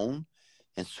their own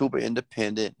and super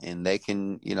independent and they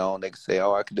can, they can say,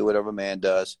 oh, I can do whatever a man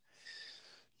does.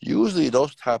 Usually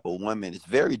those type of women, it's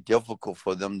very difficult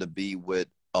for them to be with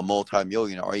a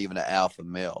multimillionaire or even an alpha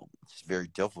male. It's very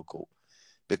difficult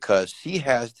because she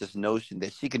has this notion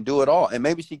that she can do it all, and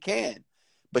maybe she can,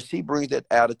 but she brings that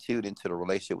attitude into the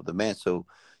relationship with the man. So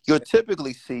you'll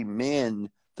typically see men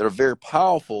that are very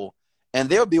powerful, and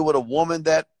they'll be with a woman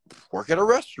that work at a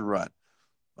restaurant,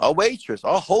 a waitress,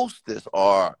 a hostess,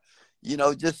 or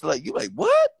just like you like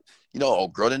what, a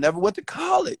girl that never went to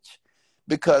college.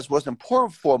 Because what's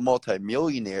important for a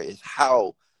multimillionaire is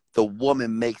how the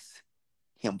woman makes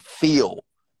him feel.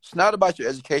 It's not about your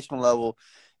educational level.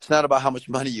 It's not about how much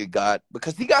money you got,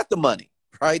 because he got the money,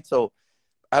 right? So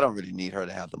I don't really need her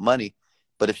to have the money.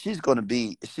 But if she's going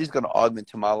to augment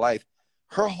to my life,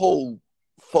 her whole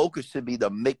focus should be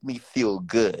to make me feel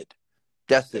good.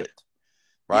 That's it,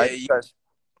 right? Yeah, you want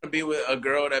to be with a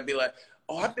girl that be like,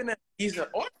 oh, I've been at Giza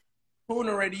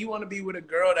already. You want to be with a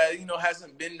girl that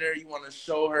hasn't been there. You want to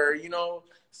show her,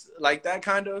 like that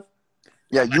kind of.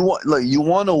 Yeah, you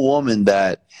want a woman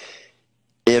that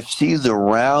if she's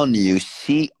around you,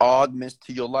 she augments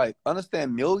to your life.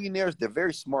 Understand, millionaires, they're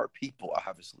very smart people,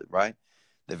 obviously, right?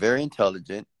 They're very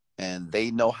intelligent, and they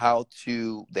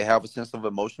have a sense of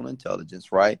emotional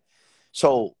intelligence, right?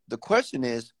 So the question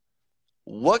is,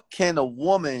 what can a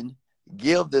woman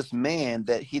give this man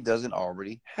that he doesn't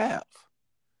already have,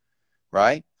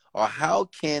 right? Or how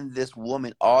can this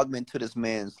woman augment to this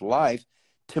man's life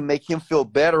to make him feel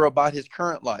better about his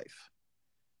current life?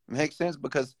 Makes sense?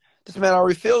 Because this man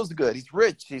already feels good. He's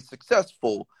rich. He's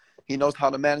successful. He knows how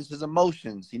to manage his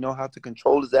emotions. He knows how to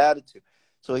control his attitude.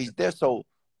 So he's there. So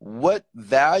what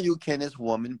value can this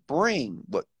woman bring?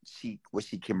 What she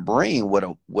can bring, what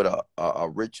a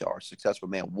rich or successful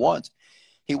man wants.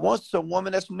 He wants a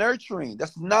woman that's nurturing,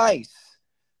 that's nice,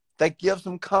 that gives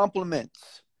him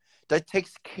compliments, that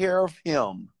takes care of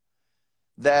him,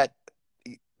 that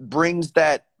brings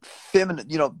that feminine,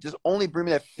 just only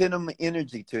bringing that feminine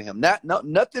energy to him.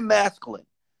 Nothing masculine.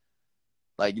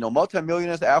 Like,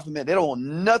 multimillionaires, alpha men, they don't want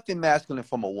nothing masculine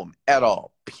from a woman at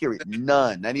all. Period.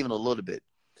 None. Not even a little bit.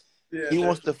 Yeah, He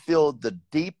wants definitely. to feel the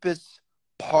deepest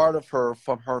part of her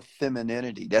from her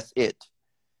femininity. That's it.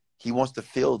 He wants to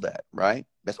feel that, right?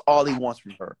 That's all he wants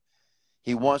from her.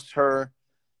 He wants her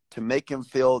to make him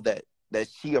feel that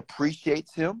she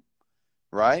appreciates him,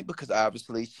 right? Because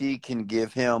obviously she can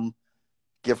give her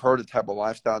the type of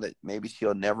lifestyle that maybe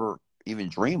she'll never even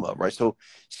dream of, right? So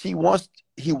he wants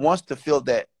to feel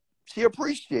that she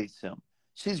appreciates him.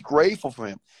 She's grateful for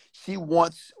him. She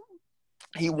wants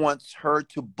he wants her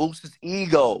to boost his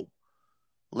ego.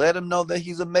 Let him know that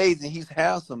he's amazing. He's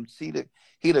handsome. He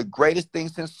the greatest thing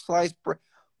since sliced bread.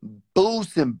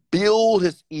 Boost and build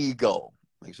his ego.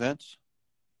 Make sense?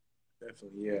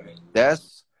 Definitely, yeah.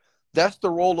 That's that's the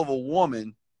role of a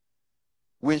woman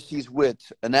when she's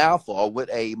with an alpha or with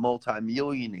a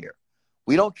multimillionaire.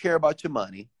 We don't care about your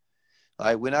money.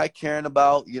 Like we're not caring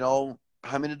about,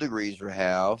 how many degrees you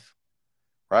have,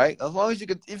 right? As long as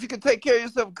if you can take care of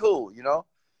yourself, cool,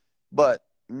 But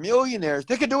millionaires,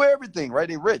 they can do everything, right?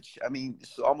 They're rich. I mean,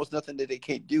 it's almost nothing that they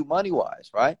can't do money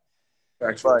wise, right?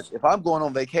 But Factuals. if I'm going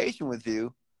on vacation with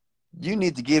you, you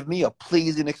need to give me a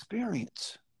pleasing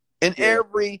experience in Yeah.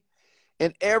 every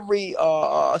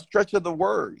stretch of the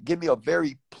word. Give me a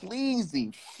very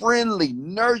pleasing, friendly,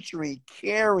 nurturing,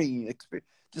 caring experience.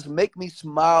 Just make me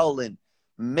smile and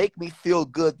make me feel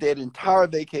good that entire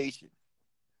vacation,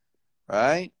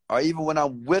 right? Or even when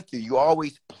I'm with you, you're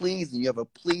always pleasing. You have a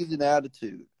pleasing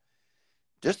attitude.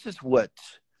 This is what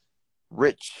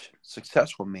rich,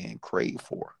 successful men crave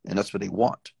for, and that's what they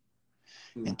want.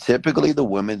 And typically, the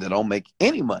women that don't make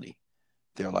any money,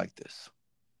 they're like this.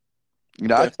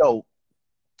 Definitely.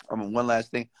 One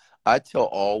last thing. I tell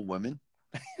all women,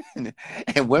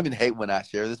 and women hate when I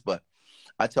share this, but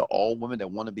I tell all women that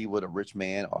want to be with a rich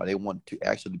man or they want to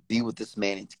actually be with this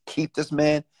man and to keep this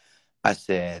man, I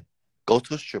said, go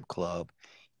to a strip club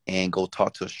and go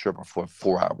talk to a stripper for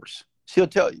 4 hours. She'll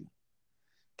tell you,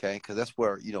 okay? Because that's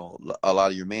where, a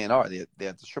lot of your men are. They're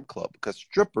at the strip club because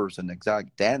strippers and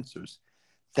exotic dancers,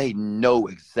 they know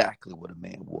exactly what a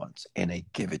man wants and they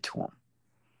give it to him.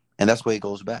 And that's where he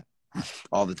goes back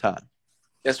all the time.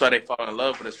 That's why they fall in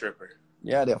love with a stripper.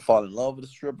 Yeah, they'll fall in love with a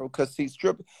stripper because see,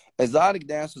 exotic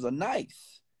dancers are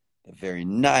nice. They're very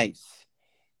nice.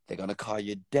 They're gonna call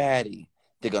you daddy.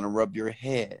 They're gonna rub your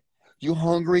head. You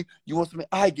hungry? You want something?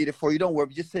 I get it for you. Don't worry.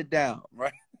 Just sit down,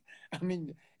 right? I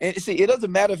mean, and see, it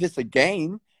doesn't matter if it's a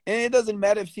game, and it doesn't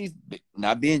matter if she's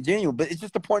not being genuine, but it's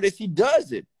just the point that she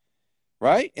does it,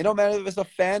 right? It don't matter if it's a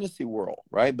fantasy world,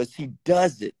 right? But she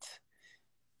does it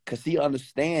because she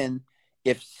understands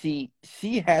if she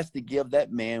has to give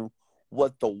that man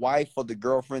what the wife or the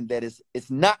girlfriend that is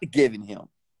not giving him,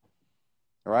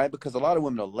 all right? Because a lot of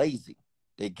women are lazy.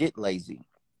 They get lazy.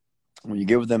 When you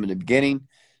give them in the beginning,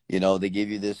 they give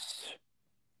you this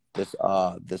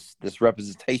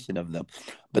representation of them.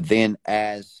 But then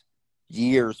as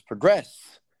years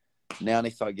progress, now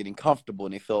they start getting comfortable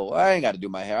and they feel, well, I ain't got to do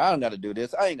my hair. I don't got to do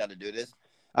this. I ain't got to do this.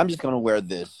 I'm just going to wear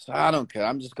this. I don't care.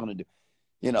 I'm just going to do,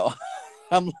 you know,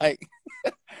 I'm like,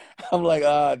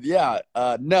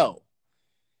 no.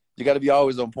 You got to be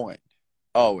always on point.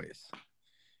 Always.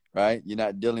 Right? You're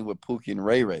not dealing with Pookie and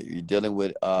Ray Ray. You're dealing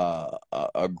with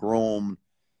a groomed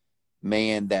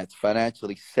man that's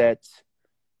financially set,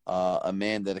 a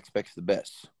man that expects the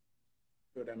best.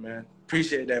 Feel that, man.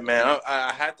 Appreciate that, man.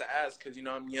 I had to ask because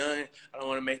I'm young. I don't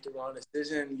want to make the wrong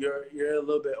decision. You're a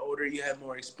little bit older. You have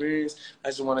more experience. I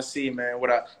just want to see, man,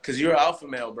 because you're an alpha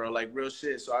male, bro, like real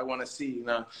shit. So I want to see.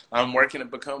 I'm working to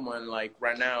become one, like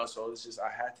right now. So it's just I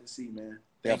had to see, man.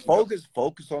 Thank you, bro.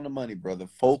 Focus on the money, brother.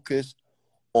 Focus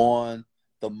on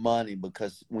the money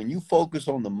because when you focus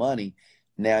on the money,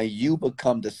 now you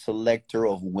become the selector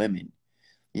of women.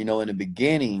 In the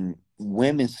beginning,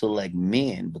 women select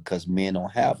men because men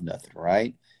don't have nothing,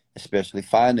 right? Especially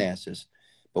finances.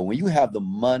 But when you have the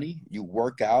money, you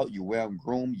work out, you're well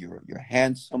groomed, you're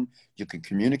handsome, you can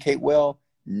communicate well.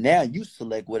 Now you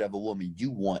select whatever woman you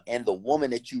want, and the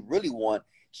woman that you really want,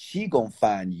 she gonna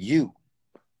find you.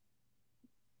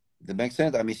 Does that make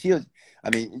sense? I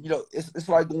mean, it's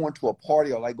like going to a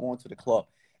party or like going to the club.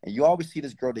 And you always see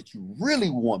this girl that you really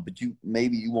want, but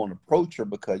maybe you won't approach her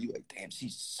because you're like, damn,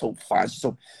 she's so fine.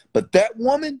 But that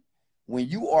woman, when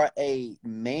you are a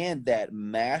man that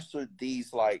mastered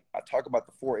these, like I talk about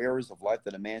the 4 areas of life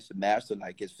that a man should master,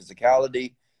 like his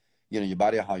physicality, your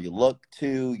body, how you look,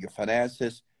 2, your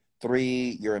finances,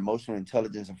 3, your emotional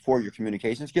intelligence, and 4, your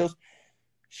communication skills.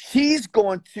 She's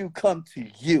going to come to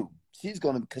you. She's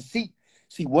going to, because see,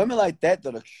 women like that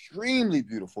are extremely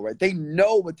beautiful, right? They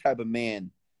know what type of man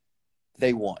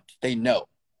they want. They know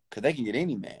because they can get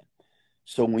any man.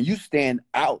 So when you stand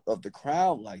out of the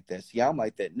crowd like that, see, I'm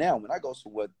like that now. When I go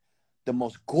somewhere, the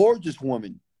most gorgeous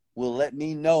woman will let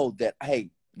me know that, hey,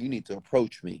 you need to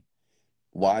approach me.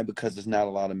 Why? Because there's not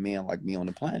a lot of men like me on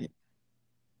the planet.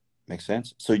 Make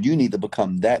sense? So you need to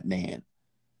become that man.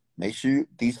 Make sure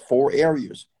these 4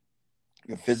 areas,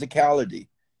 your physicality.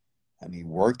 I mean,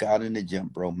 work out in the gym,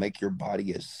 bro. Make your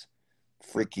body as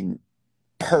freaking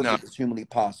perfect as humanly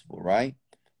possible, right?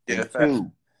 Yeah, And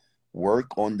 2,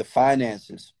 work on the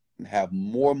finances and have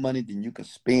more money than you can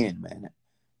spend, man.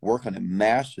 Work on and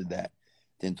master that.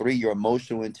 Then 3, your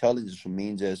emotional intelligence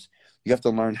means is you have to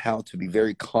learn how to be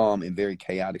very calm in very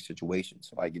chaotic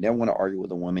situations. Like, you never want to argue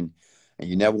with a woman, and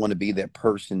you never want to be that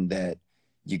person that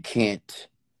you can't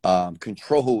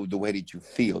control the way that you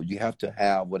feel. You have to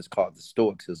have what is called the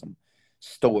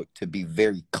stoic, to be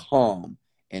very calm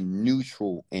and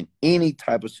neutral in any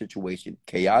type of situation,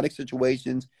 chaotic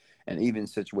situations, and even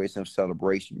situations of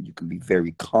celebration. You can be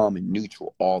very calm and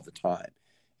neutral all the time.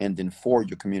 And then 4,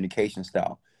 your communication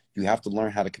style. You have to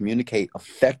learn how to communicate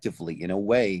effectively in a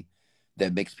way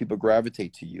that makes people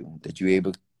gravitate to you, that you're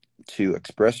able to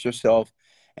express yourself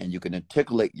and you can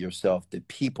articulate yourself, that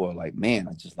people are like, man,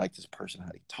 I just like this person, how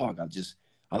they talk.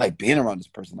 I like being around this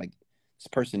person. Like, this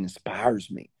person inspires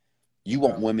me. You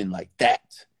want women like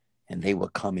that, and they will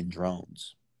come in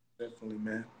drones. Definitely,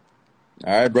 man.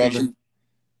 All right, brother.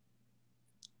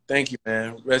 Thank you,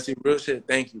 man. Rusty, real shit.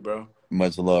 Thank you, bro.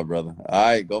 Much love, brother. All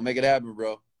right, go make it happen,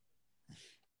 bro.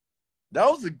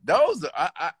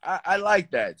 I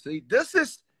like that. See, this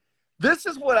is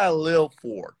what I live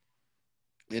for.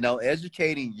 You know,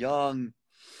 educating young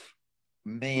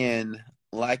men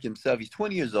like himself. He's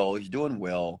 20 years old. He's doing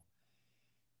well,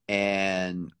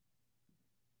 and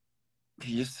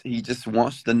he just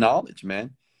wants the knowledge,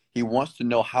 man. He wants to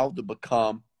know how to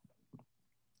become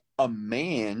a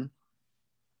man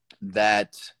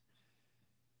that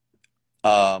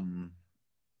a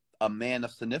man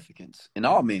of significance. And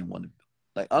all men want to,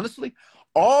 like, honestly,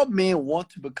 all men want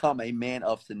to become a man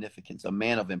of significance, a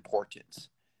man of importance.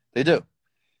 They do.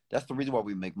 That's the reason why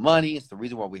we make money. It's the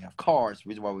reason why we have cars. The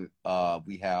reason why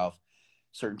we have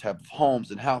certain type of homes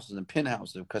and houses and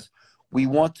penthouses, because we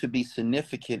want to be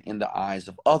significant in the eyes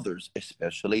of others,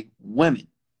 especially women,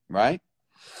 right?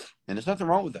 And there's nothing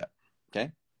wrong with that.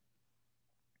 Okay.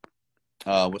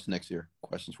 What's next here?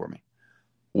 Questions for me,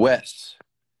 Wes.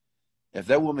 If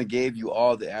that woman gave you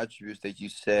all the attributes that you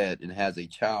said and has a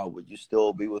child, would you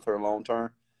still be with her long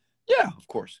term? Yeah, of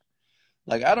course.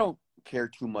 Like, I don't care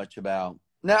too much about.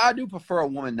 Now, I do prefer a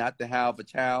woman not to have a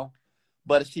child,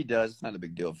 but if she does, it's not a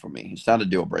big deal for me. It's not a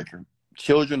deal breaker.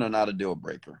 Children are not a deal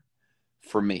breaker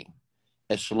for me,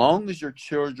 as long as your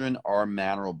children are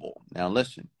mannerable. Now,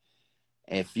 listen,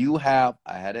 if you have,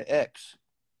 I had an ex.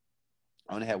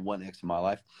 I only had one ex in my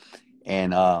life,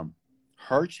 and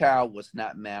her child was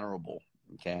not mannerable,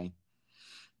 okay?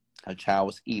 Her child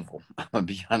was evil. I'm going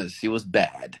to be honest. She was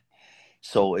bad.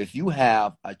 So if you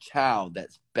have a child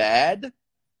that's bad,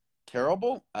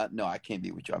 terrible, no, I can't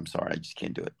be with you. I'm sorry. I just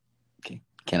can't do it. Okay?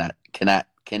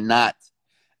 Cannot,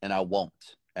 and I won't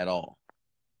at all.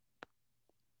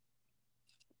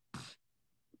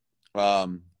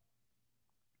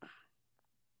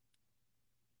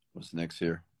 What's next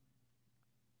here?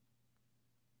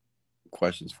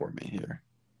 Questions for me here.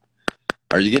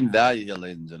 Are you getting value here,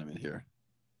 ladies and gentlemen, here?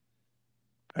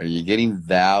 Are you getting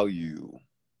value?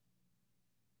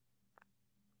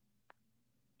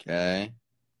 Okay.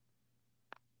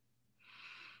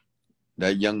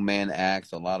 That young man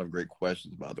asks a lot of great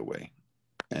questions, by the way.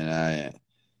 And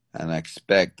I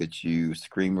expect that you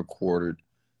screen recorded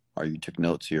or you took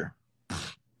notes here.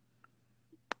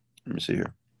 Let me see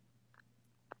here.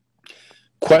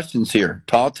 Questions here.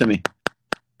 Talk to me.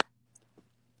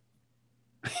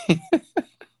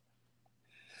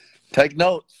 Take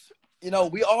notes. You know,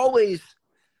 we always,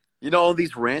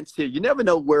 these rants here, you never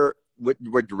know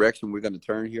what direction we're going to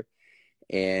turn here.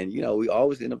 And, we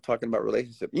always end up talking about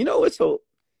relationships.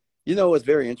 What's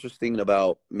very interesting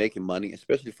about making money,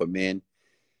 especially for men.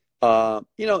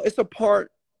 It's a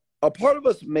part of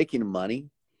us making money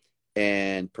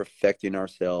and perfecting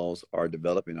ourselves or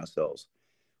developing ourselves.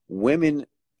 Women,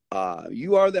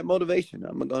 you are that motivation.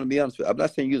 I'm going to be honest with you. I'm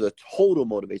not saying you're the total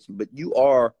motivation, but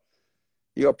you're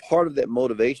part of that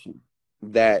motivation,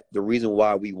 that the reason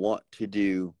why we want to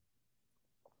do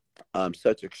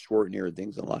such extraordinary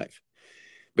things in life.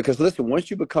 Because listen,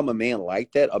 once you become a man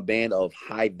like that, a man of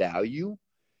high value,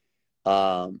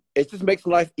 it just makes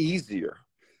life easier.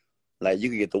 Like, you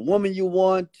can get the woman you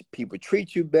want, people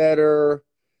treat you better,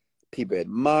 people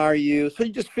admire you, so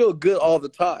you just feel good all the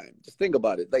time. Just think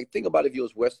about it. Like, think about if you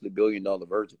was Wesley, the $1 billion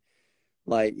virgin.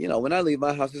 Like, when I leave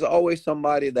my house, there's always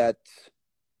somebody that's,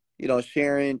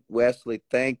 Sharon, Wesley,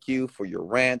 thank you for your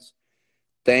rants.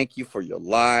 Thank you for your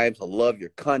lives. I love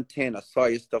your content. I saw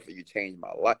your stuff and you changed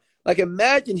my life. Like,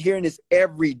 imagine hearing this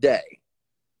every day.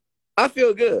 I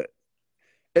feel good.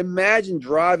 Imagine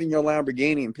driving your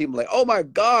Lamborghini and people like, oh my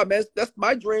God, man, that's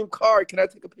my dream car. Can I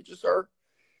take a picture, sir?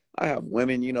 I have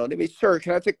women, you know, they be, sir,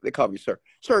 they call me sir.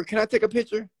 Sir, can I take a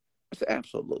picture? I said,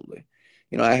 absolutely.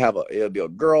 You know, it'll be a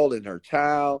girl and her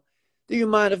child. Do you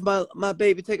mind if my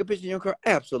baby take a picture in your car?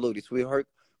 Absolutely, sweetheart.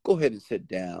 Go ahead and sit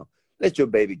down. Let your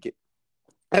baby get.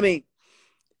 I mean,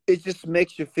 it just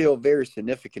makes you feel very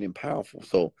significant and powerful.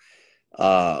 So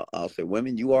I'll say,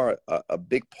 women, you are a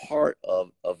big part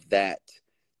of that.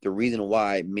 The reason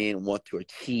why men want to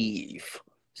achieve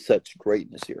such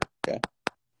greatness here. Okay.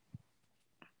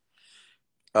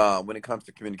 When it comes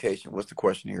to communication, what's the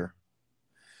question here?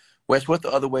 Wes, what's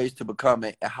the other ways to become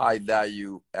a high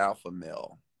value alpha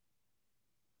male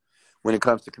when it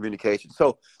comes to communication?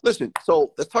 So listen,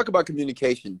 let's talk about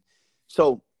communication.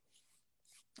 So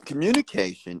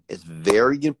communication is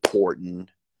very important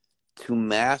to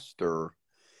master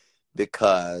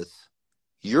because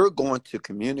you're going to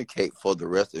communicate for the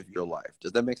rest of your life.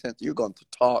 Does that make sense? You're going to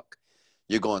talk,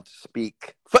 you're going to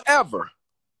speak forever.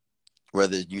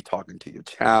 Whether you're talking to your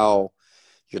child,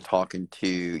 you're talking to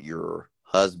your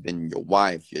husband, your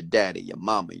wife, your daddy, your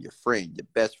mama, your friend, your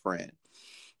best friend,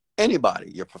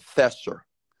 anybody, your professor,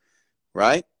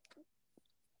 right?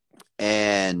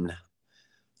 And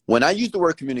when I use the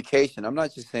word communication, I'm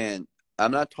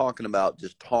not talking about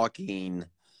just talking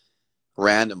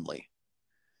randomly.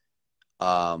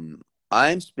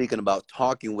 I'm speaking about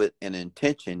talking with an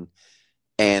intention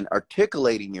and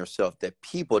articulating yourself that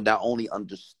people not only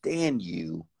understand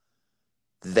you,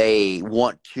 they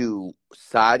want to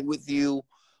side with you,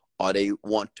 or they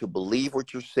want to believe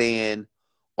what you're saying,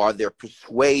 or they're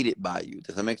persuaded by you.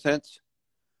 Does that make sense?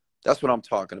 That's what I'm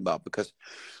talking about, because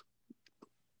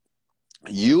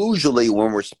usually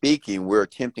when we're speaking, we're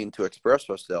attempting to express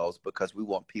ourselves because we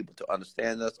want people to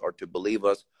understand us or to believe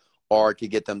us or to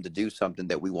get them to do something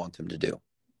that we want them to do.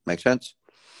 Make sense?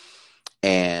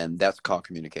 And that's called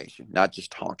communication, not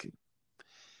just talking.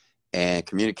 And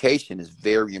communication is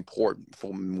very important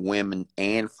for women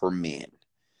and for men.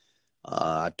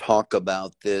 I talk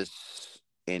about this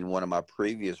in one of my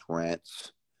previous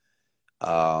rants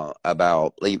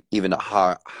about even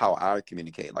how I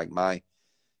communicate, like my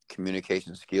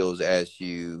communication skills, as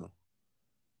you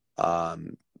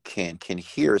can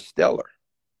hear, stellar,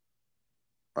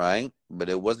 right? But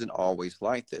it wasn't always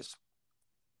like this.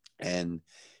 And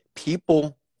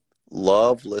people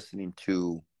love listening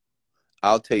to,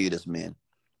 I'll tell you this, man,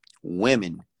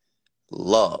 women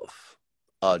love,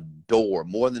 adore,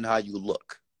 more than how you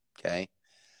look, okay?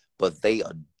 But they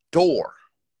adore,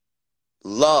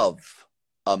 love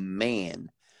a man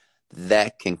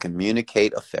that can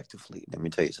communicate effectively. Let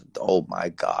me tell you something. Oh my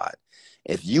God.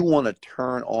 If you want to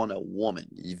turn on a woman,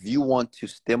 if you want to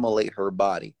stimulate her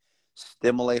body,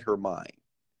 stimulate her mind,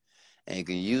 and you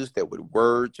can use that with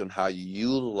words on how you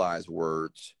utilize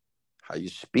words, how you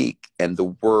speak, and the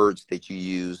words that you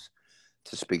use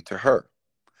to speak to her,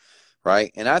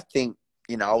 right? And I think,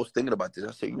 I was thinking about this.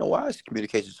 I said, why is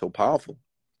communication so powerful?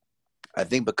 I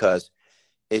think because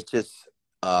it just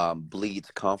bleeds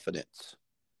confidence.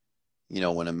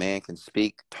 When a man can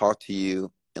speak, talk to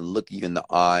you, and look you in the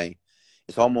eye,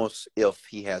 it's almost if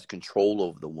he has control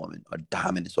over the woman or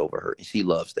dominance over her, and she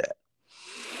loves that,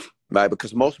 right?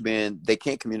 Because most men, they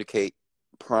can't communicate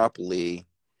properly,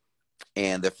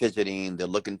 and they're fidgeting, they're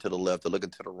looking to the left, they're looking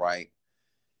to the right,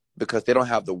 because they don't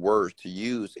have the words to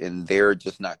use, and they're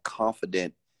just not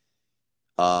confident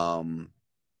in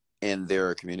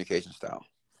their communication style.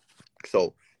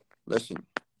 So, listen,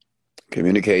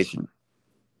 communication.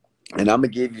 And I'm gonna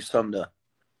give you some of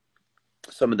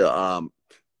the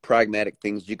pragmatic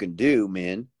things you can do,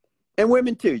 men and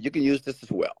women too. You can use this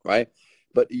as well, right?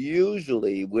 But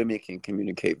usually women can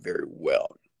communicate very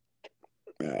well.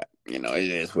 It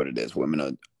is what it is. Women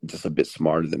are just a bit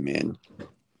smarter than men.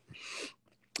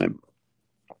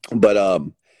 But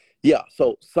yeah.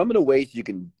 So some of the ways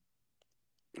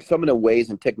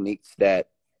and techniques that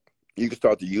you can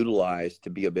start to utilize to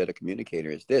be a better communicator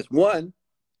is this. One,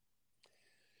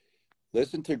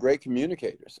 listen to great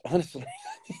communicators. Honestly,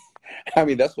 I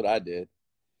mean, that's what I did.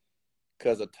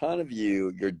 Because a ton of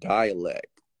your dialect,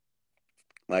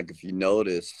 like if you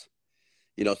notice,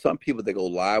 some people that go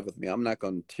live with me, I'm not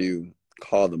going to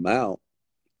call them out,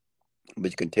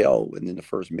 but you can tell within the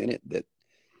first minute that,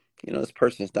 this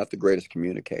person is not the greatest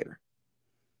communicator,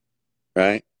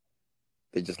 right?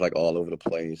 They're just like all over the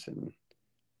place, and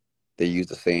they use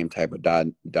the same type of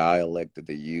dialect that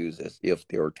they use as if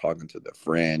they were talking to their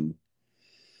friend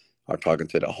or talking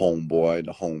to the homeboy,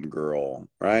 the homegirl,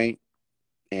 right?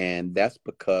 And that's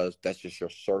because that's just your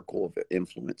circle of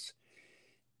influence.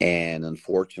 And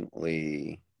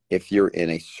unfortunately, if you're in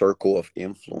a circle of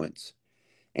influence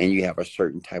and you have a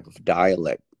certain type of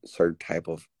dialect, certain type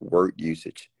of word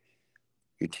usage,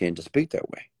 you tend to speak that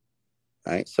way,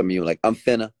 right? Some of you are like, I'm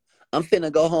finna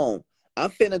go home. I'm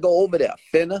finna go over there.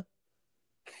 Finna.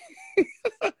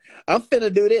 I'm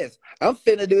finna do this. I'm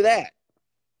finna do that.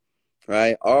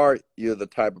 Right? Or you're the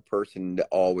type of person that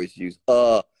always use,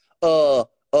 you know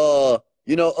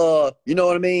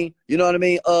what I mean? You know what I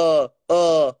mean?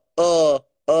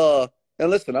 And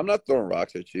listen, I'm not throwing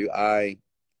rocks at you. I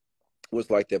was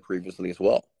like that previously as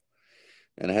well.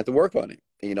 And I had to work on it.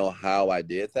 And you know how I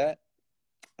did that?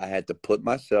 I had to put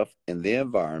myself in the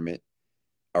environment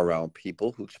around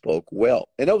people who spoke well.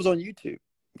 And that was on YouTube.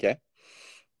 Okay.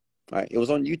 All right. It was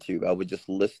on YouTube. I was just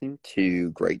listening to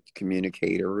great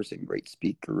communicators and great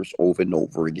speakers over and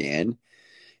over again.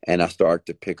 And I started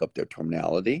to pick up their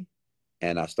tonality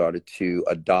and I started to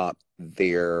adopt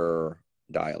their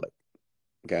dialect.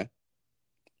 Okay.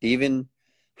 Even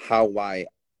how I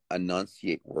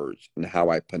enunciate words and how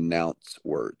I pronounce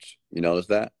words. You notice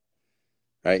that?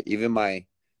 Right? Even my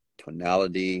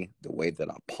tonality, the way that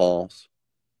I pause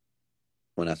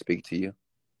when I speak to you,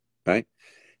 right?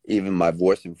 Even my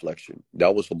voice inflection,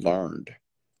 that was learned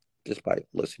just by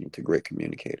listening to great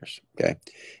communicators, okay?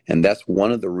 And that's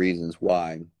one of the reasons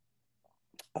why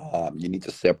you need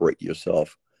to separate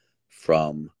yourself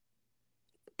from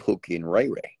Pookie and Ray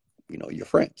Ray, you know, your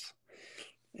friends,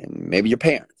 and maybe your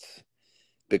parents,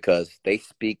 because they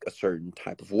speak a certain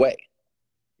type of way,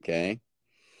 okay?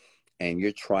 And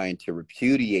you're trying to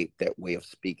repudiate that way of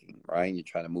speaking, right? You're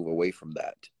trying to move away from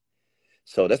that.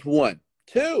 So that's one.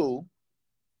 Two,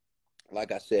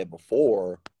 like I said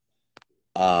before,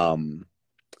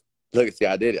 look, see,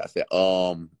 I did it. I said,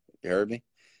 you heard me?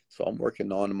 So I'm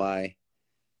working on my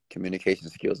communication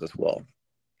skills as well.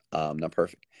 Not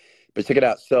perfect, but check it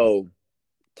out. So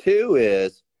two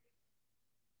is,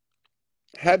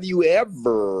 have you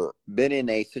ever been in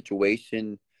a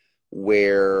situation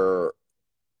where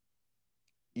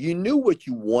you knew what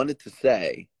you wanted to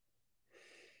say,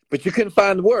 but you couldn't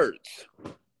find the words?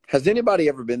 Has anybody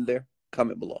ever been there?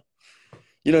 Comment below.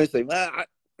 You know, you say,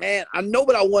 man, I know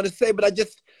what I want to say, but I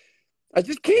just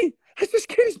can't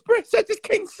express. I just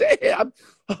can't say it.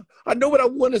 I know what I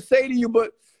want to say to you,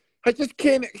 but I just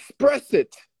can't express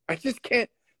it. I just can't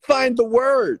find the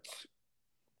words.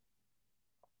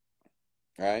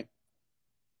 All right.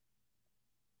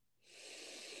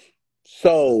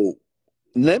 So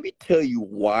let me tell you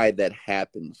why that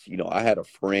happens. You know, I had a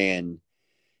friend,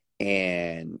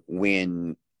 and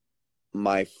when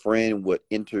my friend would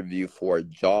interview for a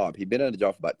job, he'd been at a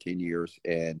job for about 10 years,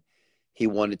 and he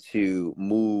wanted to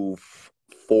move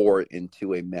forward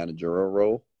into a managerial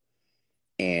role.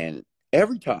 And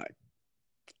every time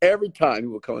he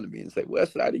would come to me and say,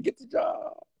 Wesley, I didn't get the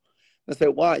job. I said,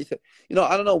 why? He said, you know,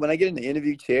 I don't know. When I get in the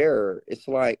interview chair, it's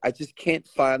like I just can't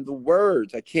find the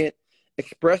words. I can't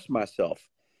express myself.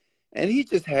 And he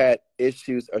just had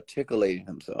issues articulating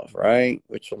himself, right?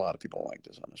 Which a lot of people like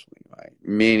this, honestly, right?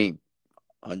 Many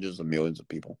hundreds of millions of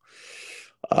people.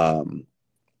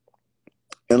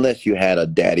 Unless you had a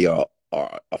daddy or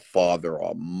a father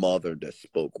or a mother that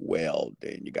spoke well,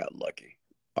 then you got lucky.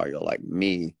 Or you're like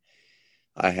me.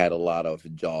 I had a lot of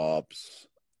jobs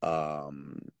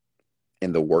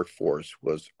in the workforce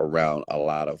was around a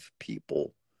lot of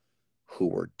people who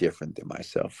were different than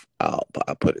myself. I'll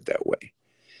put it that way.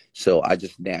 So I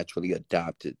just naturally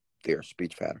adopted their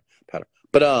speech pattern.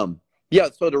 But yeah,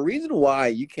 so the reason why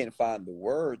you can't find the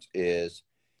words is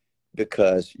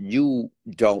because you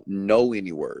don't know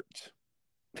any words.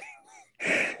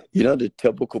 You know, the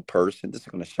typical person, this is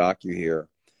going to shock you here,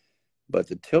 but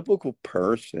the typical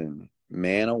person,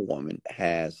 man or woman,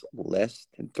 has less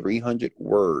than 300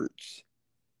 words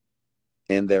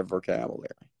in their vocabulary.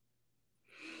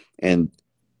 And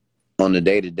on the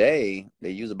day-to-day,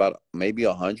 they use about maybe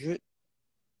 100,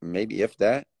 maybe if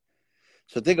that.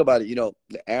 So think about it. You know,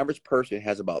 the average person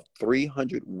has about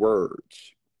 300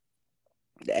 words,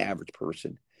 the average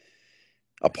person,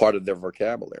 a part of their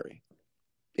vocabulary.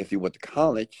 If you went to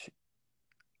college,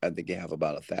 I think you have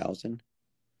about 1,000.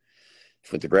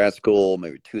 If you went to grad school,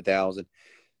 maybe 2,000,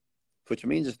 which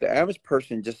means that the average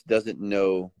person just doesn't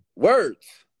know words,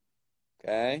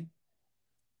 okay?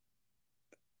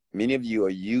 Many of you are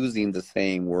using the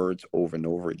same words over and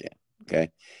over again,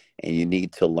 okay? And you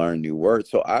need to learn new words.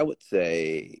 So I would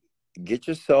say get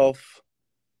yourself,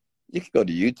 you can go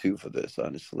to YouTube for this,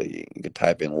 honestly. You can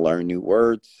type in learn new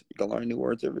words. You can learn new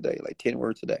words every day, like 10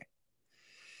 words a day.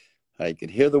 You can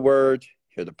hear the word,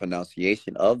 hear the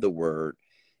pronunciation of the word,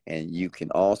 and you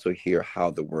can also hear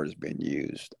how the word has been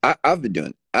used. I've been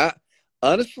doing.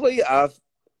 Honestly, I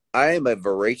am a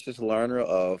voracious learner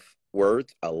of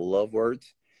words. I love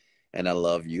words, and I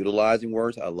love utilizing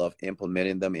words. I love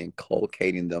implementing them,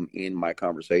 inculcating them in my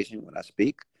conversation when I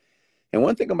speak. And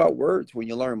one thing about words, when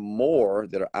you learn more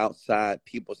that are outside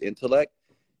people's intellect,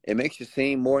 it makes you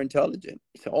seem more intelligent.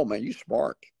 You say, "Oh man, you're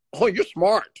smart. Oh, you're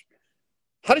smart.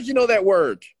 How did you know that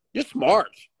word? You're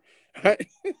smart." Right?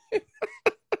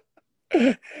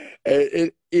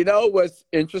 You know what's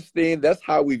interesting? That's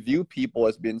how we view people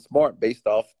as being smart, based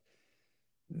off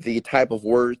the type of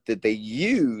words that they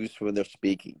use when they're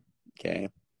speaking. Okay,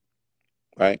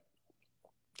 right?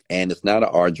 And it's not an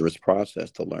arduous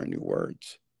process to learn new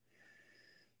words.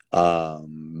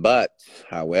 But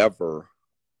however,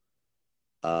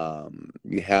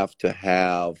 you have to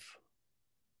have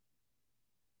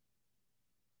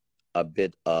a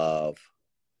bit of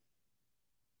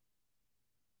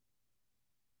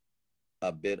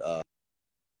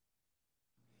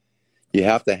you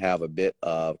have to have a bit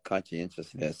of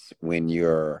conscientiousness when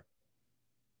you're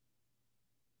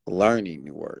learning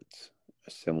new words,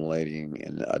 assimilating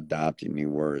and adopting new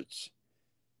words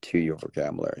to your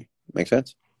vocabulary. Make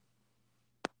sense?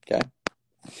 Okay.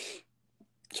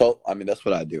 So, I mean, that's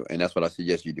what I do, and that's what I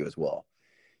suggest you do as well.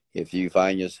 If you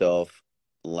find yourself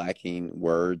lacking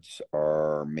words,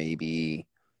 or maybe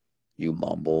you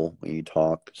mumble when you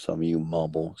talk, some of you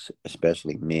mumble,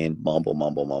 especially men,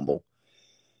 mumble.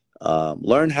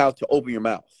 Learn how to open your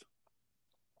mouth.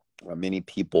 Many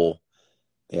people,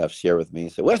 they have shared with me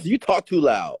and said, "Wesley, you talk too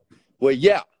loud." Well,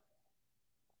 yeah,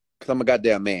 because I'm a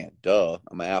goddamn man. Duh,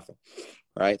 I'm an alpha,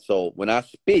 right? So when I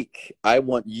speak, I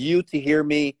want you to hear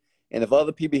me, and if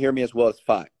other people hear me as well, it's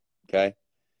fine, okay?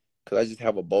 Because I just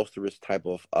have a boisterous type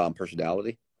of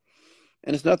personality,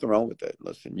 and there's nothing wrong with it.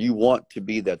 Listen, you want to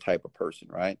be that type of person,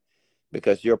 right?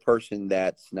 Because you're a person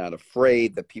that's not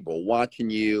afraid that people are watching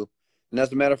you. And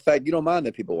as a matter of fact, you don't mind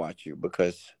that people watch you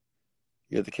because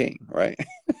you're the king, right?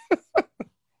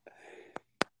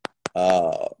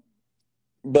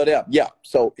 But yeah.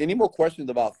 So any more questions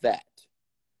about that?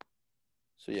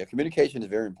 So yeah, communication is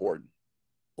very important.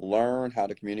 Learn how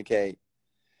to communicate.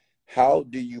 How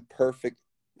do you perfect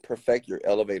your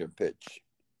elevator pitch?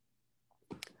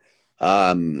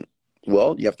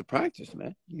 Well, you have to practice,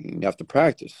 man. You have to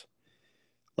practice.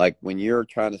 Like when you're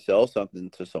trying to sell something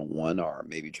to someone, or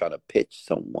maybe trying to pitch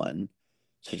someone,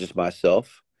 such as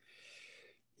myself,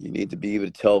 you need to be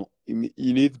able to you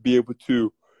need to be able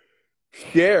to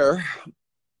share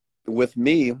with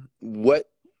me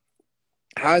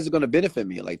how is it going to benefit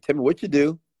me? Like, tell me what you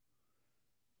do.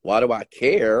 Why do I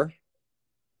care?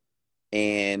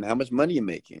 And how much money you're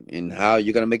making, and how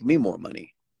you're going to make me more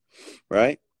money,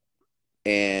 right?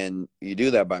 And you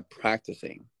do that by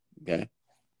practicing, okay?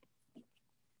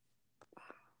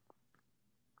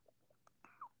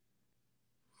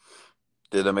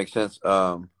 Did that make sense?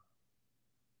 Yeah,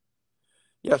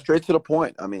 straight to the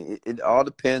point. I mean, it all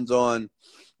depends on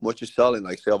what you're selling.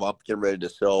 Like, say, if I'm getting ready to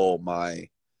sell I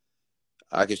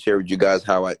can share with you guys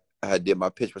how I did my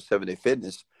pitch for 7-Day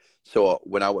Fitness. So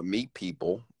when I would meet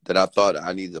people that I thought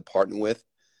I needed to partner with,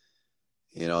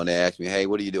 and they asked me, "Hey,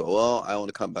 what do you do?" "Well, I own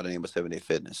a company by the name of 7-Day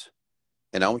Fitness."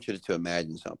 And I want you to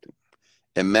imagine something.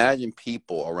 Imagine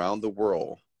people around the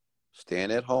world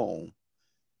staying at home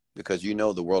because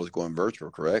the world is going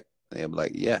virtual, correct? And they'll be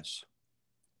like, "Yes."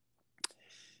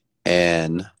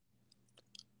 And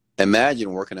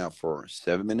imagine working out for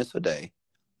 7 minutes a day.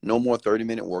 No more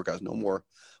 30-minute workouts, no more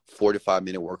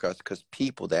 45-minute workouts, because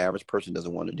the average person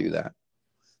doesn't want to do that.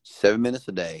 7 minutes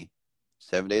a day,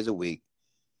 7 days a week,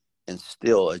 and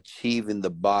still achieving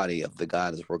the body of the guy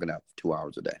that's working out for 2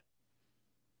 hours a day.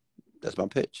 That's my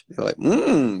pitch. They're like,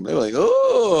 They're like,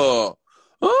 oh,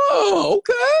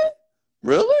 okay.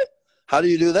 Really? How do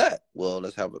you do that? Well,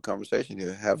 let's have a conversation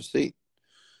here. Have a seat.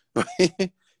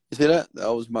 You see that?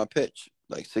 That was my pitch.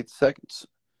 Like 60 seconds.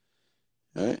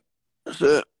 All right. That's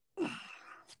it.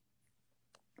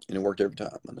 And it worked every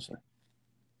time, honestly.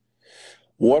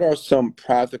 What are some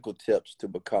practical tips to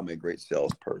become a great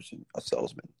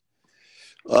salesman?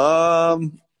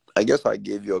 I guess I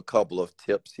give you a couple of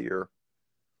tips here.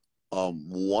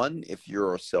 One, if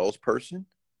you're a salesperson,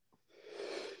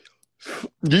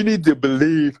 you need to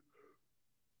believe.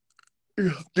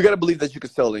 You got to believe that you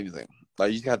can sell anything.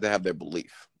 Like, you have to have that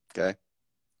belief. Okay.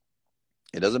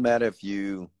 It doesn't matter if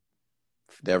you've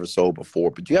never sold before,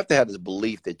 but you have to have this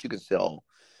belief that you can sell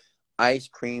ice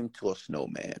cream to a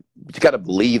snowman. But you got to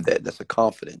believe that. That's a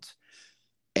confidence.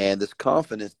 And this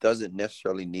confidence doesn't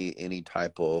necessarily need any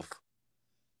type of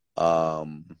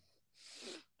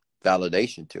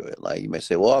validation to it. Like, you may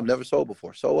say, "Well, I've never sold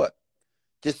before." So what?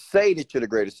 Just say that you're the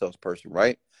greatest salesperson,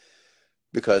 right?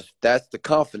 Because that's the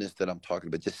confidence that I'm talking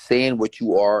about. Just saying what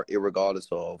you are,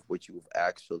 irregardless of what you've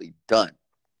actually done.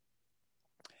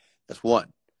 That's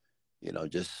one.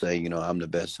 Just say, I'm the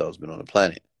best salesman on the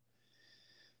planet.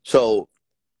 So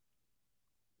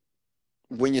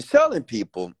when you're selling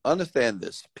people, understand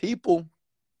this. People,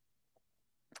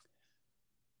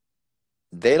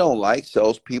 they don't like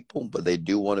salespeople, but they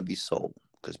do want to be sold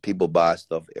because people buy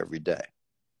stuff every day.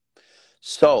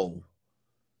 So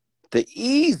the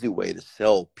easy way to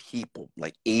sell people,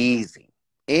 like easy,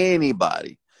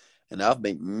 anybody, and I've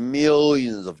made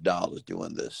millions of dollars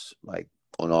doing this, like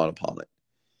on autopilot,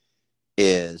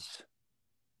 is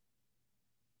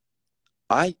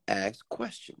I ask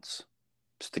questions.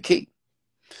 It's the key.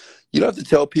 You don't have to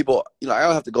tell people, I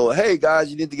don't have to go, hey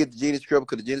guys, you need to get the Genius Script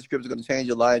because the Genius Script is going to change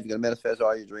your life. You're going to manifest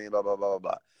all your dreams, blah, blah, blah, blah,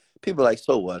 blah. People are like,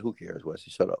 so what? Who cares,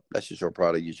 Wesley? Shut up. That's just your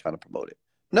product. You're trying to promote it.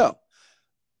 No.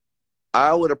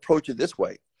 I would approach it this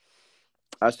way.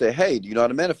 I say, hey, do you know how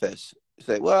to manifest? You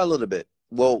say, well, a little bit.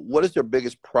 Well, what is your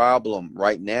biggest problem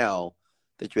right now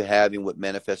that you're having with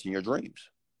manifesting your dreams?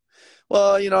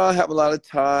 Well, I have a lot of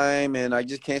time and I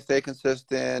just can't stay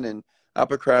consistent and I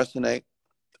procrastinate.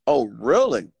 Oh,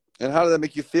 really? And how does that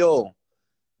make you feel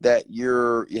that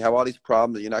you have all these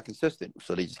problems and you're not consistent?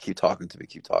 So they just keep talking to me,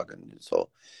 keep talking. So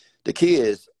the key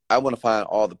is I want to find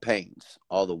all the pains,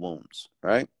 all the wounds,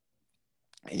 right?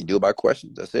 And you do it by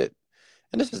questions. That's it.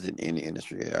 And this is in any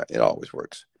industry. It always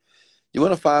works. You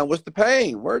want to find what's the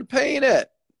pain? Where the pain at?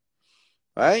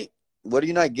 Right? What are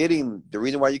you not getting? The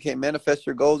reason why you can't manifest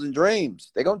your goals and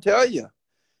dreams. They're going to tell you.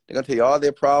 They're going to tell you all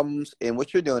their problems. And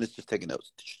what you're doing is just taking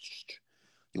notes.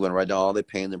 You want to write down all their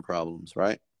pains and problems,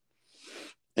 right?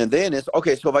 And then it's,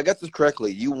 okay, so if I got this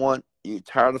correctly, you're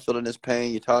tired of feeling this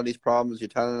pain, you're tired of these problems, you're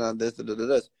tired of this,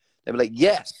 this. They'll be like,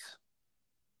 yes.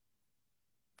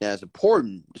 Now, it's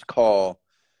important. It's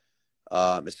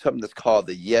something that's called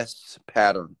the yes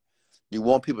pattern. You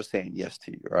want people saying yes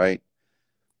to you, right?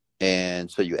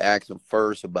 And so you ask them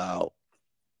first about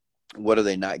what are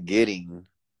they not getting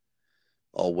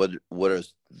or what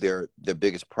is their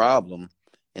biggest problem.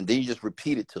 And then you just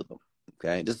repeat it to them,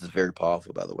 okay? This is very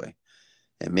powerful, by the way.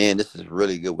 And, man, this is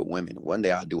really good with women. One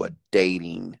day I'll do a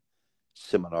dating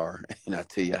seminar, and I'll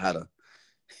tell you how to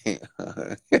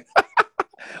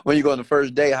when you go on the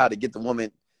first day, how to get the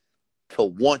woman to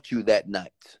want you that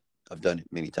night. I've done it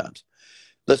many times.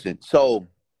 Listen, so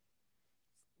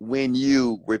when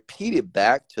you repeat it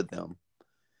back to them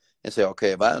and say,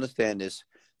 okay, if I understand this,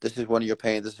 this is one of your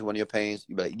pains, this is one of your pains,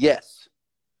 you be like, yes.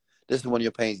 This is one of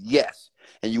your pains, yes.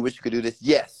 And you wish you could do this,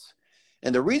 yes.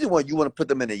 And the reason why you want to put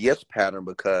them in a yes pattern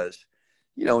because,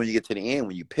 when you get to the end,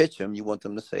 when you pitch them, you want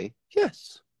them to say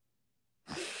yes.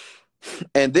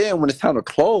 And then when it's time to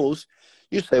close,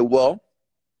 you say, well,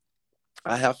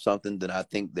 I have something that I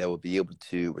think that will be able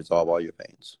to resolve all your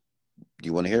pains. Do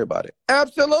you want to hear about it?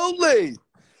 Absolutely.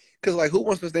 Because, who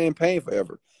wants to stay in pain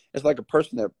forever? It's like a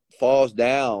person that falls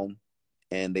down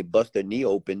and they bust their knee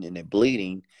open and they're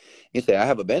bleeding. You say, I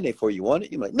have a Band-Aid for you. You want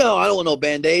it? You're like, no, I don't want no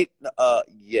Band-Aid.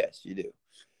 Yes, you do.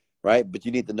 Right? But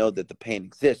you need to know that the pain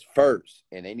exists first,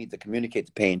 and they need to communicate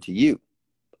the pain to you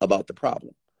about the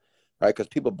problem, right? Because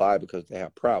people buy because they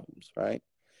have problems, right?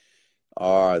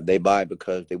 Or they buy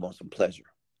because they want some pleasure.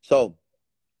 So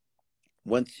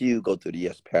once you go through the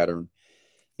yes pattern,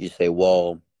 you say,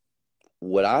 well,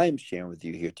 what I'm sharing with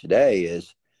you here today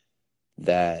is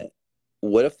that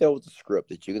what if there was a script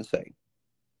that you can say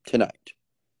tonight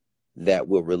that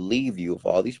will relieve you of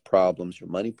all these problems, your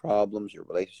money problems, your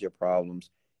relationship problems,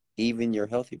 even your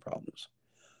healthy problems?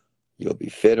 You'll be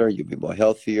fitter, you'll be more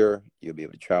healthier, you'll be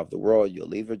able to travel the world, you'll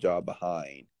leave your job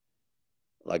behind.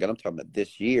 Like I'm talking about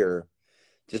this year,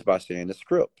 just by saying the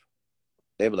script.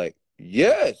 They'll be like,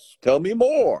 yes, tell me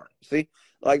more. See,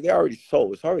 like they already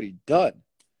sold, it's already done.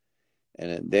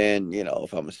 And then,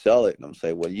 if I'm going to sell it and I'm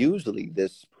saying, well, usually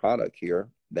this product here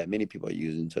that many people are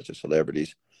using, such as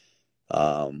celebrities,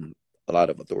 a lot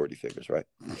of authority figures, right?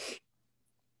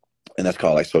 And that's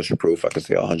called like social proof. I could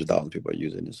say 100,000 people are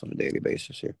using this on a daily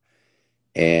basis here.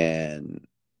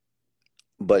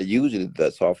 But usually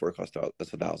that software costs $1,000.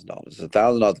 It's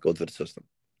 $1,000 to go through the system.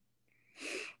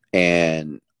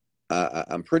 And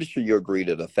I'm pretty sure you agree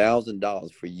that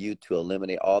 $1,000 for you to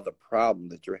eliminate all the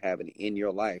problems that you're having in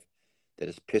your life that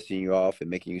is pissing you off and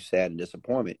making you sad and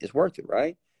disappointment is worth it,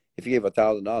 right? If you gave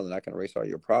 $1,000 and I can erase all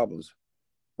your problems,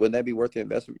 wouldn't that be worth the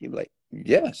investment? You'd be like,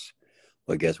 yes.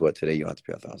 Well, guess what? Today you don't have to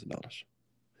pay $1,000.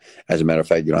 As a matter of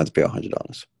fact, you don't have to pay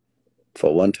 $100.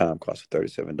 For one time cost of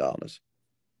 $37.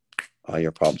 All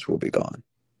your problems will be gone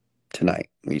tonight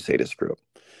when you say this script,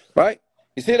 right?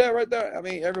 You see that right there? I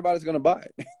mean, everybody's going to buy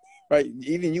it. right?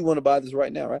 Even you want to buy this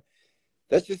right now, right?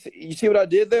 That's just, you see what I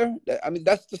did there? I mean,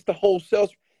 that's just the whole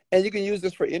sales. And you can use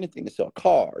this for anything, to sell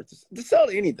cars, to sell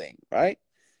anything, right?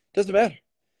 Doesn't matter.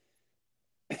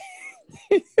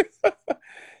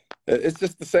 It's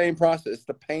just the same process. It's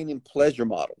the pain and pleasure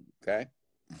model, okay?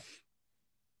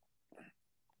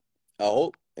 I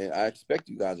hope and I expect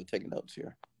you guys are taking notes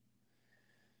here.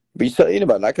 But you sell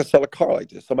anybody. I can sell a car like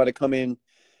this. Somebody come in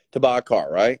to buy a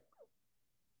car, right?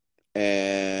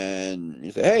 And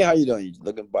you say, hey, how you doing? You're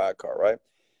looking to buy a car, right?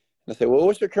 And I say, well,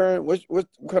 what's your current, what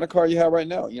kind of car you have right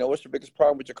now? You know, what's your biggest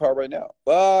problem with your car right now?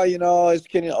 Well, you know, it's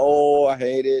getting old. I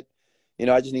hate it. You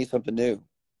know, I just need something new.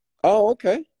 Oh,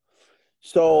 okay.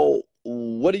 So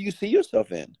what do you see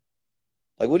yourself in?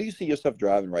 Like, what do you see yourself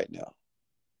driving right now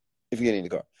if you get in the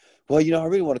car? Well, you know, I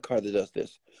really want a car that does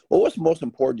this. Well, what's most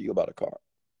important to you about a car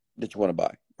that you want to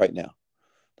buy right now?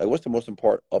 Like, what's the most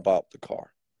important about the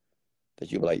car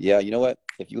that you'll be like, yeah, you know what?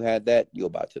 If you had that, you'll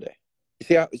buy today.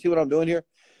 You see what I'm doing here?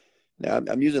 Now,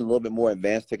 I'm using a little bit more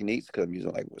advanced techniques because I'm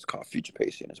using like what's called future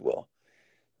pacing as well,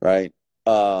 right?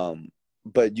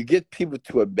 But you get people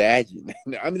to imagine.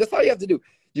 I mean, that's all you have to do.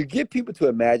 You get people to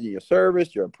imagine your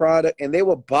service, your product, and they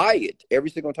will buy it every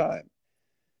single time.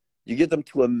 You get them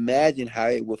to imagine how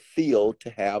it will feel to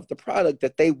have the product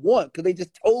that they want because they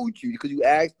just told you, because you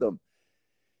asked them.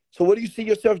 So what do you see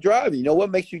yourself driving? You know, what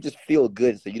makes you just feel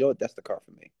good and say, you know what, that's the car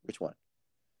for me? Which one?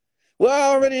 Well,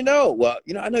 I already know. Well,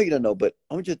 you know, I know you don't know, but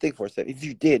I want you to think for a second. If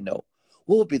you did know,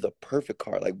 what would be the perfect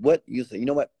car? Like what you say, you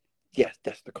know what? Yes,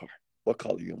 that's the car. What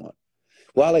color you want?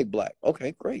 Well, I like black.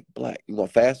 Okay, great. Black. You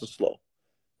want fast or slow?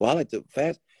 Well, I like the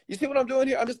fast. You see what I'm doing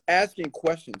here? I'm just asking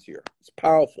questions here. It's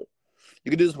powerful.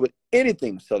 You can do this with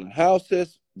anything. Selling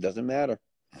houses, doesn't matter,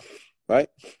 right?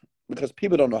 Because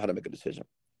people don't know how to make a decision.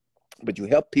 But you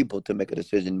help people to make a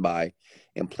decision by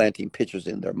implanting pictures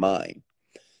in their mind.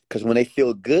 Because when they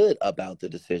feel good about the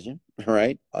decision,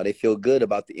 right, or they feel good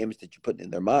about the image that you put in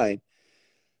their mind,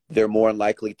 they're more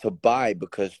likely to buy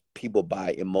because people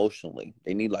buy emotionally.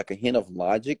 They need like a hint of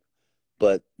logic,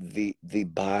 but the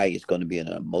buy is going to be an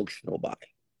emotional buy.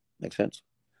 Make sense?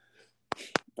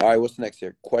 All right, what's next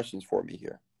here? Questions for me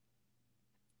here.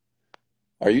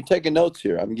 Are you taking notes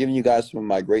here? I'm giving you guys some of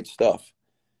my great stuff.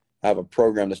 I have a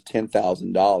program that's $10,000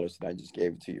 and I just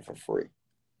gave it to you for free.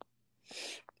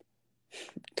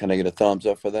 Can I get a thumbs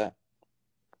up for that?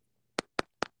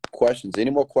 Questions?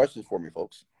 Any more questions for me,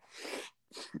 folks?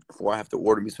 Before I have to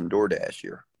order me some DoorDash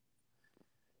here.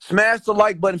 Smash the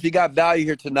like button if you got value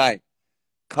here tonight.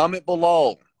 Comment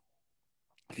below.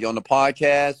 If you're on the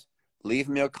podcast, leave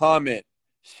me a comment.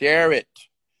 Share it.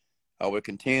 I will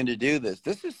continue to do this.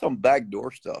 This is some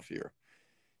backdoor stuff here.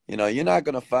 You know, you're not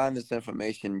going to find this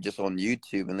information just on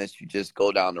YouTube unless you just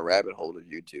go down the rabbit hole of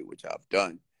YouTube, which I've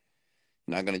done.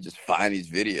 You're not going to just find these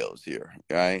videos here,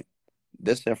 right?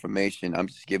 This information, I'm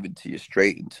just giving to you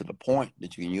straight and to the point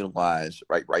that you can utilize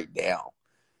right now.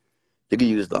 You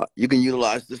can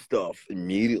utilize this stuff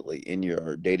immediately in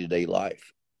your day-to-day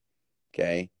life,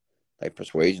 okay? Like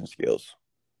persuasion skills.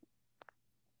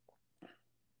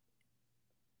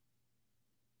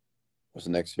 What's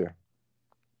next here?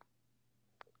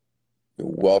 You're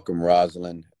welcome,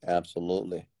 Rosalind.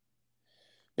 Absolutely.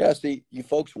 Yeah, see, you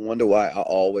folks wonder why I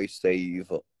always say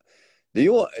evil. Do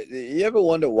you ever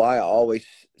wonder why I always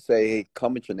say, hey,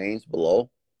 comment your names below?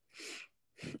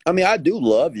 I mean, I do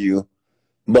love you,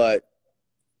 but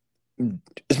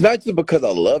it's not just because I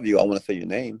love you, I want to say your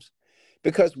names.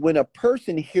 Because when a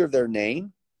person hear their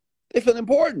name, they feel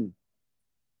important.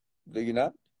 Do you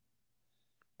not?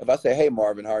 If I say, hey,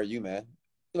 Marvin, how are you, man?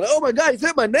 You're like, oh, my God, he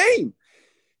said my name.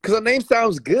 Because the name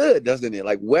sounds good, doesn't it?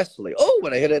 Like Wesley. Oh,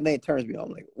 when I hear that name, it turns me on.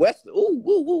 I'm like, Wesley. Ooh,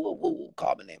 woo, woo, woo, woo.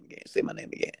 Call my name again. Say my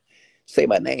name again. Say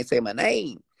my name. Say my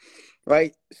name.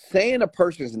 Right? Saying a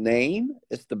person's name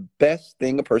is the best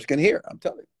thing a person can hear. I'm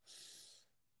telling you.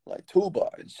 Like tuba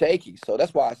and shaky. So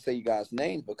that's why I say you guys'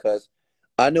 names, because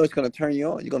I know it's going to turn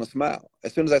you on. You're going to smile.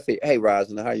 As soon as I say, hey,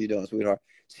 Rosalind, how you doing, sweetheart?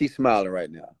 She's smiling right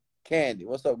now. Candy,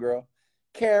 what's up, girl?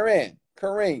 Karen,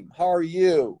 Kareem, how are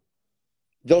you?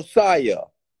 Josiah,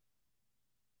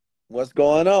 what's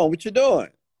going on? What you doing?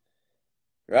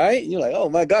 Right? You're like, oh,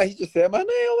 my God, he just said my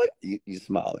name. Like, you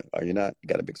smiling. Are you not? You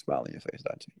got a big smile on your face,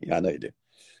 don't you? Yeah, I know you do.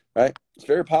 Right? It's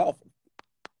very powerful.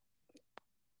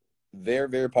 Very,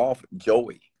 very powerful.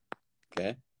 Joey.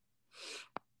 Okay.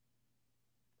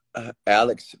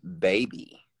 Alex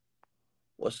Baby.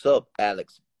 What's up,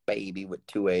 Alex Baby with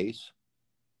 2 A's?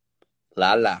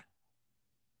 Lala.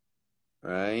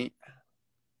 Right?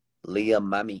 Leah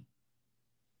Mummy.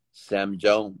 Sam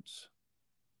Jones.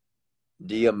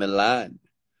 Dia Milan.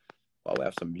 Wow, we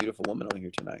have some beautiful women on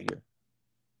here tonight here.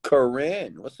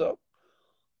 Corinne, what's up?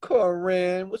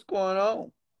 Corinne, what's going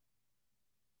on?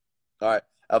 All right.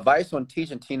 Advice on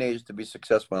teaching teenagers to be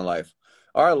successful in life.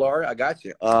 All right, Laura, I got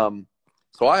you.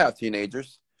 So I have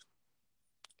teenagers,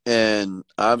 and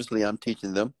obviously I'm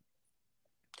teaching them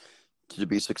to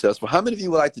be successful. How many of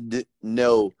you would like to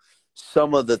know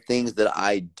some of the things that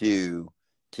I do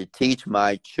to teach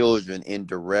my children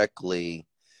indirectly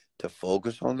to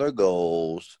focus on their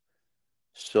goals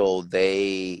so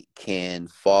they can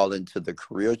fall into the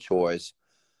career choice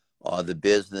or the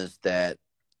business that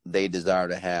they desire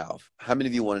to have? How many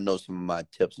of you want to know some of my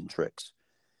tips and tricks?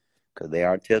 Because they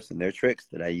are tips and they're tricks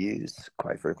that I use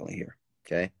quite frequently here.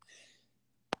 Okay.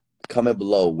 Comment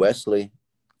below. Wesley,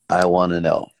 I want to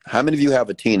know. How many of you have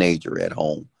a teenager at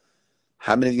home?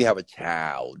 How many of you have a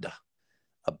child?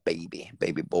 A baby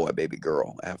boy, baby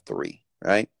girl? I have 3,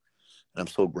 right? And I'm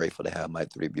so grateful to have my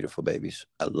 3 beautiful babies.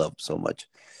 I love them so much.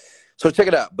 So check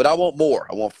it out. But I want more.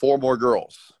 I want 4 more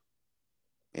girls.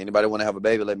 Anybody want to have a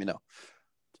baby? Let me know.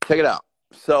 Check it out.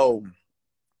 So,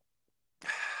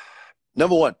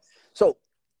 number 1. So,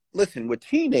 listen, with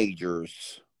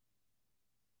teenagers,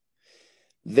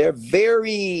 they're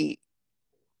very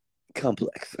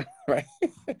complex, right?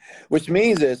 Which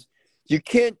means is you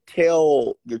can't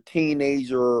tell your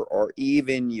teenager or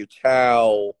even your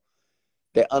child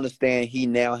that understand he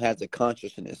now has a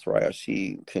consciousness, right? Or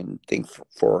she can think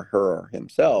for her or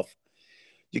himself.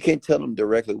 You can't tell them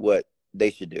directly what they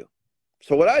should do.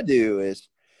 So what I do is,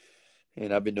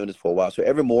 and I've been doing this for a while, so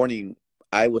every morning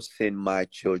I will send my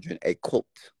children a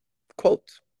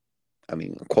quotes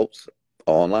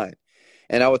online.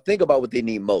 And I would think about what they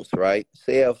need most, right?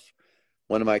 Say if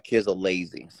one of my kids are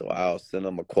lazy, so I'll send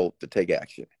them a quote to take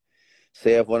action.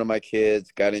 Say if one of my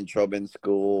kids got in trouble in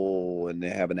school and they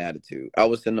have an attitude, I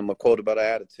would send them a quote about an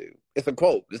attitude. It's a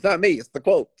quote. It's not me. It's the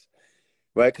quote,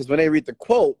 right? Because when they read the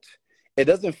quote, it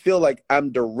doesn't feel like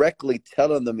I'm directly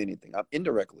telling them anything. I'm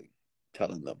indirectly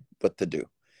telling them what to do,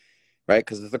 right?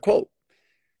 Because it's a quote.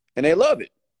 And they love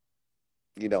it.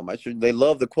 You know, my children, they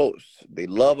love the quotes. They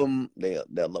love them. They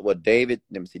love what David,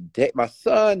 let me see, my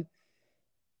son,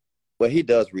 well, he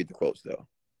does read the quotes, though.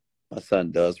 My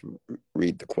son does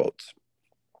read the quotes,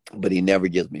 but he never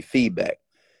gives me feedback.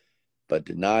 But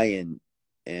Denai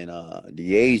and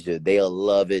Deasia, they'll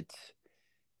love it.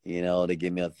 You know, they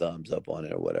give me a thumbs up on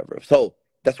it or whatever. So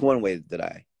that's one way that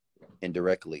I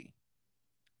indirectly,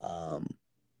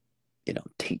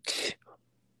 teach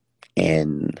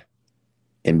and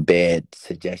embed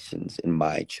suggestions in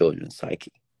my children's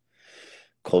psyche.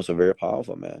 Quotes are very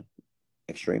powerful, man.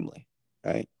 Extremely,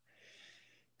 right?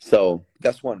 So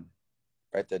that's one.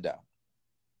 Write that down.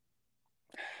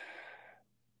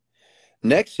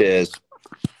 Next is,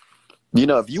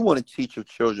 if you want to teach your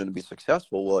children to be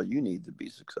successful, well, you need to be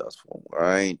successful,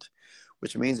 right?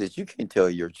 Which means that you can tell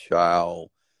your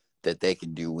child that they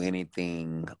can do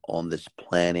anything on this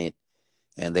planet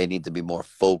and they need to be more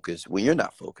focused when you're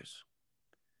not focused.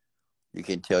 You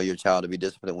can tell your child to be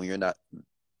disciplined when you're not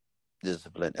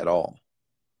disciplined at all.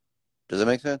 Does that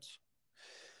make sense?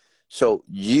 So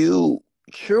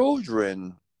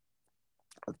children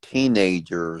or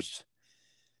teenagers,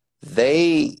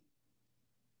 they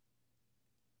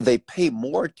pay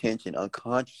more attention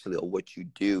unconsciously on what you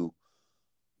do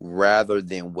rather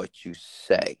than what you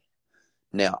say.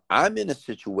 Now, I'm in a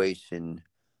situation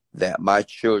that my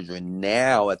children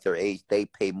now at their age, they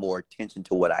pay more attention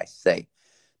to what I say.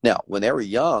 Now, when they were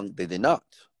young, they did not.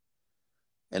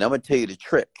 And I'm going to tell you the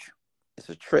trick. It's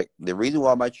a trick. The reason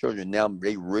why my children now,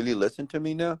 they really listen to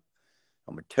me now,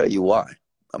 I'm going to tell you why.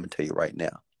 I'm going to tell you right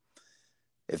now.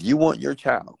 If you want your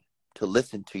child to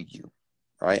listen to you,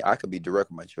 right, I could be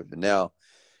direct with my children now,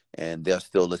 and they'll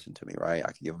still listen to me, right?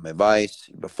 I can give them advice.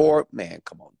 Before, man,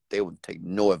 come on. They would take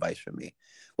no advice from me.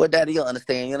 Well, Daddy, you'll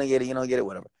understand. You don't get it,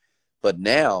 whatever. But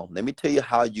now, let me tell you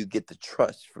how you get the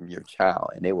trust from your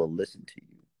child, and they will listen to you.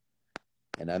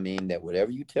 And I mean that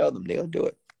whatever you tell them, they'll do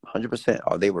it 100%,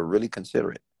 or they will really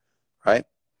consider it, right?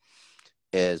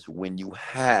 Is when you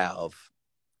have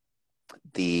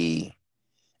the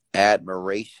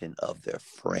admiration of their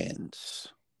friends.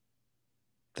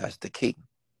 That's the key.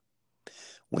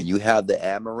 When you have the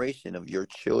admiration of your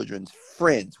children's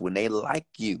friends, when they like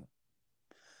you,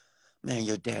 man,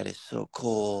 your dad is so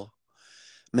cool.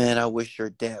 Man, I wish your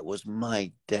dad was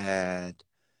my dad.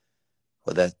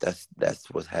 Well, that's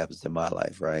what happens in my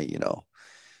life, right?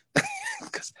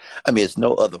 Because it's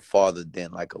no other father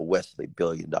than like a Wesley $1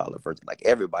 billion version. Like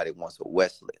everybody wants a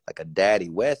Wesley, like a daddy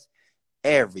West.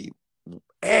 Every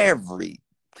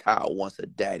child wants a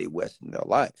daddy West in their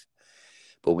life.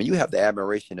 But when you have the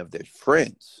admiration of their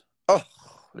friends, oh,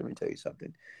 let me tell you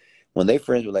something. When their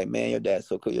friends were like, man, your dad's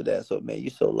so cool, your dad's so, man,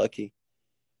 you're so lucky.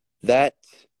 That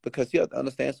Because you have to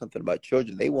understand something about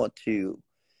children. They want to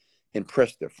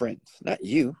impress their friends, not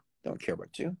you. They don't care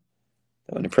about you.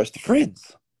 They want to impress their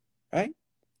friends, right?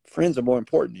 Friends are more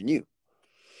important than you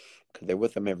because they're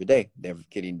with them every day. They're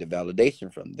getting the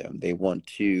validation from them. They want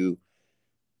to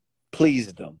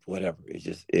please them, whatever.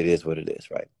 It is what it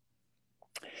is, right?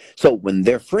 So when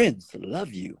their friends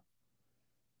love you,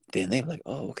 then they're like,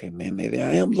 oh, okay, man, maybe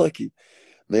I am lucky.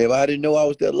 Maybe I didn't know I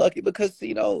was that lucky. Because,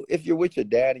 if you're with your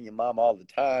dad and your mom all the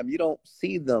time, you don't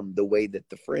see them the way that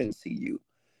the friends see you,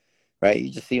 right? You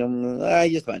just see them, you're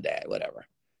just my dad, whatever.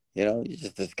 You're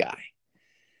just this guy.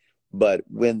 But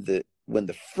when the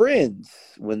friends,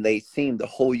 when they seem to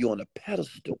hold you on a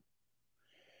pedestal,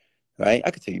 right?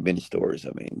 I could tell you many stories.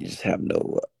 I mean, you just have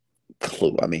no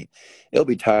clue. I mean, there'll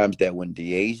be times that when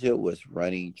Deasia was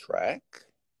running track,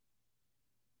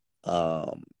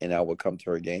 and I would come to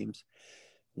her games,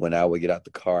 when I would get out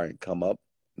the car and come up,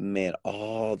 man,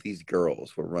 all these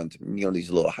girls would run to me,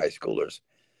 these little high schoolers.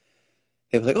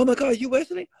 They were like, oh my God, are you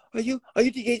Wesley? Are you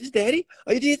Deasia's daddy?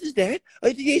 Are you Deasia's dad? Are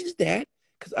you Deasia's dad?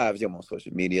 Because obviously I'm on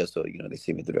social media, so, they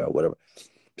see me through there or whatever.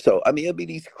 So, I mean, it'll be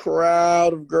these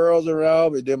crowd of girls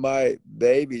around me. Then my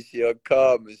baby, she'll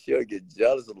come and she'll get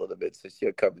jealous a little bit. So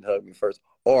she'll come and hug me first.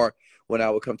 Or when I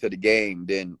would come to the game,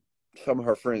 then some of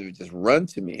her friends would just run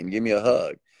to me and give me a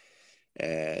hug.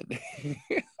 And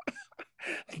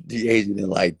Deasia didn't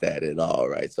like that at all,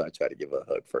 right? So I tried to give her a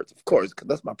hug first, of course, because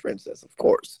that's my princess, of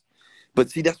course. But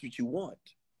see, that's what you want.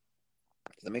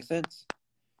 Does that make sense?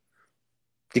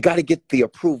 You got to get the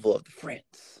approval of the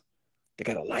friends. They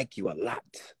got to like you a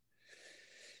lot.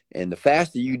 And the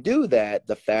faster you do that,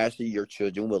 the faster your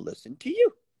children will listen to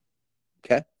you.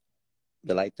 Okay?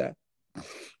 You like that?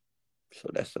 So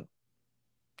that's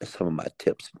some of my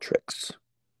tips and tricks.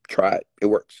 Try it. It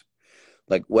works.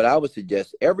 Like what I would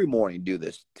suggest, every morning do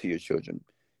this to your children.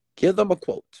 Give them a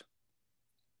quote.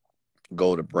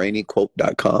 Go to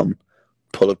brainyquote.com,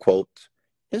 pull a quote,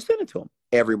 and send it to them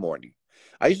every morning.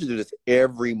 I used to do this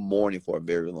every morning for a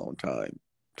very long time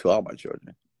to all my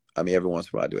children. I mean, every once in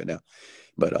a while I do it now.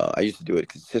 But I used to do it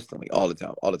consistently all the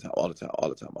time.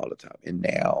 And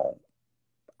now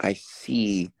I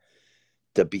see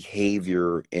the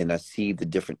behavior and I see the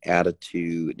different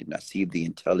attitude and I see the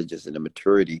intelligence and the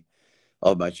maturity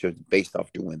of my children based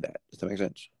off doing that. Does that make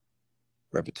sense?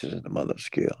 Repetition is the mother of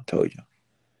skill, I told you.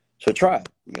 So try it.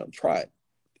 Try it.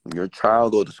 When your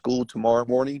child go to school tomorrow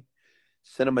morning,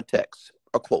 send them a text,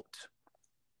 a quote.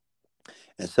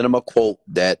 And send them a quote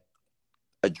that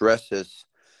addresses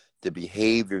the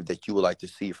behavior that you would like to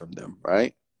see from them,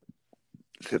 right?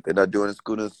 So if they're not doing it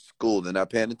in school, they're not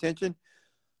paying attention,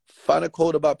 find a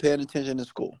quote about paying attention in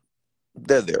school.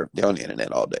 They're there. They're on the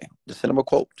internet all day. Just send them a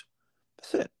quote.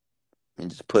 That's it. And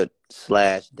just put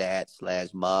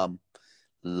 /dad/mom,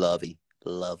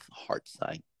 love heart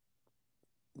sign.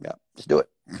 Yeah, just do it.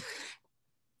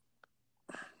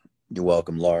 You're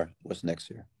welcome, Laura. What's next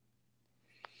here?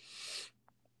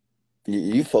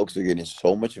 You folks are getting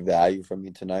so much value from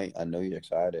me tonight. I know you're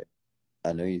excited.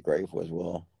 I know you're grateful as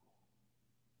well.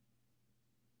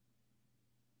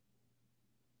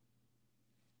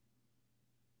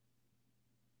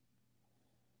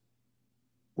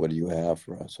 What do you have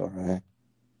for us? All right.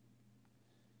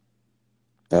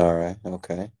 All right.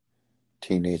 Okay.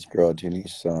 Teenage girl,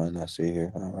 teenage son. I see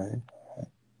here. All right.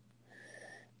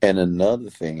 And another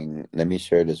thing, let me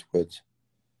share this with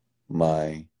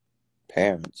my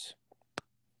parents.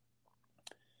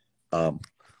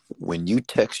 When you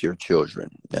text your children,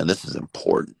 and this is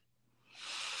important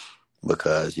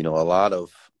because, a lot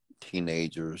of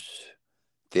teenagers,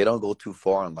 they don't go too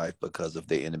far in life because of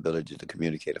their inability to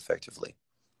communicate effectively.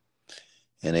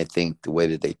 And they think the way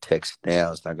that they text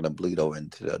now is not going to bleed over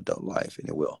into their adult life, and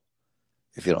it will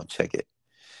if you don't check it.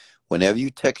 Whenever you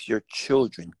text your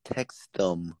children, text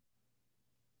them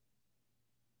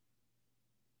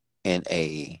in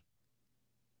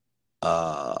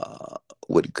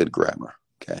with good grammar,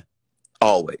 okay?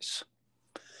 Always.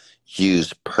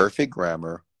 Use perfect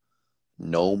grammar,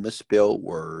 no misspelled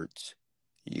words,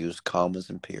 use commas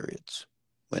and periods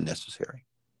when necessary.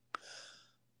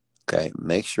 Okay,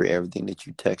 make sure everything that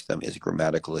you text them is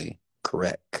grammatically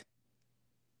correct.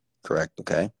 Correct,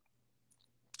 okay?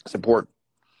 It's important.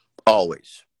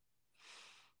 Always.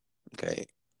 Okay.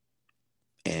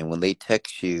 And when they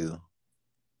text you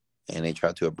and they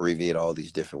try to abbreviate all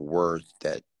these different words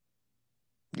that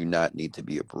do not need to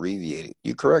be abbreviated,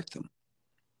 you correct them.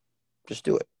 Just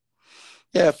do it.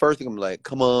 Yeah, first thing I'm like,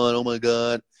 come on, oh my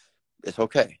God. It's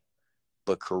okay.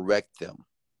 But correct them.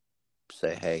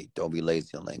 Say, hey, don't be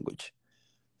lazy in language.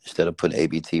 Instead of putting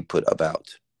ABT, put about.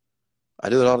 I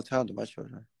do it all the time to my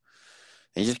children.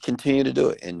 And you just continue to do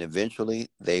it. And eventually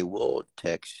they will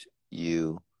text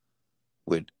you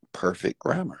with perfect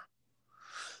grammar.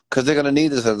 Because they're going to need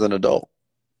this as an adult.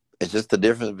 It's just the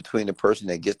difference between the person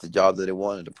that gets the job that they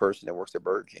want and the person that works at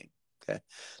Burger King. Okay.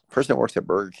 The person that works at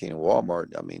Burger King and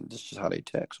Walmart, I mean, this is how they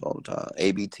text all the time.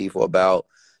 ABT for about,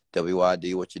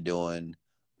 WID, what you're doing,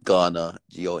 Gonna,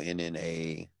 GONNA.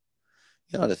 You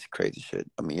know, that's crazy shit.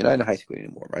 I mean, you're not in high school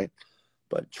anymore, right?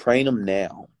 But train them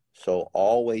now. So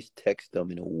always text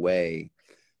them in a way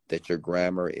that your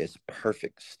grammar is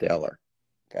perfect, stellar.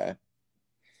 Okay.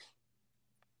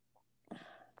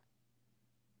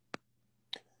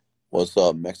 What's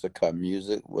up, Mexican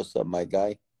music? What's up, my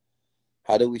guy?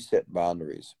 How do we set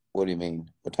boundaries? What do you mean?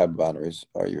 What type of boundaries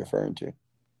are you referring to?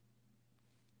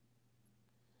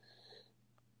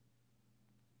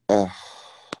 Uh,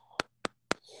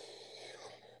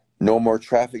 no more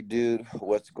traffic, dude.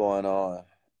 What's going on?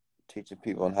 Teaching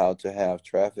people on how to have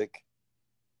traffic.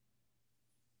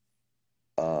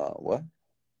 What?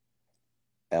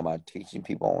 Am I teaching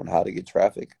people on how to get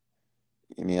traffic?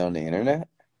 You mean on the internet?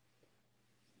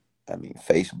 I mean,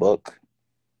 Facebook,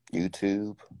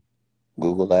 YouTube,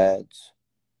 Google Ads.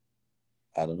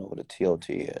 I don't know what a TOT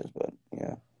is, but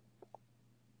yeah.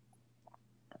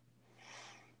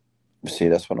 See,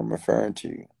 that's what I'm referring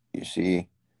to. You see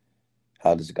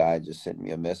how this guy just sent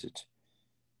me a message?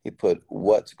 He put,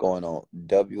 what's going on?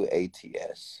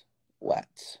 WATS.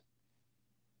 Wats.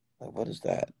 Like, what is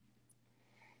that?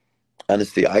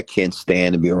 Honestly, I can't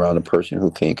stand to be around a person who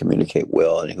can't communicate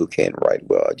well and who can't write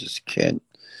well. I just can't.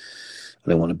 I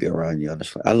don't want to be around you,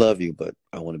 honestly. I love you, but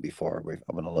I want to be far away.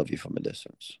 I'm going to love you from a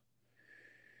distance.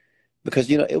 Because,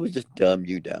 it would just dumb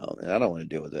you down. And I don't want to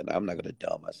deal with it. I'm not going to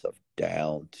dumb myself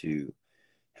down to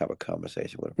have a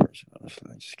conversation with a person,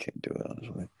 honestly. I just can't do it,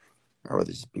 honestly. I'd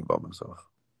rather just be by myself.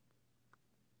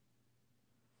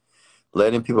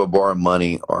 Letting people borrow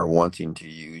money or wanting to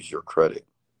use your credit.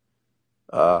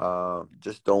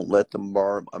 Just don't let them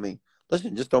borrow. I mean,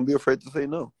 listen, just don't be afraid to say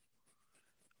no.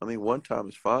 I mean, one time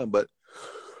is fine, but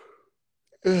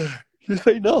just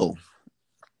say no.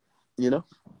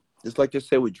 Just like they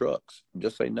say with drugs.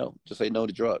 Just say no. Just say no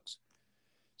to drugs.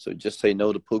 So just say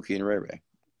no to Pookie and Ray Ray.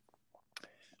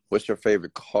 What's your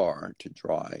favorite car to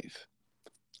drive?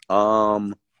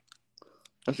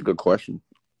 That's a good question.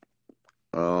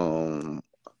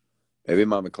 Maybe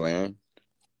my McLaren.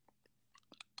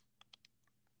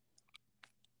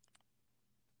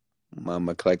 My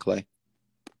McClay.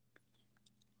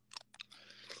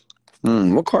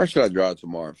 What car should I drive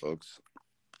tomorrow, folks?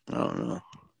 I don't know.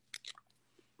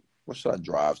 What should I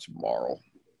drive tomorrow?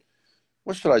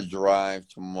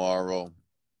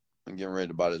 I'm getting ready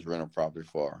to buy this rental property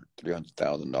for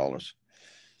 $300,000.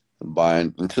 I'm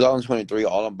buying in 2023.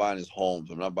 All I'm buying is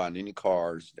homes. I'm not buying any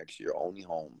cars next year. Only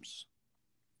homes.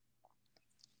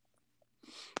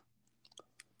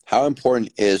 How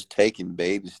important is taking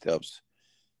baby steps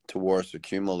towards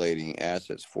accumulating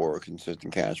assets for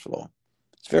consistent cash flow?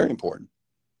 It's very important.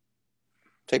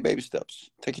 Take baby steps.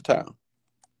 Take your time.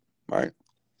 Right?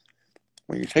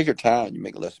 When you take your time, you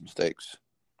make less mistakes.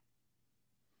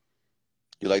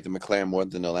 You like the McLaren more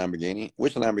than the Lamborghini?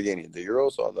 Which Lamborghini? The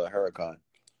Urus or the Huracan?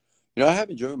 I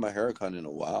haven't driven my Huracan in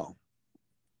a while.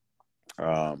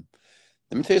 Let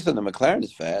me tell you something. The McLaren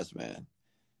is fast, man.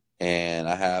 And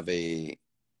I have a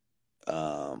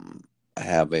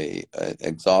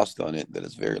exhaust on it that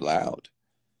is very loud.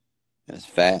 And it's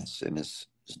fast and it's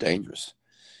dangerous.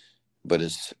 But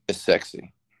it's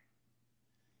sexy.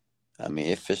 I mean,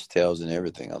 it fishtails and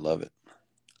everything. I love it.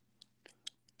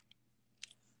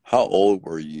 How old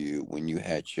were you when you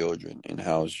had children, and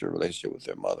how was your relationship with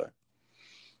their mother?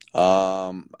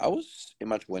 I was in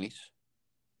my 20s,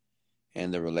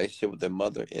 and the relationship with their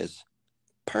mother is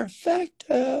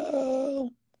perfecto.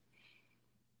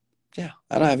 Yeah,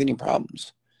 I don't have any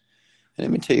problems. And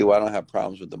let me tell you why I don't have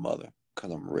problems with the mother, because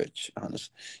I'm rich,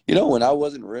 honestly. When I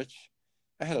wasn't rich,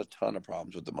 I had a ton of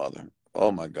problems with the mother.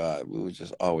 Oh, my God. We would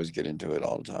just always get into it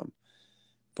all the time.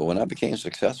 But when I became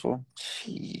successful,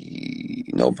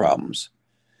 no problems.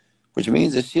 Which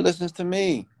means that she listens to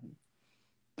me.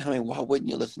 I mean, why wouldn't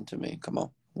you listen to me? Come on,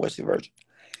 Wesley Virgin.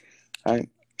 All right,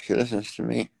 she listens to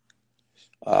me.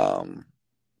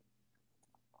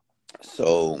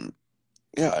 So,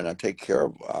 yeah, and I take care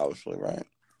of her, obviously, right?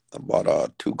 I bought her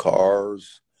 2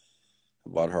 cars. I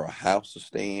bought her a house to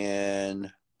stay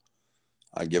in.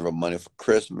 I give her money for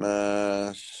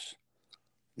Christmas.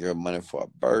 Give her money for a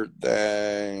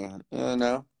birthday.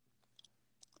 I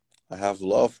have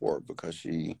love for her because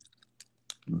she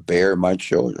bear my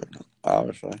children,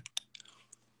 obviously.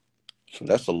 So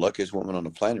that's the luckiest woman on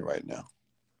the planet right now.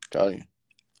 Tell you.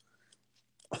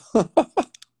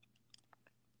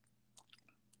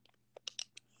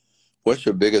 What's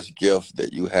your biggest gift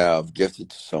that you have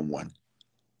gifted to someone?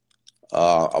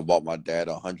 I bought my dad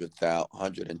a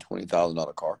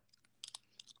 $120,000 car.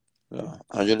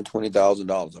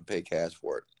 $120,000. I paid cash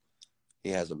for it.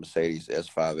 He has a Mercedes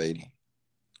S580.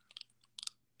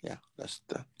 Yeah, that's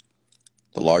the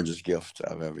largest gift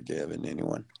I've ever given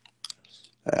anyone.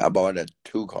 I bought her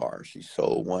 2 cars. She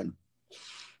sold one.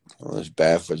 It was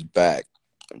bad for his back.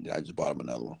 I just bought him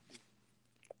another one.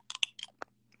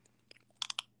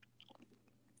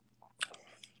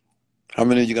 How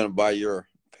many are you going to buy your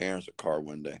parents a car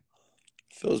one day?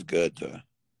 Feels good to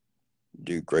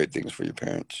do great things for your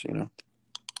parents, you know.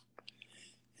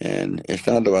 And it's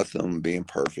not about them being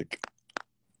perfect.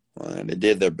 And they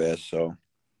did their best, so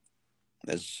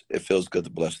it feels good to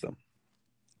bless them.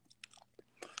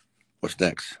 What's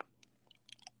next?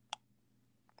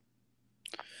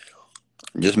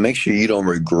 Just make sure you don't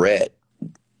regret.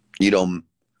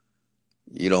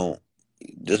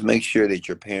 Just make sure that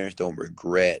your parents don't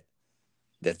regret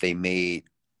that they made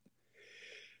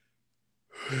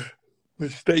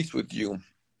mistakes with you.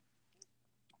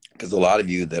 Because a lot of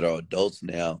you that are adults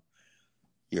now,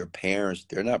 your parents,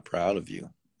 they're not proud of you.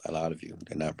 A lot of you,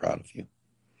 they're not proud of you.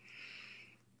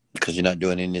 Because you're not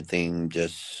doing anything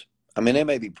they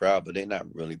may be proud, but they're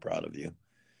not really proud of you.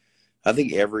 I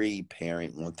think every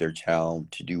parent wants their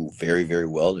child to do very, very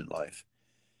well in life.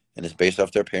 And it's based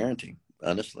off their parenting.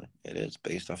 Honestly, it is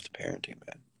based off the parenting,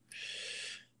 man.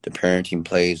 The parenting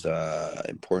plays an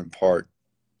important part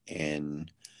in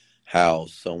how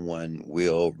someone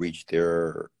will reach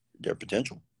their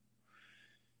potential.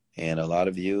 And a lot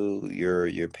of you,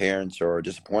 your parents are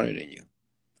disappointed in you.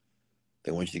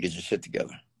 They want you to get your shit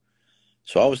together.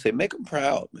 So I would say make them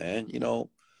proud, man. You know,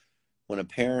 when a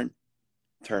parent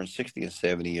turns 60 and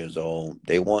 70 years old,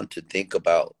 they want to think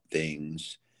about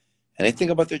things, and they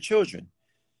think about their children.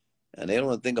 And they don't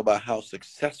want to think about how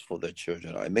successful their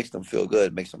children are. It makes them feel good.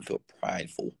 It makes them feel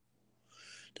prideful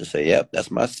to say, yep,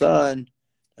 that's my son.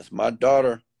 That's my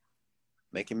daughter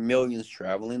making millions,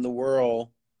 traveling the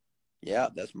world. Yeah,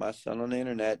 that's my son on the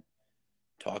internet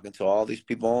talking to all these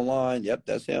people online. Yep,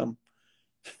 that's him.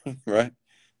 Right?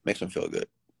 Makes them feel good.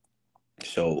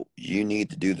 So you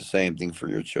need to do the same thing for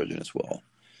your children as well.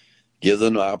 Give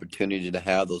them the opportunity to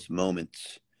have those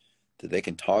moments that they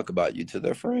can talk about you to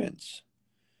their friends.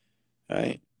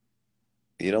 Right?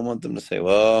 You don't want them to say,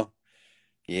 well,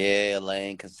 yeah,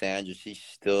 Elaine, Cassandra, she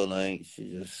still ain't.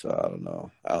 She just, I don't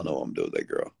know. I don't know what I'm doing with that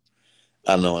girl.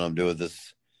 I don't know what I'm doing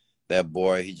with that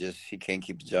boy. He can't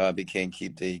keep the job. He can't.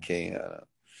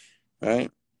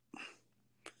 Right?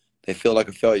 They feel like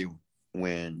a failure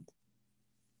when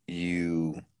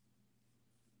you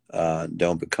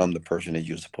don't become the person that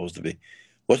you're supposed to be.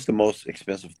 What's the most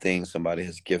expensive thing somebody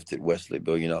has gifted Wesley, $1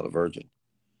 billion virgin?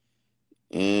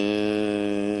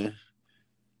 Let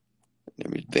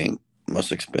me think.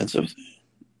 Most expensive?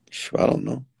 I don't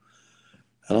know.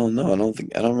 I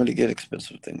don't really get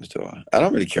expensive things, do I? I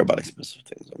don't really care about expensive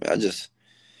things. I mean,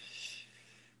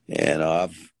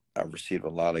 I've received a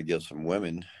lot of gifts from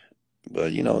women,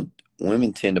 but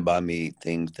women tend to buy me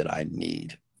things that I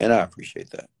need, and I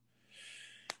appreciate that.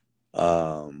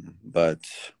 Got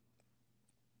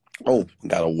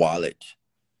a wallet.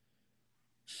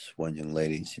 This one young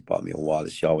lady, she bought me a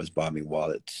wallet. She always bought me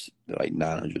wallets. They're like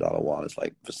 $900 wallets,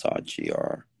 like Versace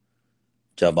or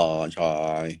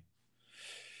Givenchy.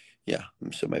 Yeah,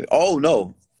 so maybe. Oh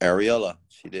no, Ariella,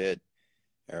 she did.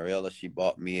 Ariella, she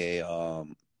bought me a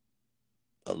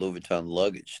Louis Vuitton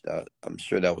luggage. I'm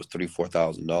sure that was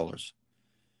 $3,000-$4,000.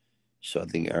 So I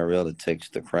think Ariella takes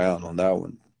the crown on that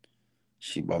one.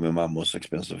 She bought me my most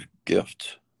expensive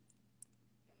gift.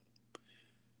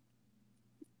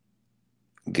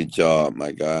 Good job,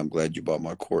 my guy. I'm glad you bought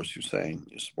my course, Hussein.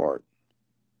 You're smart.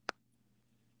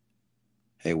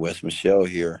 Hey, Wes Michelle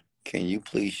here. Can you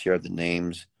please share the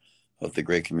names of the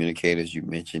great communicators you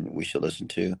mentioned we should listen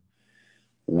to?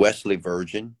 Wesley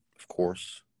Virgin, of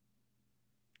course.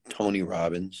 Tony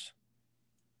Robbins.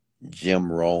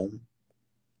 Jim Rohn.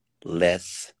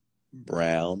 Les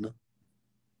Brown.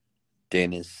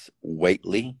 Dennis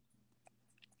Waitley.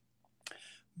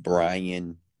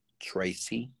 Brian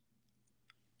Tracy.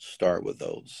 Start with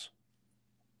those.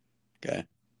 Okay.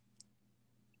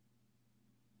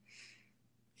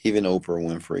 Even Oprah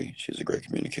Winfrey, she's a great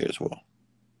communicator as well.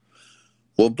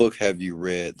 What book have you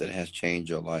read that has changed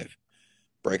your life?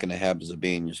 Breaking the Habits of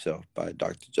Being Yourself by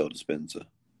Dr. Joe Dispenza.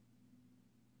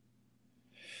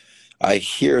 I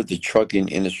hear the trucking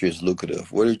industry is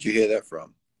lucrative. Where did you hear that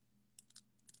from?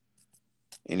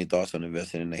 Any thoughts on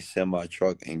investing in a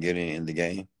semi-truck and getting in the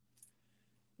game?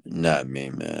 Not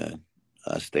me, man.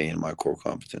 I stay in my core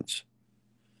competence.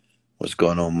 What's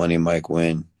going on, Money Mike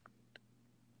Wynn?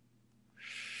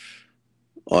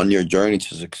 On your journey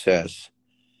to success,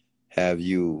 have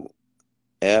you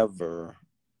ever,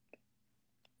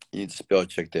 you need to spell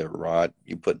check there, Rod.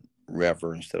 You put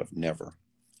rever instead of never.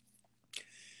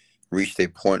 Reached a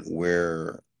point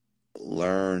where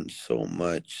learned so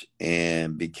much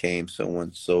and became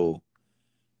someone so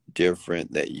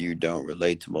different that you don't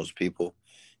relate to most people?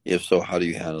 If so, how do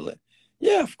you handle it?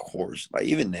 Yeah, of course. Like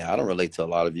even now, I don't relate to a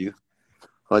lot of you.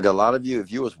 Like a lot of you,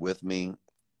 if you was with me,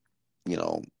 you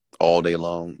know, all day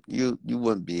long, you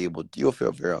wouldn't be able. You'll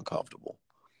feel very uncomfortable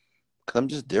because I'm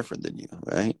just different than you,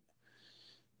 right?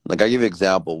 Like I give you an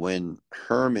example when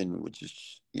Herman, which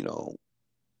is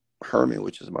Herman,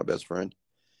 which is my best friend.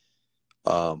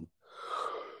 Um,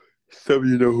 some of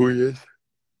you know who he is.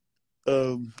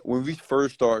 When we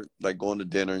first start like going to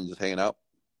dinner and just hanging out,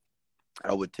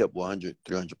 I would tip 100,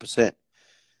 300%.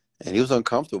 And he was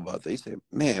uncomfortable about that. He said,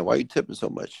 man, why are you tipping so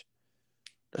much?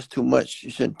 That's too much. You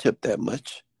shouldn't tip that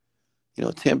much.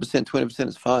 10%, 20%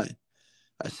 is fine.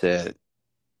 I said,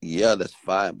 yeah, that's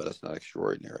fine, but that's not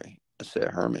extraordinary. I said,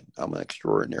 Herman, I'm an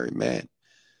extraordinary man.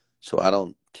 So I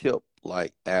don't tip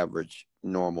like average,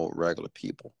 normal, regular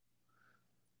people.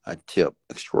 I tip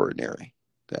extraordinary.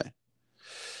 Okay.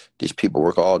 These people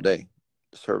work all day.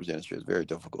 The service industry is very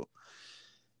difficult.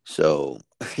 So,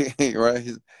 right?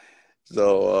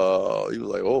 So he was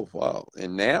like, oh, wow.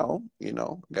 And now,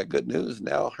 got good news.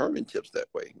 Now Herman tips that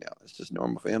way. Now it's just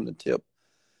normal for him to tip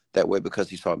that way because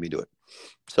he saw me do it.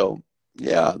 So,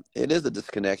 yeah, it is a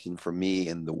disconnection for me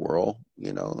in the world,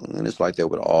 and it's like that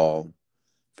with all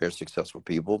very successful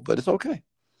people, but it's okay.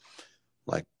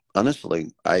 Like,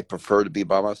 honestly, I prefer to be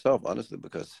by myself, honestly,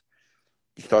 because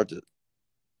you start to,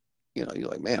 you're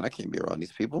like, man, I can't be around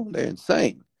these people. They're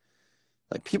insane.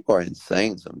 Like, people are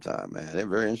insane sometimes, man. They're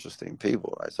very interesting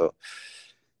people, right? So,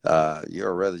 you'd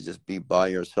rather just be by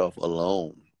yourself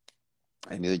alone.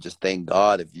 And you just thank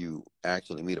God if you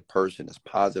actually meet a person that's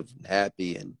positive and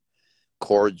happy and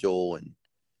cordial and,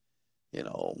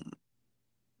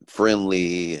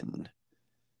 friendly and,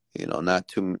 not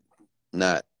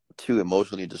too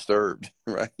emotionally disturbed,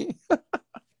 right?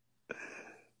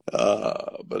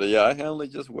 But yeah, I handle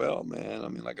it just well, man. I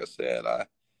mean, like I said, I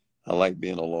like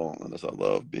being alone. I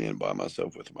love being by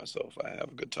myself with myself. I have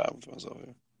a good time with myself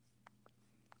here.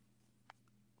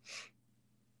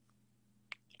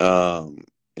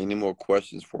 Any more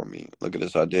questions for me? Look at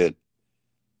this. I did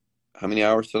how many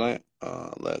hours tonight?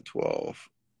 12.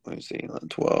 Let me see. 11,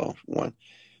 12, 1.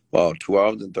 Wow, 2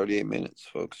 hours and 38 minutes,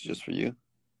 folks, just for you.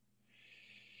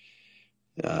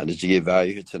 Did you get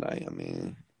value here tonight? I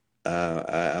mean,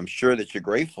 I'm sure that you're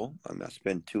grateful. I mean, I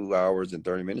spent 2 hours and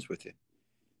 30 minutes with you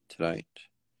tonight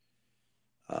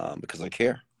because I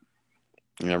care.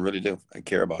 I mean, I really do. I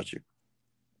care about you.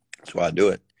 That's why I do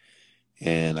it.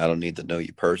 And I don't need to know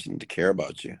you personally to care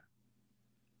about you.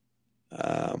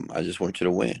 I just want you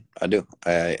to win. I do.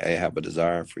 I have a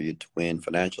desire for you to win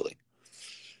financially.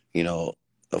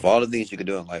 Of all the things you can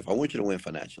do in life, I want you to win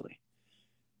financially.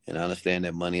 And I understand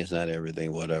that money is not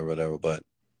everything, whatever. But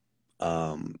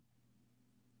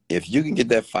if you can get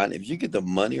that if you get the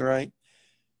money right,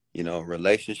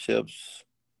 relationships,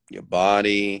 your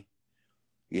body,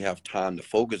 you have time to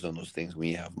focus on those things when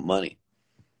you have money.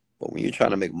 But when you're trying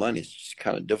to make money, it's just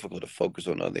kind of difficult to focus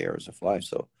on other areas of life.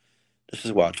 So this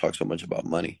is why I talk so much about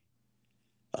money,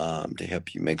 to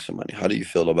help you make some money. How do you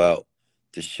feel about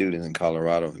the shootings in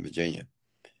Colorado and Virginia?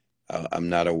 I'm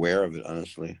not aware of it,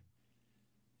 honestly.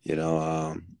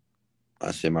 I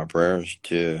say my prayers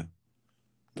to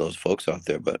those folks out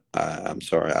there, but I'm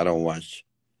sorry, I don't watch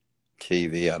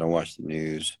TV. I don't watch the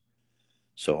news.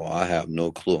 So I have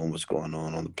no clue on what's going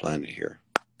on the planet here.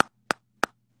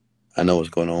 I know what's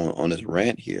going on this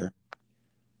rant here.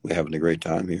 We're having a great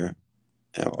time here.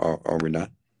 Are we not?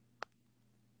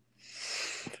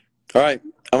 All right,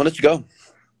 I'm going to let you go.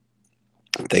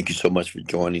 Thank you so much for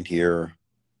joining here.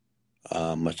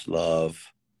 Much love.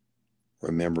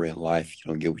 Remember, in life, you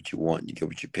don't get what you want, you get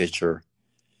what you picture.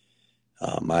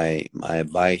 My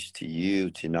advice to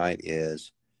you tonight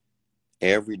is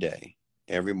every day,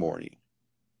 every morning,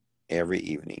 every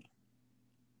evening,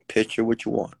 picture what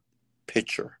you want.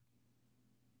 Picture.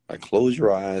 Like, close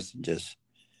your eyes and just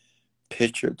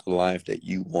picture the life that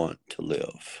you want to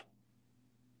live.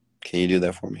 Can you do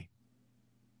that for me?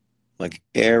 Like,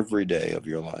 every day of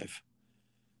your life,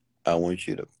 I want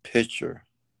you to picture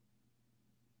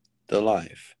the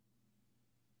life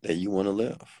that you want to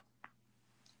live.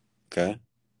 Okay?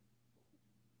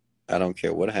 I don't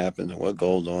care what happens and what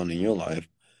goes on in your life,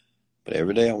 but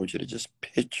every day I want you to just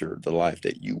picture the life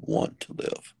that you want to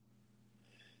live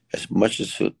as much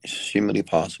as humanly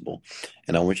possible.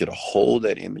 And I want you to hold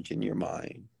that image in your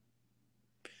mind.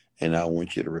 And I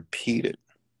want you to repeat it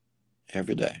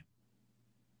every day.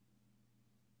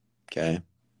 Okay?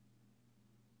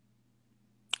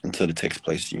 Until it takes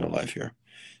place in your life here.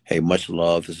 Hey, much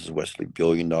love. This is Wesley, $1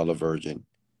 Billion Virgin.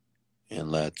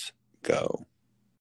 And let's go.